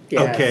won.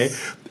 Yes. Okay.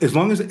 As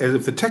long as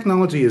if the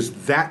technology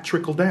is that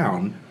trickle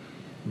down,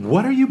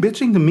 what are you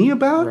bitching to me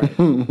about?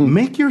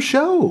 Make your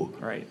show.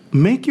 Right.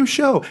 Make your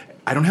show.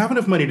 I don't have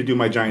enough money to do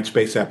my giant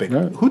space epic.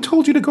 Who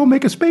told you to go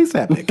make a space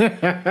epic?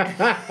 What the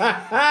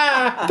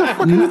fuck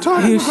are you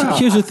talking about?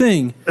 Here's the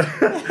thing.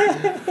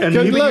 And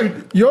maybe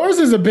Look, yours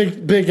is a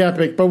big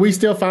epic, but we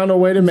still found a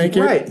way to make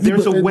it. right.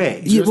 There's a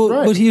way. Yeah, Just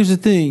right. but here's the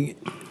thing.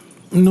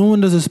 No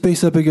one does a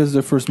space epic as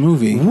their first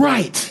movie.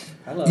 Right.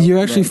 You're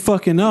actually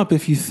fucking up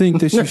if you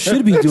think that you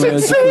should be doing it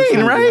as a first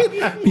Insane, movie. right?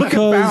 Look at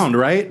Because Bound,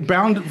 right?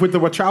 Bound with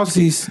the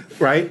Wachowskis,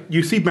 right?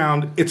 You see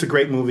Bound. It's a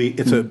great movie.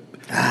 It's a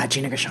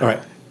Gina Gershon. all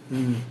right.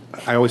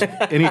 I always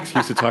any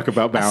excuse to talk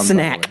about Bound.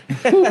 Snack.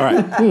 by the way.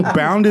 All right,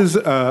 Bound is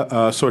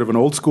sort of an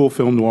old school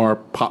film noir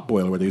pot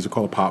boiler, where they used to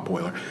call it pot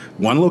boiler.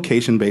 One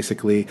location,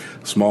 basically,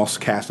 small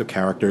cast of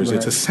characters.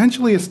 It's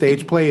essentially a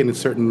stage play in a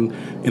certain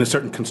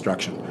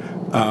construction.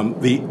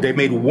 They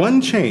made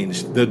one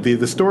change.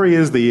 The story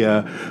is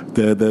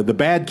the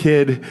bad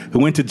kid who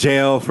went to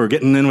jail for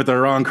getting in with the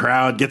wrong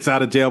crowd gets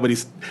out of jail, but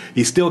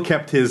he still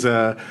kept his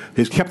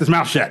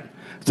mouth shut.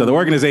 So the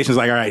organization's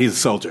like, all right, he's a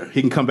soldier.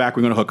 He can come back.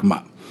 We're going to hook him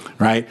up,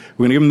 right?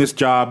 We're going to give him this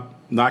job,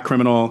 not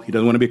criminal. He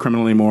doesn't want to be a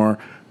criminal anymore.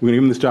 We're going to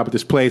give him this job at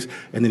this place.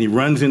 And then he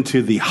runs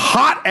into the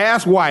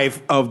hot-ass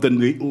wife of the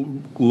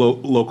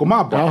local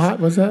mob boss. How hot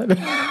was that?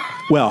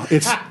 Well,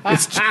 it's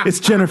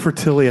Jennifer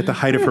Tilly at the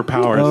height of her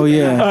powers. Oh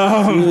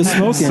yeah, he was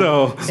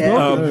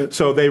smoking.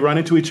 So they run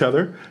into each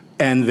other,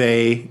 and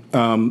they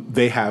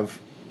have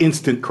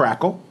instant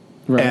crackle.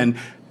 Right. And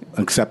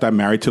except I'm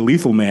married to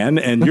Lethal Man,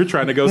 and you're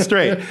trying to go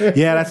straight.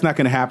 Yeah, that's not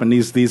going to happen.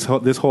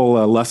 This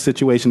whole lust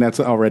situation. That's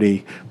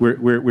already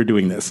we're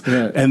doing this,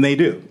 Right. and they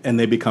do, and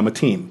they become a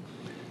team.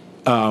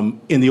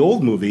 In the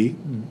old movie,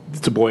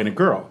 it's a boy and a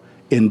girl.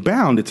 In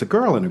Bound, it's a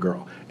girl and a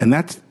girl, and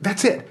that's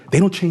it. They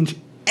don't change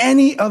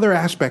any other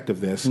aspect of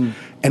this, and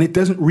it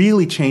doesn't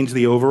really change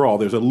the overall.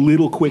 There's a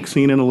little quick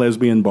scene in a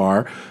lesbian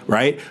bar,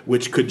 right,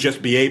 which could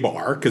just be a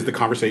bar, because the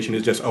conversation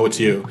is just, oh, it's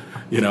you,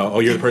 oh,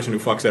 you're the person who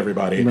fucks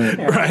everybody,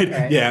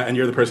 right? Yeah, and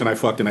you're the person I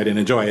fucked and I didn't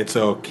enjoy it,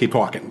 so keep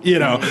talking,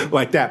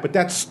 like that. But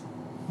that's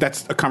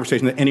a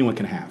conversation that anyone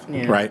can have,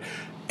 right?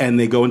 And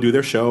they go and do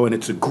their show, and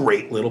it's a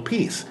great little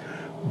piece.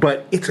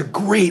 But it's a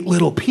great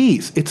little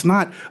piece. It's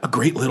not a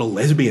great little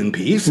lesbian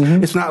piece.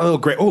 It's not a little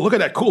great, oh, look at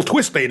that cool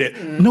twist they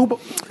did. No, but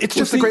it's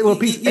just a great little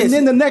piece. And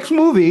then the next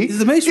movie is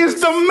The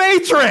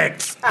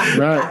Matrix.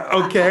 Right.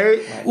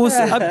 Okay? Well,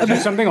 so,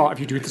 If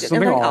you do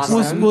something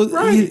awesome.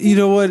 well, you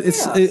know what?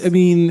 I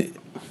mean,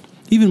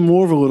 even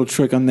more of a little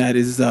trick on that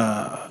is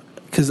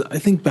because I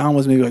think Bound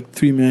was maybe like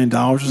 $3 million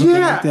or something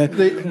like that.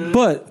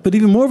 But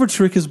even more of a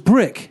trick is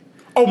Brick.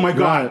 Oh my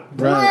God!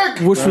 Right.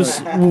 Which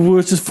is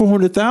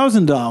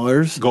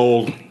 $400,000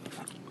 Gold.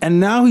 and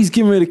now he's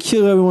getting ready to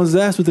kill everyone's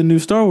ass with a new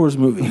Star Wars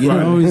movie. He's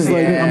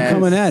like, I'm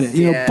coming at it.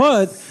 You know,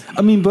 but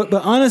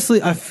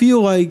honestly, I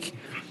feel like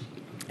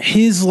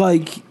his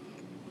like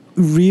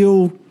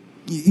real,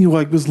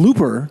 like was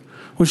Looper,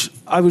 which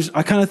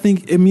I kind of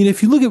think. I mean,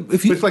 if you look at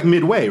But it's like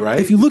midway, right?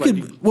 if you look at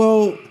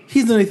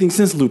he's done anything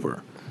since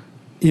Looper.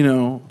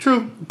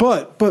 True.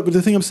 But the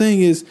thing I'm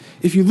saying is,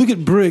 if you look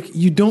at Brick,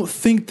 you don't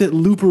think that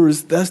Looper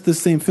that's the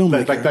same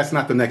filmmaker. That's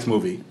not the next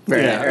movie.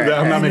 Right,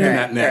 I'm not making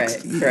that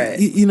next. Right.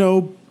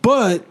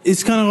 But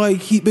it's kind of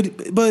like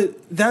but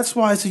that's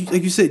why,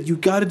 like you said, you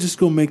got to just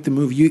go make the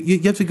movie. You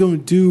have to go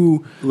and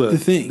do the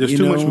thing. There's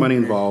too much money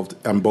involved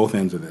on both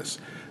ends of this.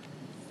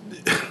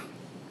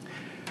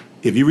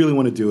 If you really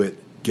want to do it,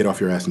 get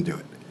off your ass and do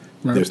it.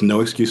 Right. There's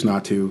no excuse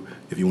not to.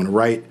 If you want to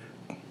write,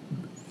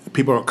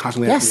 people are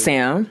constantly Yes, asking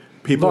Sam.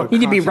 People You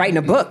need to be writing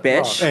a book,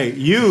 bitch. Hey,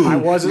 you! I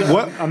wasn't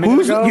a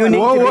minute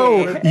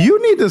ago. You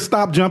need to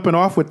stop jumping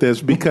off with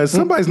this, because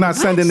somebody's not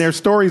sending their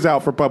stories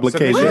out for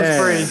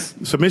publication.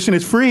 Submission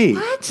is free.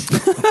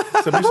 Submission is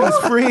free. Submission is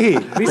free.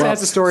 Lisa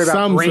has a story about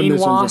some brain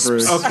submissions are wasps.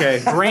 free.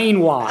 Okay. Brain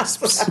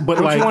wasps. But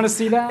Don't like, you want to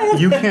see that?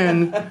 You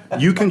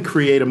can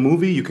create a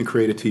movie, you can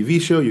create a TV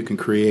show, you can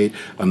create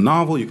a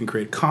novel, you can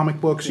create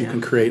comic books, you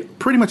can create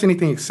pretty much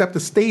anything except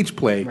a stage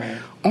play,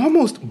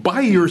 almost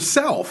by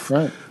yourself.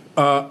 Right.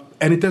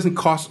 And it doesn't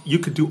cost. You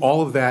could do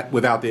all of that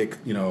without the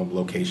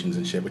locations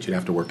and shit, which you'd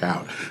have to work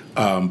out.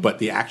 But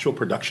the actual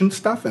production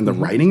stuff and the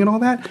writing and all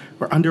that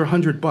were under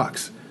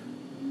 $100.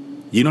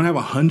 You don't have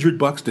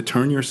 $100 to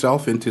turn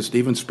yourself into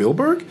Steven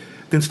Spielberg?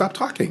 Then stop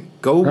talking.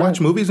 Go watch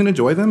movies and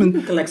enjoy them,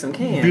 and collect some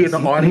cans. Be in the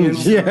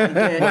audience,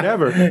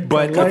 whatever.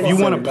 But if you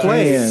want to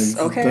play,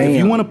 if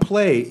you want to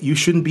play, you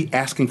shouldn't be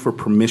asking for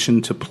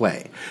permission to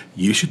play.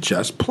 You should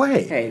just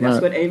play. Hey,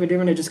 that's what Ava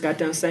DuVernay just got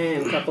done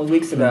saying a couple of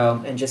weeks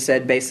ago, and just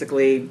said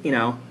basically,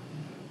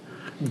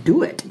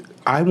 do it.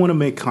 I want to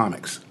make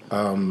comics.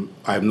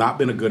 I've not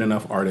been a good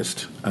enough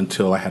artist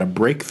until I had a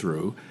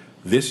breakthrough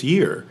this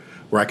year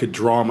where I could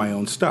draw my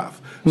own stuff.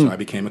 So I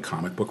became a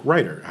comic book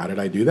writer. How did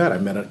I do that? I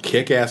met a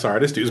kick-ass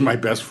artist who's my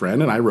best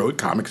friend, and I wrote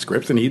comic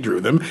scripts, and he drew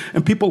them,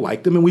 and people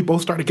liked them, and we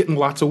both started getting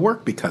lots of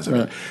work because of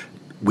it.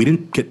 We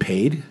didn't get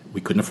paid.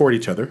 We couldn't afford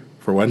each other,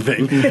 for one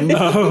thing.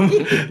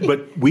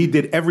 But we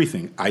did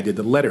everything. I did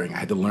the lettering. I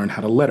had to learn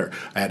how to letter.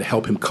 I had to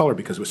help him color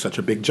because it was such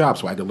a big job.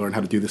 So I had to learn how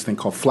to do this thing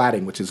called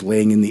flatting, which is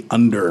laying in the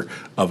under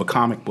of a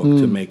comic book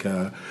to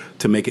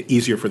make it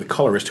easier for the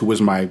colorist, who was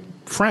my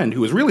friend,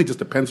 who was really just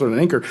a pencil and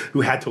an inker,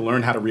 who had to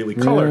learn how to really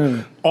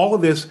color. All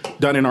of this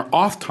done in our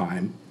off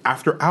time,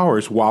 after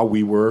hours, while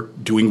we were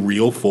doing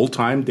real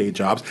full-time day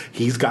jobs.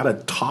 He's got a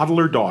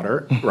toddler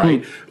daughter,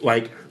 right?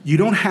 Like, you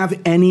don't have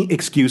any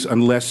excuse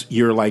unless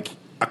you're like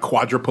a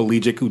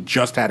quadriplegic who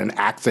just had an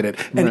accident.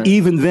 And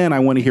even then, I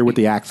want to hear what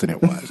the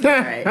accident was.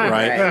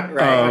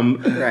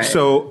 Right.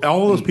 So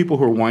all those people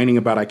who are whining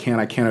about I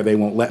can't, or they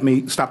won't let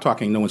me, stop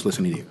talking. No one's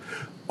listening to you.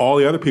 All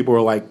the other people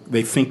are like,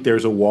 they think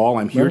there's a wall.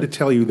 I'm here to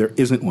tell you there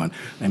isn't one.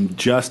 I'm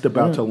just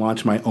about to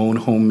launch my own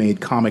homemade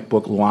comic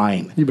book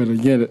line. You better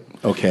get it.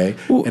 Okay?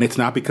 Ooh. And it's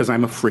not because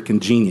I'm a freaking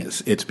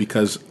genius. It's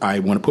because I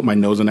want to put my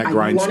nose on that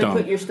grindstone. You want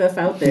to put your stuff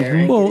out there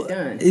and get it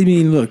done. I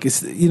mean, look, it's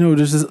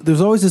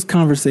there's always this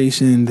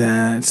conversation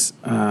that,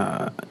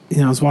 I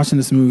was watching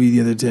this movie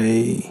the other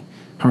day,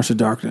 Hearts of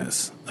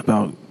Darkness,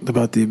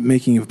 about the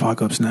making of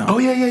Apocalypse Now. Oh,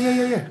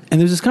 yeah.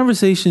 And there's this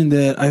conversation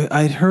that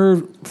I'd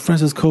heard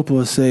Francis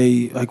Coppola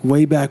say, like,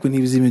 way back when he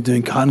was even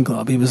doing Cotton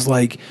Club. He was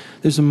like,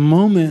 there's a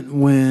moment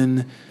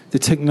when the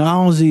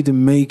technology to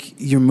make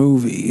your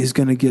movie is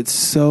going to get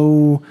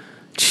so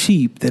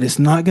cheap that it's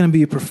not going to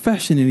be a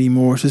profession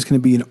anymore. It's just going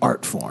to be an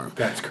art form.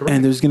 That's correct.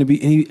 And there's going to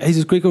be, and he's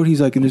this great quote, he's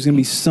like, and there's going to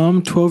be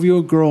some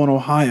 12-year-old girl in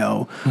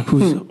Ohio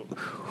who's going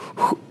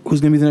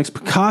to be the next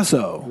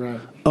Picasso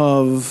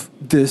of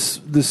this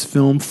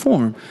film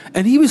form.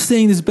 And he was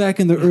saying this back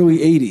in the early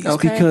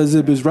 80s because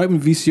it was right when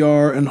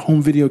VCR and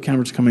home video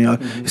cameras coming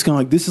out. It's kind of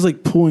like, this is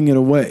like pulling it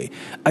away.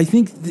 I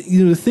think,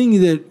 the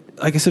thing that,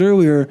 like I said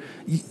earlier,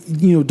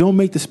 don't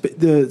make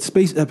the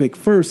space epic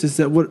first, is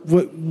that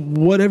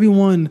what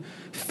everyone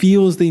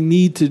feels they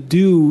need to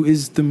do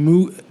is the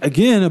move,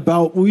 again,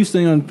 about what you were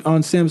saying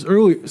on Sam's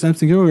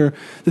thing earlier,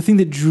 the thing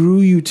that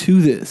drew you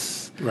to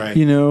this. Right.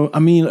 I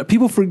mean,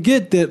 people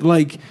forget that,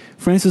 like,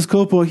 Francis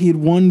Coppola, he had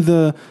won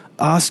the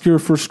Oscar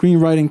for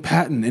screenwriting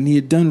patent, and he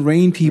had done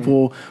Rain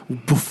People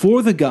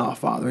before The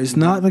Godfather. It's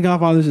not The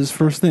Godfather's his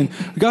first thing.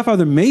 The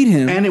Godfather made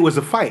him. And it was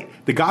a fight.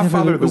 The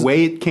Godfather, the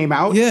way it came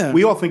out,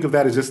 we all think of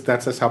that as just,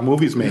 that's how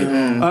movies made.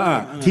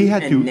 He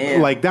had to,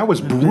 that was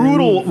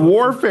brutal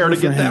warfare to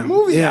get that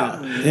movie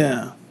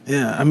out.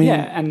 Yeah, I mean,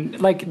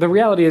 and like the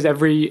reality is,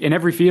 in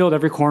every field,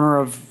 every corner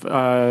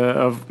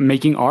of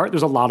making art,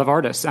 there's a lot of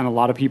artists and a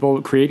lot of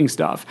people creating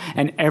stuff,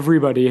 and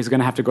everybody is going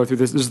to have to go through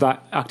this. There's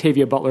that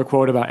Octavia Butler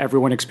quote about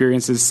everyone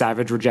experiences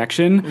savage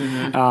rejection,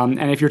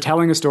 and if you're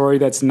telling a story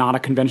that's not a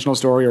conventional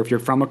story, or if you're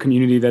from a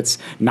community that's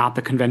not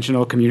the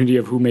conventional community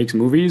of who makes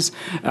movies,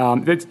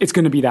 it's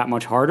going to be that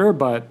much harder.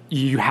 But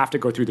you have to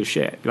go through the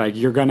shit. Like,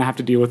 you're going to have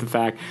to deal with the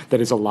fact that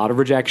it's a lot of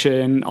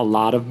rejection, a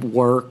lot of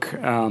work,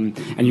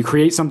 and you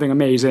create something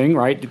amazing.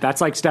 Right?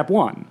 That's like step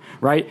one,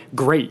 right?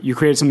 Great, you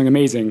created something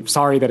amazing.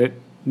 Sorry that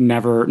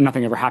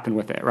nothing ever happened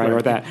with it, right? Or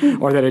that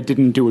it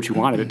didn't do what you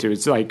wanted it to.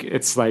 It's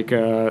like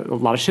a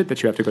lot of shit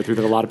that you have to go through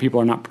that a lot of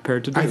people are not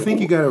prepared to do. I think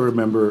you got to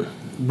remember,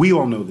 we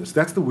all know this.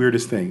 That's the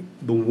weirdest thing.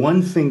 The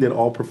one thing that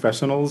all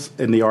professionals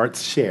in the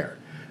arts share,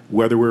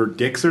 whether we're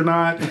dicks or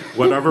not,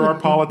 whatever our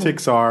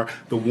politics are,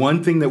 the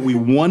one thing that we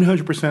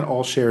 100%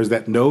 all share is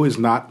that no is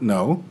not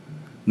no.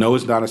 No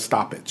is not a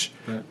stoppage.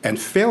 Right. And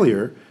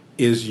failure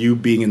is you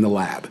being in the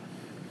lab,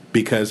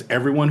 because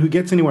everyone who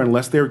gets anywhere,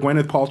 unless they're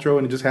Gwyneth Paltrow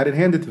and just had it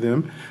handed to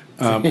them,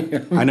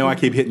 I know I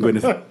keep hitting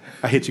Gwyneth.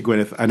 I hit you,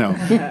 Gwyneth. I know.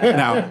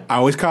 Now, I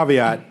always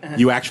caveat: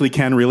 you actually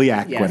can really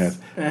act, Gwyneth.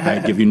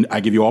 I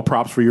give you all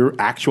props for your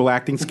actual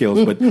acting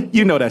skills, but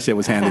you know that shit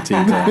was handed to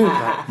you. Too.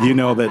 You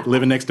know that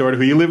living next door to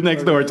who you live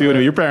next door to and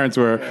who your parents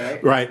were,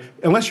 right?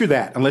 Unless you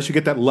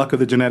get that luck of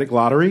the genetic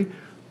lottery,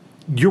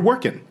 you're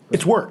working.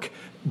 It's work.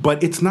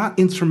 But it's not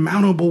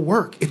insurmountable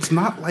work. It's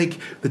not like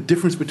the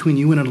difference between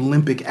you and an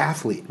Olympic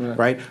athlete,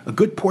 right? A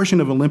good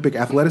portion of Olympic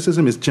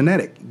athleticism is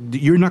genetic.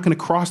 You're not going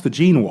to cross the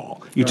gene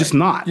wall. You're just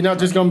not. You're not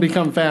just going to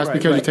become fast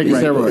because you take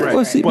steroids. Right.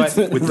 Well, see, but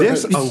with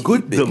this,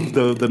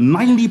 the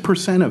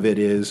 90% of it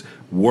is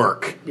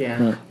work.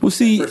 Yeah. Right. Well,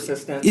 see,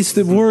 it's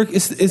the work.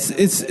 It's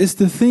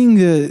the thing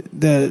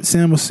that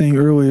Sam was saying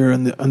earlier,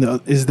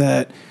 is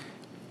that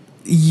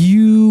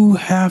you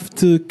have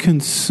to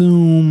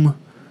consume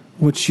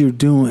what you're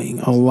doing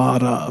a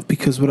lot of,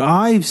 because what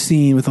I've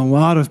seen with a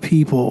lot of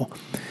people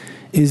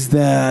is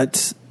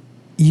that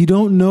you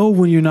don't know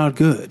when you're not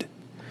good.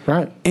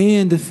 Right.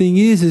 And the thing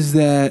is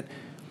that,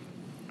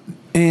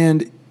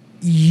 and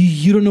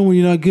you don't know when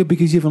you're not good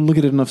because you haven't looked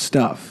at enough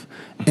stuff.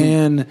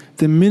 And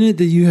the minute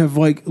that you have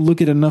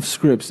look at enough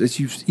scripts that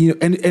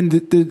and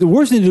the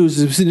worst thing to do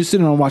is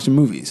sitting around watching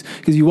movies,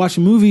 because you watch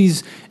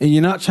movies and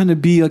you're not trying to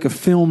be like a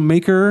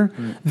filmmaker,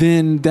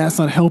 then that's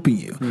not helping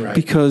you,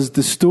 because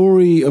the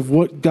story of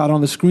what got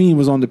on the screen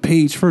was on the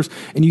page first,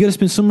 and you got to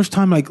spend so much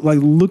time like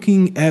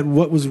looking at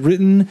what was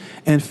written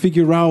and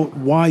figure out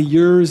why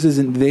yours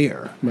isn't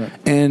there,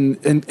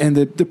 and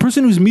the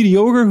person who's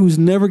mediocre, who's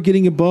never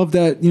getting above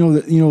that,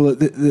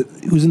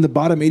 who's in the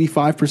bottom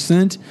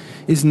 85%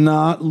 is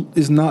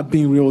not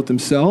being real with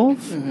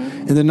themselves,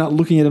 and they're not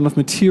looking at enough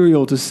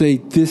material to say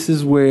this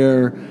is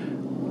where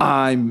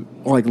I'm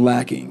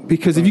lacking.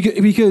 Because if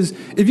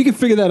you can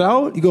figure that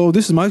out, you go,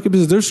 this is my script,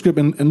 this is their script,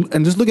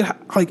 and just look at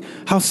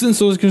how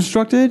Cinso is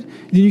constructed,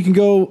 then you can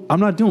go, I'm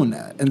not doing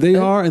that, and they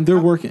are, and they're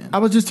working. I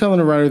was just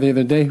telling a writer the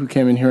other day who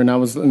came in here,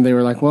 and they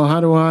were like, well,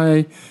 how do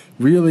I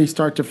really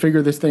start to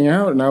figure this thing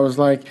out? And I was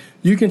like,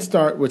 you can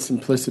start with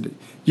simplicity.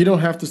 You don't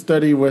have to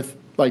study with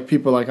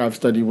people like I've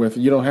studied with.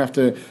 You don't have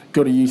to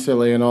go to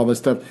UCLA and all this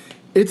stuff.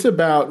 It's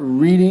about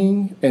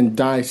reading and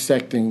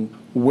dissecting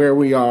where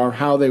we are,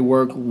 how they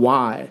work,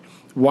 why.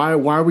 Why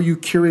were you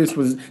curious?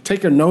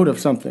 Take a note of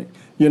something.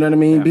 You know what I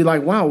mean? Yeah. Be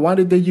like, wow, why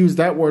did they use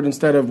that word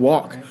instead of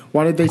walk?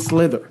 Why did they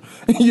slither?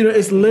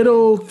 It's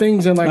little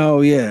things and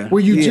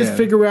where you just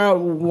figure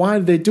out why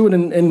did they do it,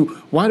 and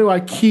why do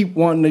I keep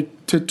wanting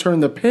to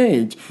turn the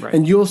page? Right.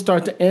 And you'll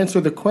start to answer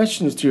the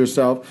questions to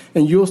yourself,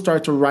 and you'll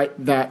start to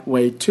write that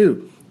way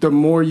too. The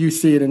more you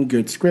see it in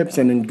good scripts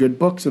and in good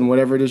books and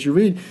whatever it is you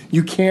read,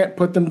 you can't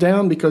put them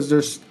down because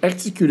they're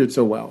executed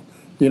so well.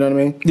 You know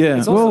what I mean? Yeah.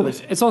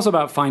 It's also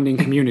about finding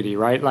community,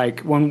 right?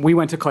 Like when we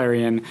went to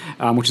Clarion,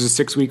 which is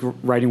a 6-week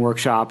writing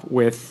workshop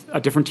with a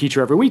different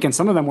teacher every week, and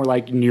some of them were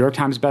like New York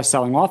Times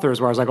best-selling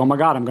authors, where I was like, oh my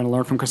God, I'm going to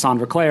learn from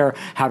Cassandra Clare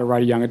how to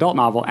write a young adult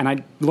novel. And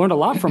I learned a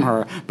lot from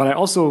her, but I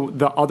also,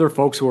 the other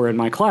folks who were in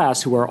my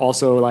class who are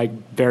also like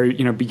very,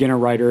 beginner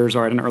writers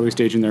or at an early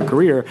stage in their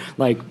career,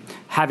 like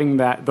having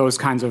those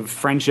kinds of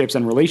friendships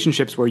and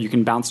relationships where you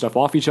can bounce stuff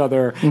off each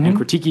other and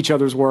critique each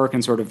other's work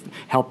and sort of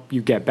help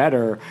you get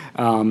better.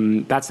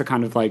 That's the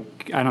kind of I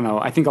don't know,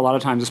 I think a lot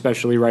of times,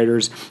 especially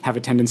writers, have a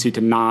tendency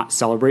to not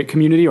celebrate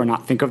community or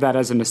not think of that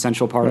as an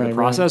essential part of the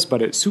process, but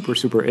it super,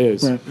 super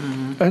is.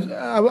 Right.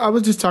 I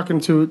was just talking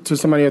to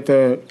somebody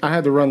I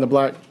had to run the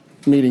Black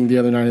meeting the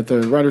other night at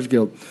the Writers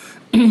Guild,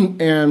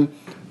 and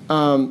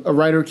a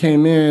writer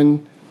came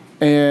in,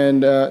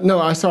 and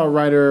I saw a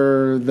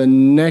writer the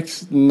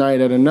next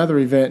night at another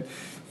event,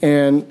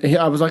 and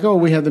I was like, oh,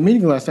 we had the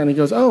meeting last night, and he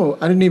goes, oh,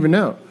 I didn't even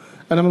know.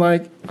 And I'm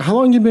like, how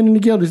long you been in the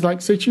guild? He's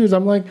like, 6 years.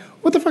 I'm like,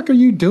 what the fuck are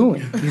you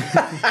doing?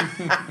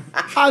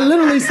 I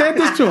literally said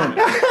this to him.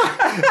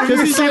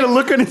 Because he see the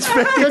look on his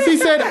face. Because he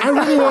said, I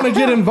really want to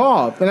get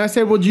involved. And I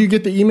said, well, do you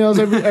get the emails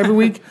every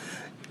week?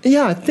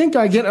 Yeah, I think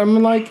I get.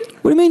 I'm like,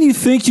 what do you mean you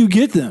think you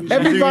get them?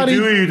 Everybody,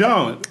 do you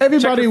don't?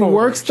 Everybody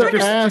works their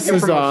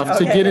asses off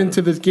to get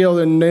into this guild,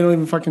 and they don't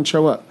even fucking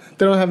show up.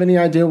 They don't have any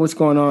idea what's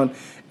going on.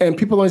 And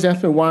people always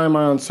ask me, why am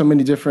I on so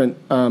many different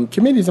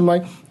committees? I'm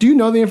like, do you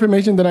know the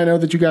information that I know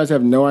that you guys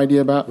have no idea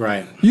about?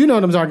 Right. You know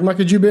what I'm talking about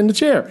because you've been in the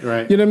chair.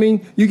 Right. You know what I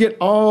mean? You get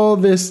all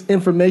this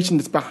information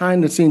that's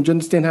behind the scenes. You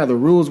understand how the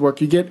rules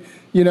work. You get,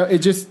 it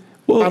just...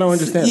 I don't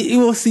understand.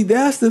 Well, see,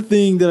 that's the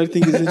thing that I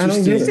think is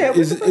interesting. Is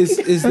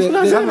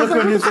that look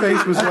on his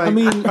face was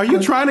like, are you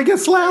trying to get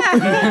slapped?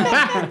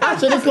 I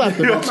should have slapped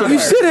him. You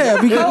should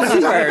have,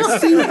 because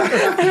see,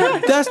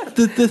 that's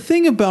the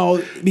thing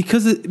about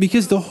because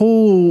the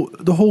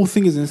whole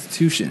thing is an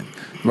institution.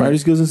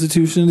 Writers Guild's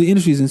institution, the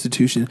industry's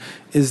institution,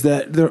 is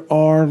that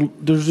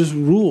there's just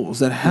rules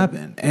that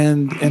happen,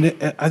 and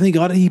I think a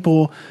lot of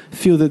people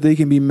feel that they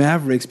can be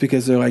mavericks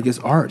because they're like, it's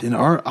art, and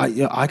art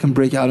I can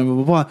break out and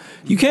blah blah blah.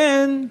 You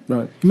can,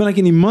 right? You might not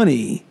get any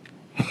money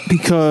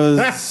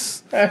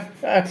because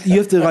you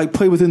have to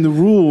play within the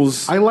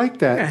rules. I like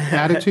that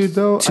attitude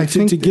though. I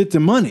think to get the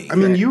money. I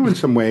mean, you in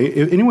some way,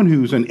 anyone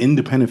who's an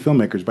independent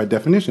filmmaker is by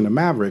definition a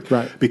maverick,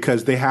 right?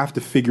 Because they have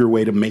to figure a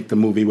way to make the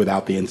movie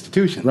without the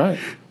institution, right?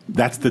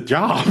 That's the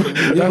job.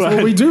 That's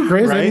what we do,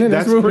 Chris. Right?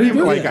 That's what we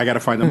do. I got to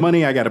find the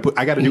money. I got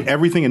to do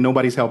everything, and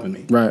nobody's helping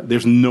me. Right.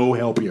 There's no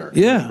help here.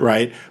 Yeah.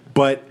 Right.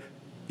 But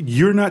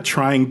you're not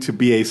trying to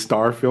be a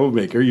star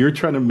filmmaker. You're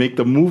trying to make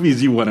the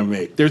movies you want to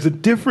make. There's a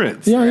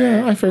difference.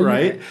 Yeah, I feel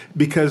right? That.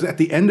 Because at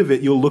the end of it,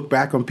 you'll look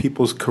back on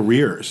people's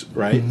careers,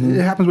 right? Mm-hmm.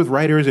 It happens with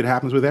writers. It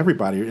happens with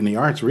everybody in the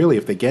arts, really,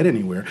 if they get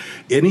anywhere.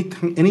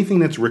 Anything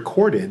that's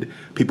recorded,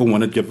 people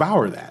want to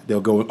devour that.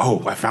 They'll go,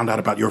 oh, I found out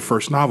about your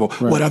first novel.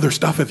 Right. What other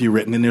stuff have you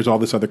written? And there's all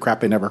this other crap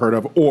they never heard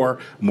of. Or,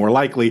 more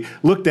likely,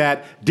 looked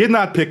at, did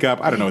not pick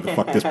up, I don't know who the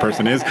fuck this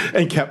person is,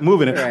 and kept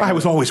moving it. Right. I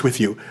was always with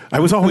you. I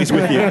was always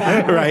with you.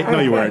 Right? No,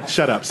 you weren't. Lord,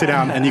 shut up, sit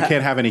down, and you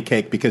can't have any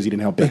cake because you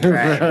didn't help bake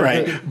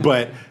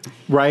it.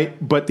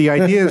 Right. But the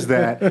idea is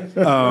that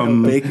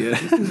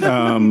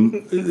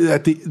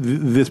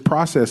this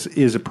process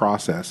is a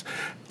process,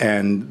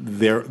 and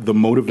the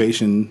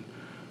motivation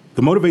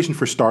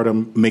for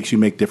stardom makes you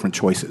make different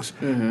choices,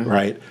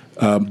 right?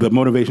 The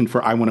motivation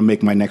for I want to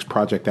make my next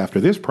project after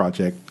this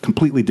project,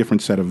 completely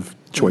different set of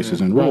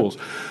choices and rules.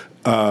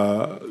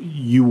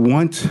 You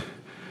want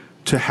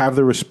to have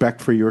the respect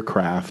for your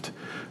craft.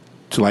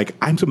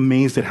 I'm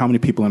amazed at how many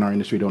people in our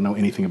industry don't know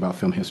anything about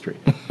film history.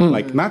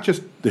 Not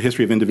just the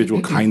history of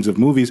individual kinds of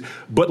movies,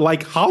 but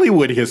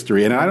Hollywood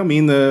history. And I don't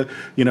mean who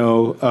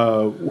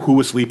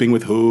was sleeping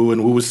with who and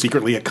who was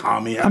secretly a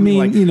commie. I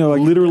mean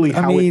literally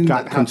how it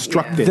got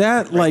constructed.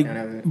 That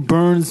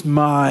burns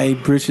my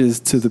britches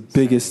to the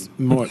biggest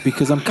point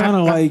because I'm kind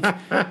of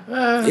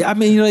I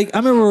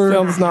remember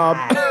film snob.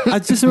 I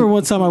just remember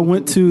one time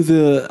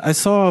I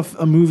saw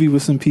a movie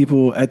with some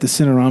people at the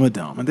Cinerama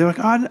Dome, and they're like,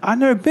 I've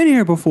never been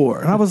here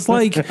before. And I was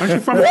like, aren't you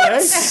from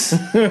LA?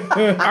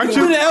 Aren't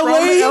you from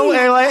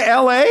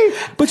LA?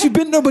 But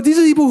but these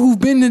are people who've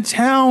been in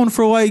town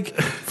for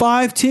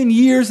 5-10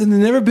 years and they've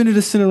never been to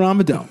the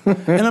Cinerama Dome.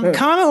 And I'm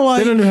kind of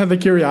they don't even have the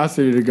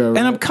curiosity to go.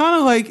 And I'm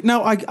kind of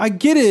now I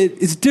get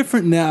it. It's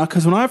different now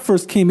because when I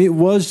first came, it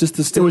was just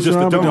the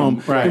Cinerama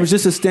Dome. Right. It was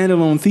just a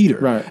standalone theater.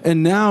 Right.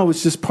 And now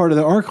it's just part of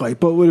the ArcLight.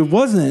 But what it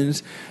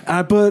wasn't,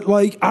 I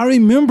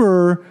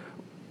remember.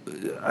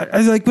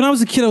 When I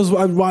was a kid,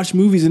 I'd watch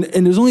movies,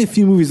 and there's only a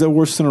few movies that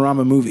were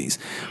Cinerama movies,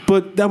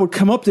 but that would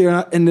come up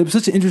there, and it was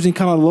such an interesting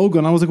kind of logo,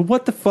 and I was like,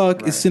 "What the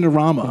fuck is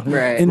Cinerama?"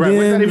 Right. And what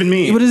does that even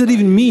mean? What does that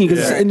even mean?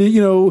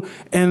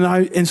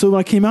 And so when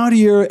I came out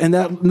here, and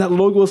that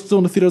logo was still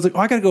in the theater, I was like, "Oh,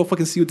 I gotta go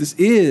fucking see what this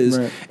is."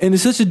 Right. And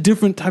it's such a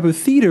different type of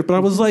theater, but I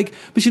was like,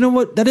 "But you know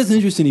what? That doesn't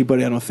interest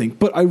anybody, I don't think."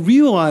 But I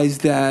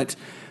realized that.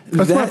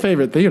 That's my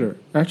favorite theater,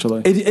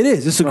 actually. It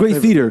is. It's a great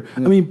theater.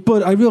 Yeah.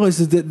 But I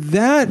realized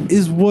that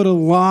is what a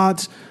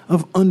lot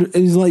of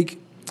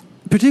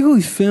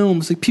particularly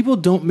films, people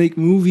don't make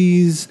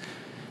movies,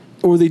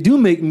 or they do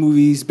make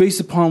movies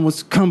based upon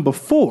what's come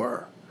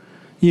before,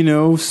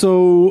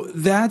 So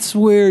that's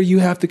where you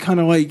have to kind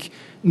of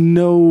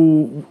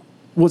know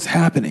what's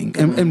happening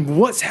and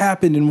what's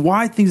happened and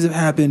why things have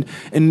happened.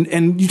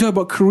 And you talk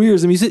about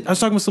careers. I was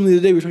talking with somebody the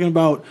other day. We were talking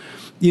about.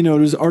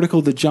 There's an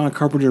article that John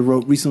Carpenter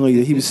wrote recently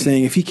that he was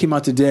saying if he came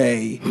out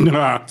today,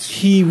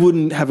 he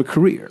wouldn't have a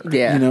career.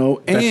 Yeah,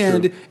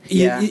 and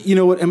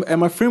and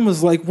my friend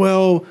was like,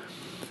 "Well,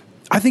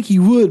 I think he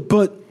would,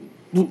 but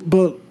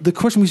the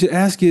question we should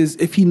ask is,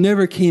 if he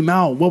never came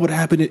out, what would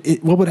happen?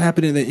 What would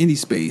happen in the indie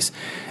space?"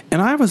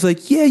 And I was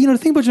like, "Yeah, the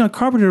thing about John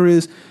Carpenter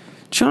is."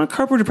 John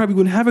Carpenter probably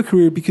wouldn't have a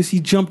career because he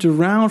jumped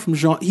around from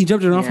film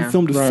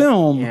to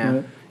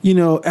film.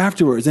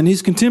 Afterwards. And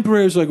his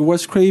contemporaries like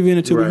Wes Craven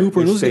and Tobe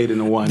Hooper. They stayed in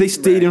the one. They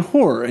stayed in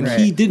horror, and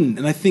he didn't.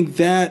 And I think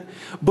that...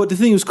 But the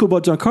thing that's cool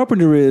about John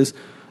Carpenter is,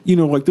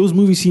 those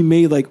movies he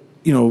made,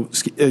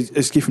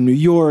 Escape from New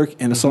York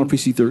and Assault on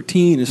Precinct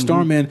 13 and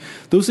Starman,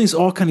 those things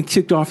all kind of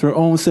kicked off their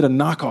own set of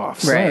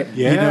knockoffs. Right.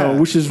 Yeah.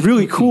 Which is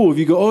really cool. If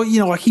you go,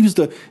 he was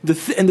and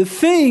The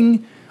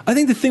Thing... I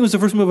think The Thing was the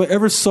first movie I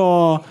ever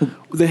saw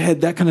that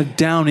had that kind of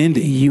down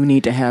ending. You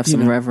need to have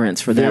some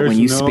reverence for that when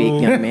you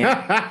speak, young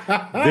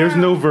man. There's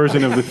no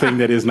version of The Thing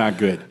that is not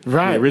good.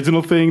 Right. The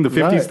original thing, the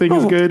 50s thing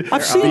is good.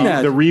 I've seen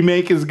that. The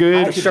remake is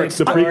good. The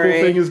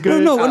prequel thing is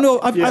good. No.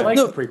 I like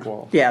the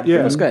prequel. Yeah,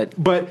 it was good.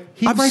 But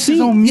he I've writes seen-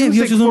 his own yeah, he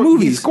music. writes his own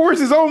movies. He scores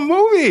his own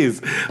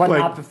movies. But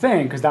not The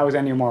Thing, because that was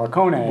Ennio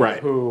Morricone, Right.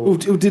 Who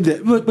did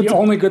that? But the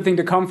only good thing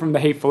to come from The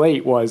Hateful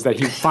Eight was that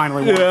he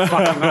finally won a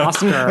fucking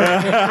Oscar.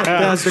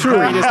 that's true.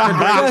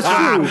 That's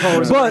true.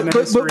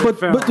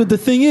 But the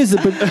thing is,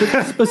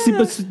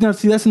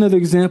 see, that's another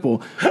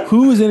example.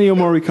 Who is Ennio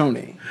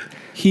Morricone?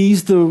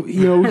 He's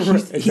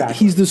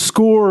he's the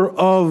score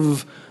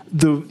of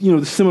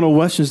the seminal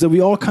westerns that we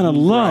all kind of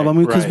love.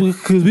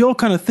 Because we all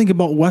kind of think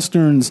about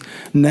westerns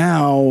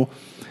now,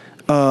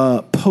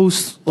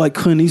 post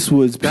Clint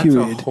Eastwood's period.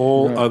 That's a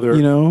whole other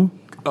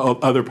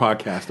other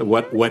podcast.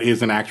 What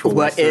is an actual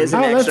What Western? is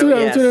an Let's actual? do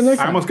that. Let's do that next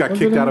I time. almost got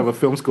kicked out of a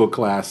film school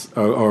class,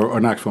 or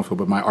not film school,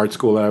 but my art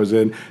school that I was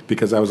in,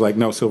 because I was like,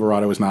 no,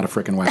 Silverado is not a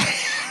freaking Western.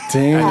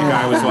 Damn. And the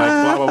guy was like,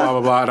 blah, blah, blah,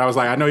 blah, blah. And I was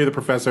like, I know you're the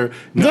professor.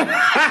 No.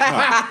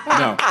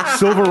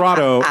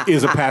 Silverado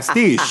is a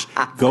pastiche.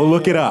 Go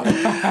look it up.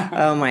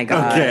 Oh, my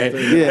God.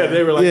 Okay. Yeah, And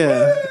they were like,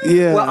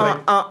 yeah.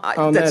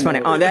 Well, that's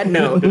funny. On that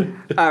note,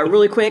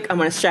 really quick, I'm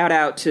going to shout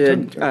out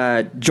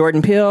to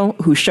Jordan Peele,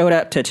 who showed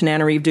up to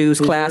Tananarive Dew's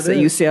class at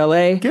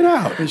UCLA. get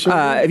out.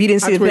 If you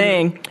didn't see the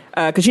thing,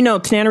 because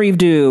Tananarive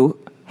Dew.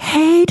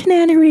 Hey,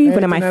 Tananarive,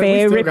 one of my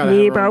favorite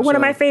people. One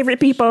of my favorite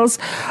peoples.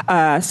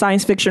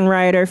 Science fiction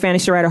writer,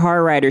 fantasy writer,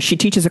 horror writer. She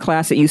teaches a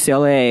class at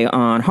UCLA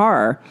on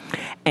horror.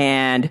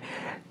 And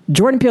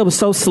Jordan Peele was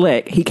so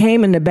slick. He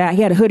came in the back.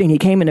 He had a hoodie and he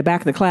came in the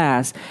back of the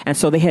class. And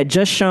so they had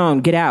just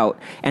shown Get Out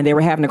and they were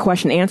having a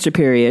question and answer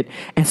period.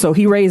 And so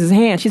he raised his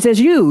hand. She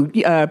says, you,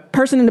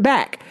 person in the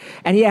back.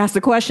 And he asked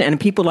the question and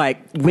people like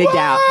wigged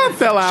out.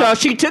 Fell out. So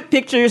she took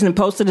pictures and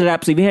posted it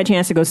up. So if you had a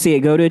chance to go see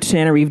it, go to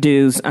Shannon Reeve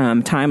Dew's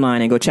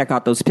timeline and go check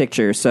out those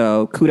pictures.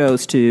 So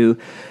kudos to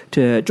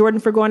Jordan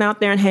for going out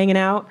there and hanging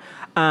out.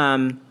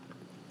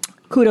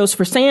 Kudos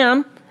for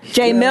Sam.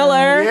 Jay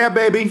Miller. Yeah,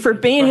 baby. For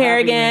being here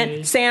having again.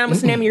 me. Sam,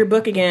 what's the name of your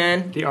book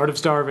again? The Art of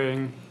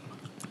Starving.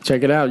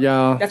 Check it out,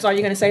 y'all. That's all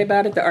you're going to say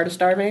about it? The Art of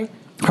Starving?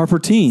 Harper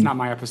Teen. Not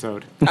my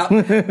episode.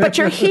 But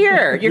you're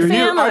here. Your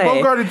family. I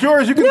bogarted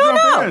yours. You can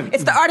jump in.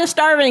 It's The Art of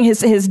Starving,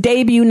 his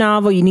debut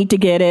novel. You need to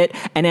get it.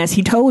 And as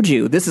he told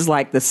you, this is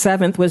like the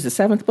seventh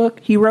book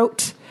he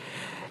wrote?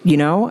 You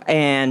know,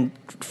 and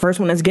first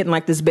one that's getting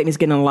like this big is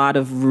getting a lot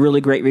of really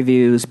great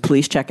reviews.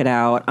 Please check it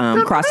out.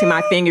 Crossing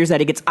my fingers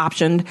that it gets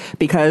optioned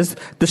because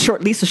the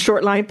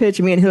short line pitch,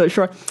 me and Hillary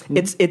Short,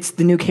 it's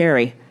the new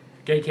Carrie.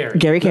 Gay Carrie.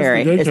 Gary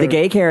Carey. It's the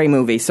Gay Carey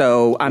movie.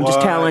 So I'm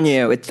just telling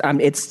you, it's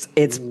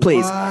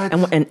please.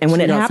 And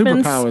when it got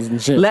happens, superpowers and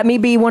shit. let me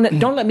be one.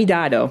 Don't let me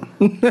die though.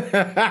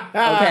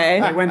 Okay.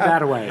 They went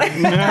that away.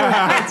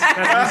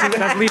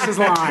 That's Lisa's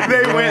line.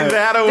 They went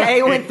that away.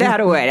 They went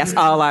that away. That's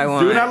all I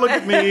want. Do not look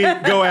at me.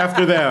 Go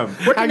after them.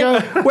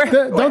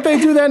 Don't they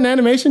do that in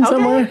animation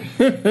somewhere?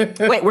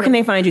 Wait, where can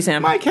they find you,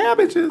 Sam? My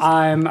cabbages.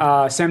 I'm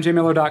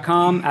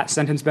samjmiller.com, at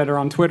SentenceBetter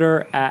on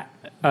Twitter, at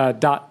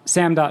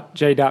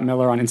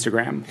sam.j.miller on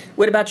Instagram.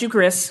 What about you,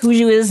 Chris? Who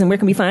you is and where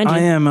can we find you? I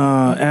am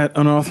at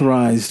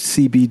unauthorized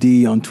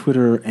CBD on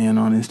Twitter and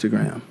on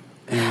Instagram.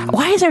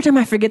 Why is every time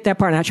I forget that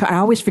part? I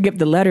always forget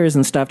the letters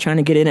and stuff trying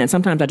to get in it. And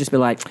sometimes I just be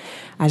like,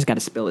 I just got to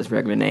spell his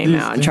regular name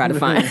out and try to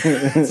find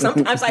it.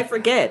 Sometimes I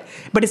forget.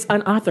 But it's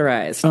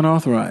unauthorized.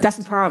 Unauthorized. That's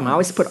the problem. I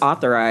always put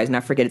authorized and I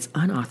forget it's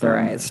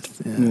unauthorized.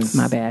 Yes.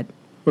 My bad.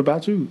 What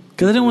about you?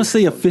 Because I didn't want to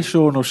say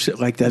official or no shit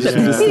like that. Just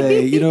to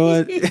say, you know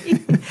what?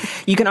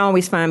 You can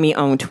always find me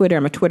on Twitter.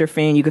 I'm a Twitter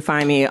fan. You can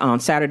find me on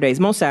Saturdays,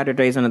 most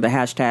Saturdays, under the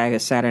hashtag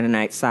is Saturday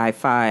Night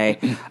Sci-Fi.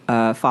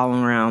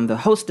 Following around the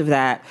host of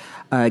that,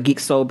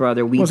 Geek Soul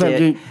Brother. What's up,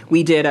 Geek?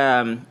 We did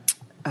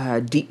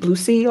Deep Blue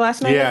Sea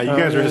last night. Yeah, you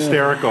guys are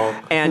hysterical.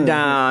 And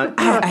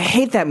I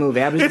hate that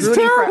movie. I was It's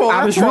rooting terrible,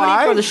 I was that's rooting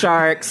why. for the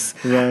Sharks.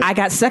 Right. I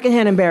got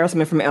secondhand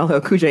embarrassment from LL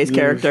Cool J's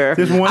character.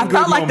 There's one I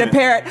felt good like moment. the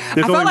parrot. There's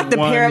I felt only like the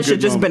one parrot should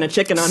good just been moment. a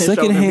chicken on his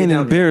shoulder. Secondhand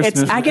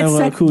embarrassment I from get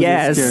LL Cool J's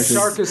yes. character.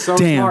 Shark is so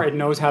Damn. smart, it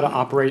knows how to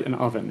operate an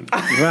oven.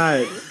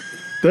 Right.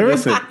 There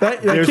is that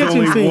There's kitchen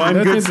only scene. one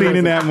That's good scene in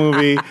interesting. that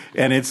movie,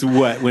 and it's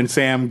when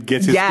Sam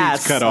gets his Yes.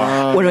 speech cut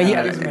off.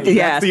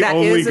 Yes, the that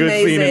only is good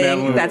amazing. scene in that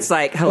movie. That's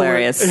like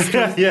hilarious.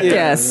 Yeah.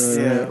 Yes,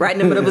 right in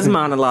the middle of his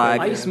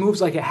monologue. Ice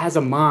moves like it has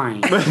a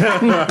mind.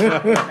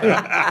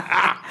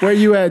 Where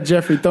you at,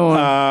 Jeffrey Thorne?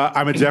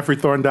 I'm at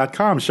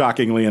jeffreythorne.com,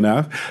 shockingly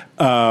enough.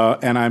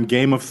 And I'm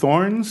Game of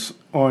Thorns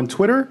on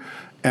Twitter.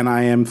 And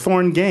I am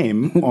Thorn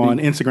Game on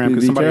Instagram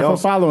because be somebody careful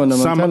else, following them,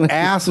 I'm telling some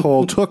you.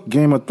 asshole took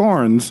Game of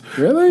Thorns.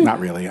 Really?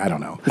 Not really. I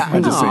don't know.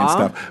 I'm just saying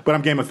stuff. But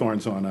I'm Game of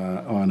Thorns on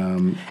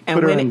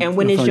Twitter. And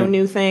when is your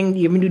new thing?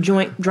 Your new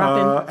joint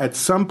dropping? At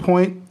some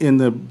point in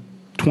the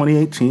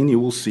 2018, you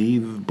will see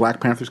Black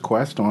Panther's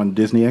Quest on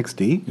Disney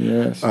XD.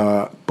 Yes.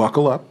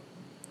 Buckle up.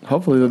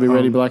 Hopefully they'll be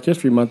ready Black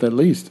History Month at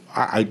least.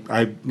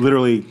 I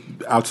literally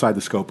outside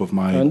the scope of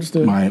my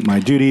Understood. my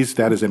duties.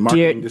 That is a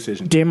marketing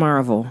decision. Dear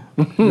Marvel,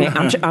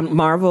 man, I'm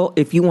Marvel.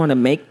 If you want to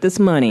make this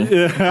money,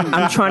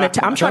 I'm trying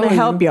to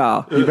help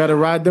y'all. You better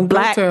ride them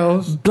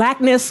coattails.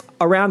 Blackness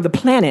around the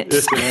planet.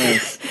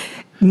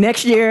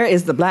 Next year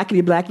is the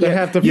blackity black year. They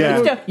have to-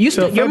 Yeah. You're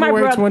my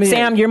February brother, 28th.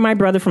 Sam. You're my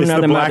brother from It's the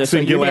another black mother. So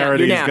you're down,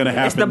 singularity you're is down. gonna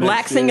It's the happen black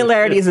next year.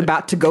 singularity is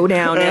about to go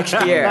down next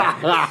year.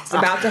 It's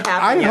about to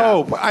happen.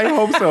 I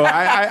hope so.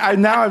 I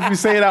now if you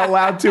say it out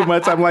loud too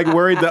much, I'm like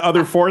worried that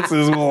other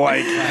forces will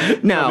like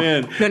come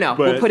in. No. But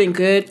We'll put in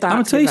good thoughts. I'm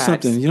gonna tell you and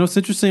vibes. something. You know, it's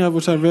interesting.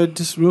 Which I read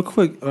just real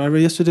quick. I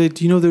read yesterday.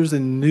 Do you know there's a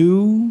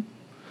new?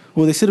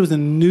 Well, they said it was a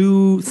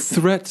new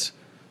threat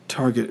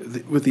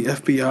target with the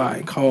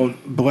FBI called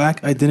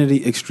Black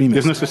Identity Extremists.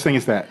 there's no such thing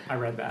as that. I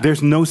read that.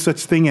 There's no such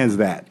thing as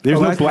that. There's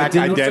no Black black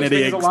identity-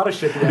 identity. There's a lot of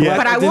shit. Yeah.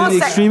 But I will Identity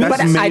say, extremists? but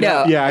That's I made know,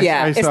 up.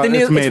 Yeah, I it's saw the it. new.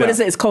 It's made What up. is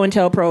it? It's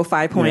COINTELPRO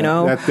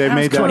 5.0. They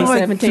made that up.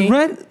 2017.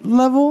 Threat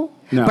level.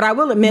 No. But I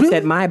will admit Really?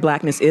 that my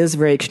blackness is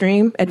very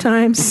extreme at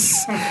times,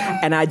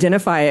 and I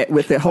identify it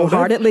with it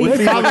wholeheartedly.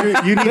 They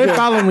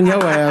following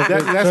your ass.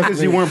 That's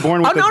because you weren't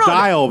born with Oh, no, the no.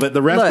 dial that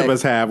the rest Look, of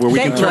us have, where we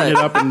can they- turn it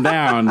look. up and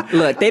down.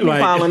 Look, they've been Like-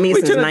 following me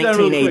Wait, since turn it down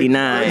real quick.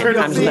 1989. Turn it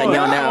I'm just letting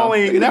y'all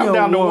know. Now I'm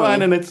down to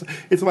one, and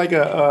it's like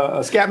a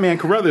Scatman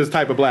Carruthers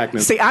type of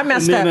blackness. See, I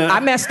messed And up. then, I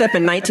messed up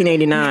in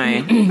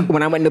 1989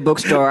 when I went to the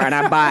bookstore and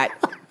I bought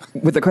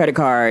with a credit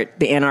card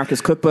the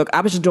Anarchist Cookbook.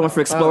 I was just doing for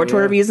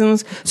exploratory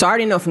reasons, so I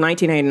already know from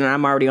 1989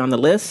 I'm already on the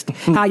list.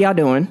 How y'all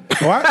doing?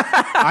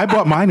 I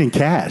bought mine in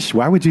cash.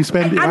 Why would you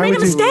spend? I why made a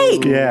would you-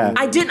 mistake. Yeah.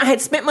 I didn't. I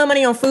had spent my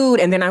money on food,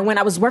 and then I went.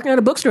 I was working at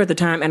a bookstore at the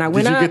time, and I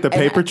went. Did you up get the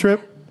and paper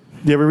trip?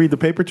 You ever read The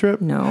Paper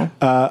Trip? No.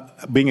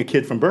 Being a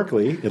kid from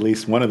Berkeley, at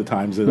least one of the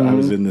times that I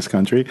was in this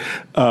country,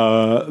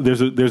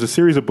 there's a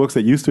series of books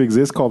that used to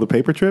exist called The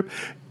Paper Trip.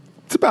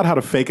 It's about how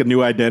to fake a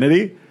new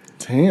identity.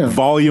 Damn.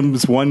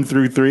 Volumes 1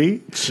 through 3.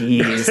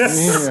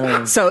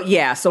 Jeez.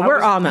 Yeah. So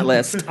we're on that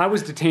list. I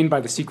was detained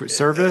by the Secret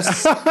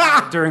Service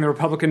during the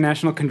Republican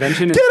National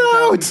Convention in Get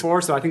out!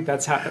 2004, so I think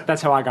that's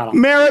how I got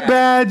on. Merit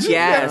badge.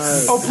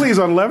 Yes. Oh, please,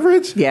 on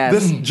Leverage? Yes.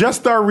 This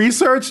just our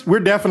research. We're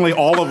definitely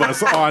all of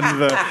us on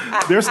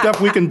the. There's stuff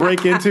we can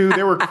break into.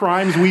 There were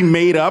crimes we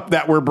made up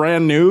that were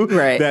brand new.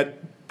 Right. That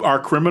our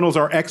criminals,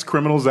 our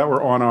ex-criminals that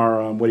were on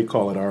our,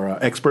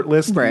 our expert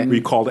list. Right. We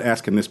called to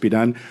ask, can this be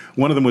done?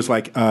 One of them was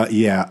like,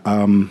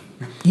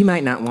 You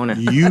might not want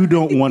to. you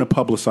don't want to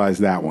publicize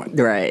that one.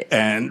 Right.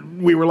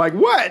 And we were like,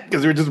 what?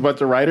 Because we were just a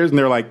bunch of writers. And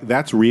they're like,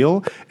 that's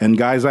real. And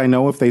guys I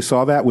know, if they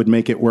saw that, would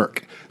make it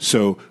work.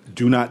 So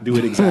do not do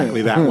it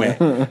exactly that way.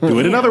 Do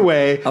it another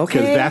way, because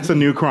Okay. that's a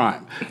new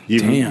crime.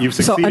 You've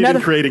So succeeded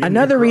in creating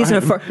another a new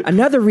crime.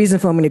 another reason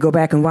for me to go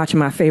back and watch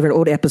my favorite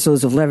old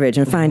episodes of Leverage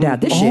and find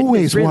out this shit.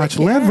 Always is really, watch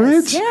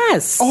Leverage.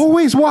 Yes.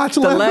 Always watch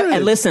Leverage.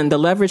 And listen, the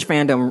Leverage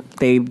fandom,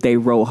 they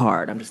roll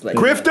hard. I'm just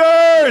letting you know.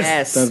 Grifters!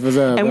 Yes. That's what's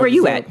up. And where That's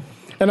you what's at? up.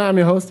 And I'm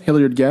your host,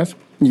 Hilliard Guest.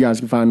 You guys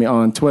can find me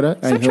on Twitter.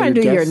 Stop trying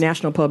to do your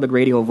National Public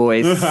Radio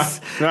voice.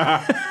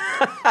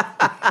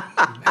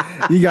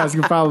 You guys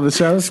can follow the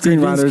show,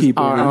 Screenwriters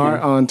Keeper, RR,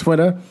 on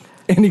Twitter.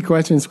 Any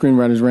questions,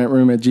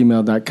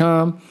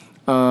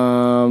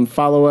 screenwritersrantroom@gmail.com.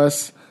 Follow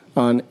us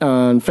on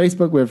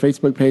Facebook. We have a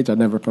Facebook page. I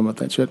never promote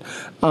that shit.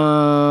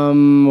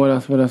 What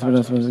else? Where's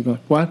it going?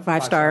 What?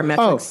 5-star Oh,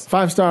 metrics.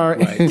 5-star.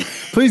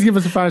 Please give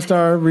us a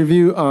 5-star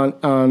review on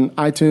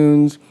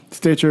iTunes,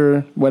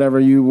 Stitcher, whatever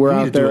you were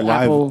out there.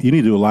 Apple. You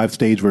need to do a live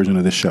stage version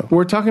of this show.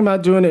 We're talking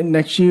about doing it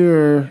next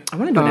year. I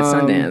want to do it at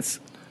Sundance.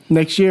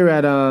 Next year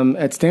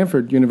at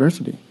Stanford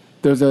University.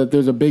 There's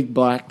a big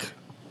black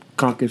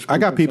caucus. I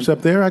got peeps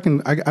up there. I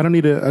don't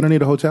need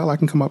a hotel. I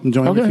can come up and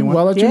join you Okay, if you want.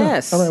 well, I'll let you know.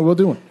 Yes. All right, we'll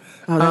do one.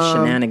 Oh, that's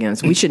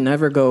shenanigans. We should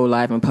never go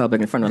live in public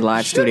in front of a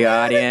live studio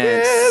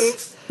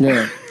audience.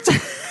 Yeah.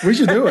 We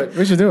should do it.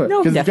 No,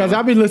 Because definitely.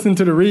 I'll be listening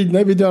to the read.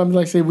 Maybe I'm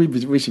like, say we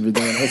should be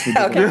doing it. Let's be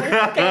doing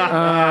it.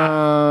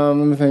 Let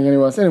me think.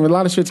 Anyway, a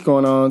lot of shit's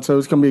going on, so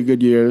it's gonna be a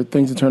good year.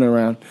 Things are turning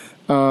around.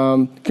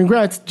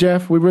 Congrats,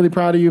 Jeff. We're really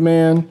proud of you,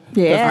 man.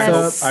 Yes. That's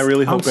what's up. I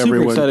really I'm hope super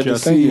everyone excited to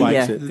just see it.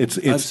 likes Yeah. it. I'm It's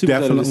super excited to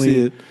definitely see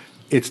it.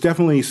 it's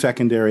definitely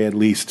secondary, at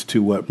least,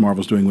 to what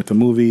Marvel's doing with the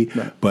movie.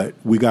 Right. But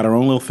we got our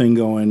own little thing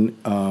going.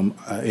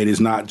 It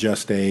is not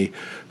just a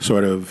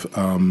sort of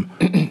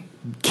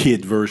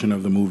kid version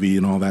of the movie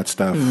and all that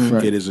stuff.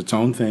 Right. It is its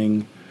own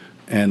thing,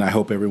 and I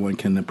hope everyone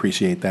can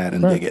appreciate that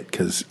and Right. dig it,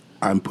 because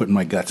I'm putting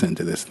my guts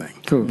into this thing.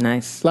 Cool.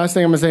 Nice. Last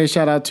thing I'm gonna say,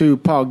 shout out to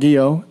Paul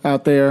Gio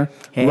out there,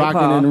 Hey, rocking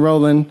Paul. and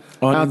rolling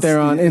On out there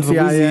on NCIS,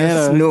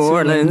 Louisiana. New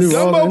Orleans. New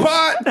Gumbo Orleans.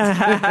 pot!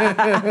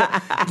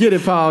 Get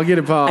it, Paul. Get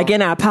it, Paul.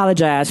 Again, I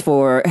apologize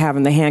for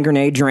having the hand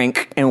grenade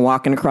drink and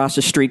walking across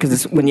the street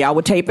because when y'all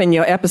were taping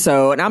your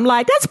episode, I'm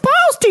like, that's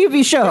Paul's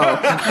TV show.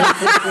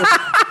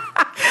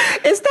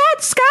 Is that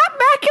Scott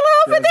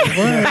Bakula over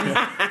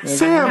there?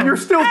 Sam, you're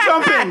still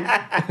jumping.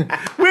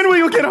 When will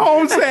you get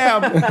home,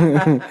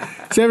 Sam?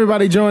 So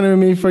everybody joining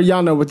me for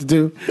y'all know what to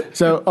do.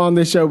 So on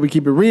this show, we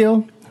keep it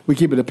real. We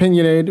keep it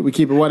opinionated. We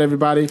keep it what,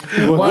 everybody?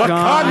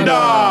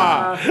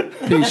 Wakanda!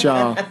 Peace,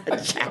 y'all.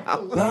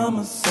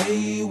 I'ma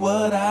say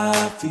what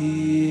I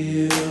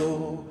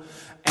feel,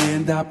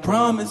 and I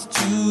promise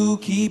to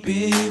keep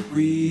it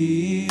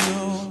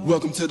real.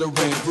 Welcome to the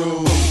Red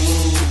Room.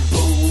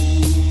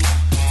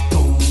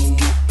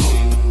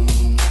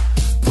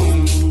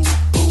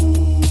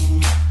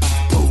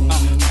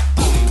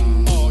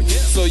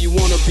 So you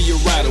wanna be a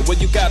rider, well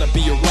you gotta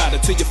be a rider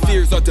till your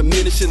fears are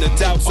diminished and the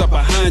doubts are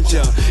behind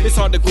ya. It's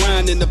hard to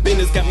grind and the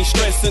business got me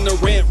stressed in the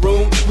rent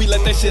room. We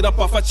let that shit up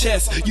off our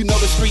chest. You know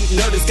the street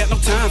nerd has got no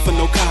time for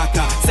no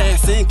caca.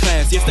 Sass in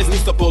class, yes that's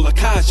Mr.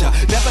 Bolakaja.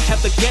 Never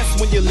have to guess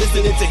when you're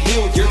listening to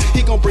Hilliard.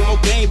 He gon' bring more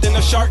game than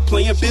a shark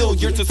playing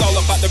billiards. It's all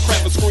about the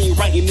craft of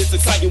screenwriting. It's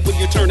exciting when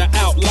you turn an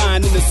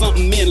outline into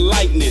something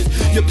enlightening.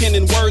 Your pen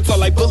and words are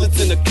like bullets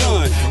in a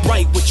gun.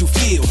 Write what you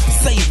feel,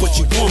 say what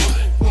you want.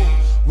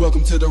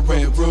 Welcome to the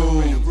Red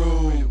Room.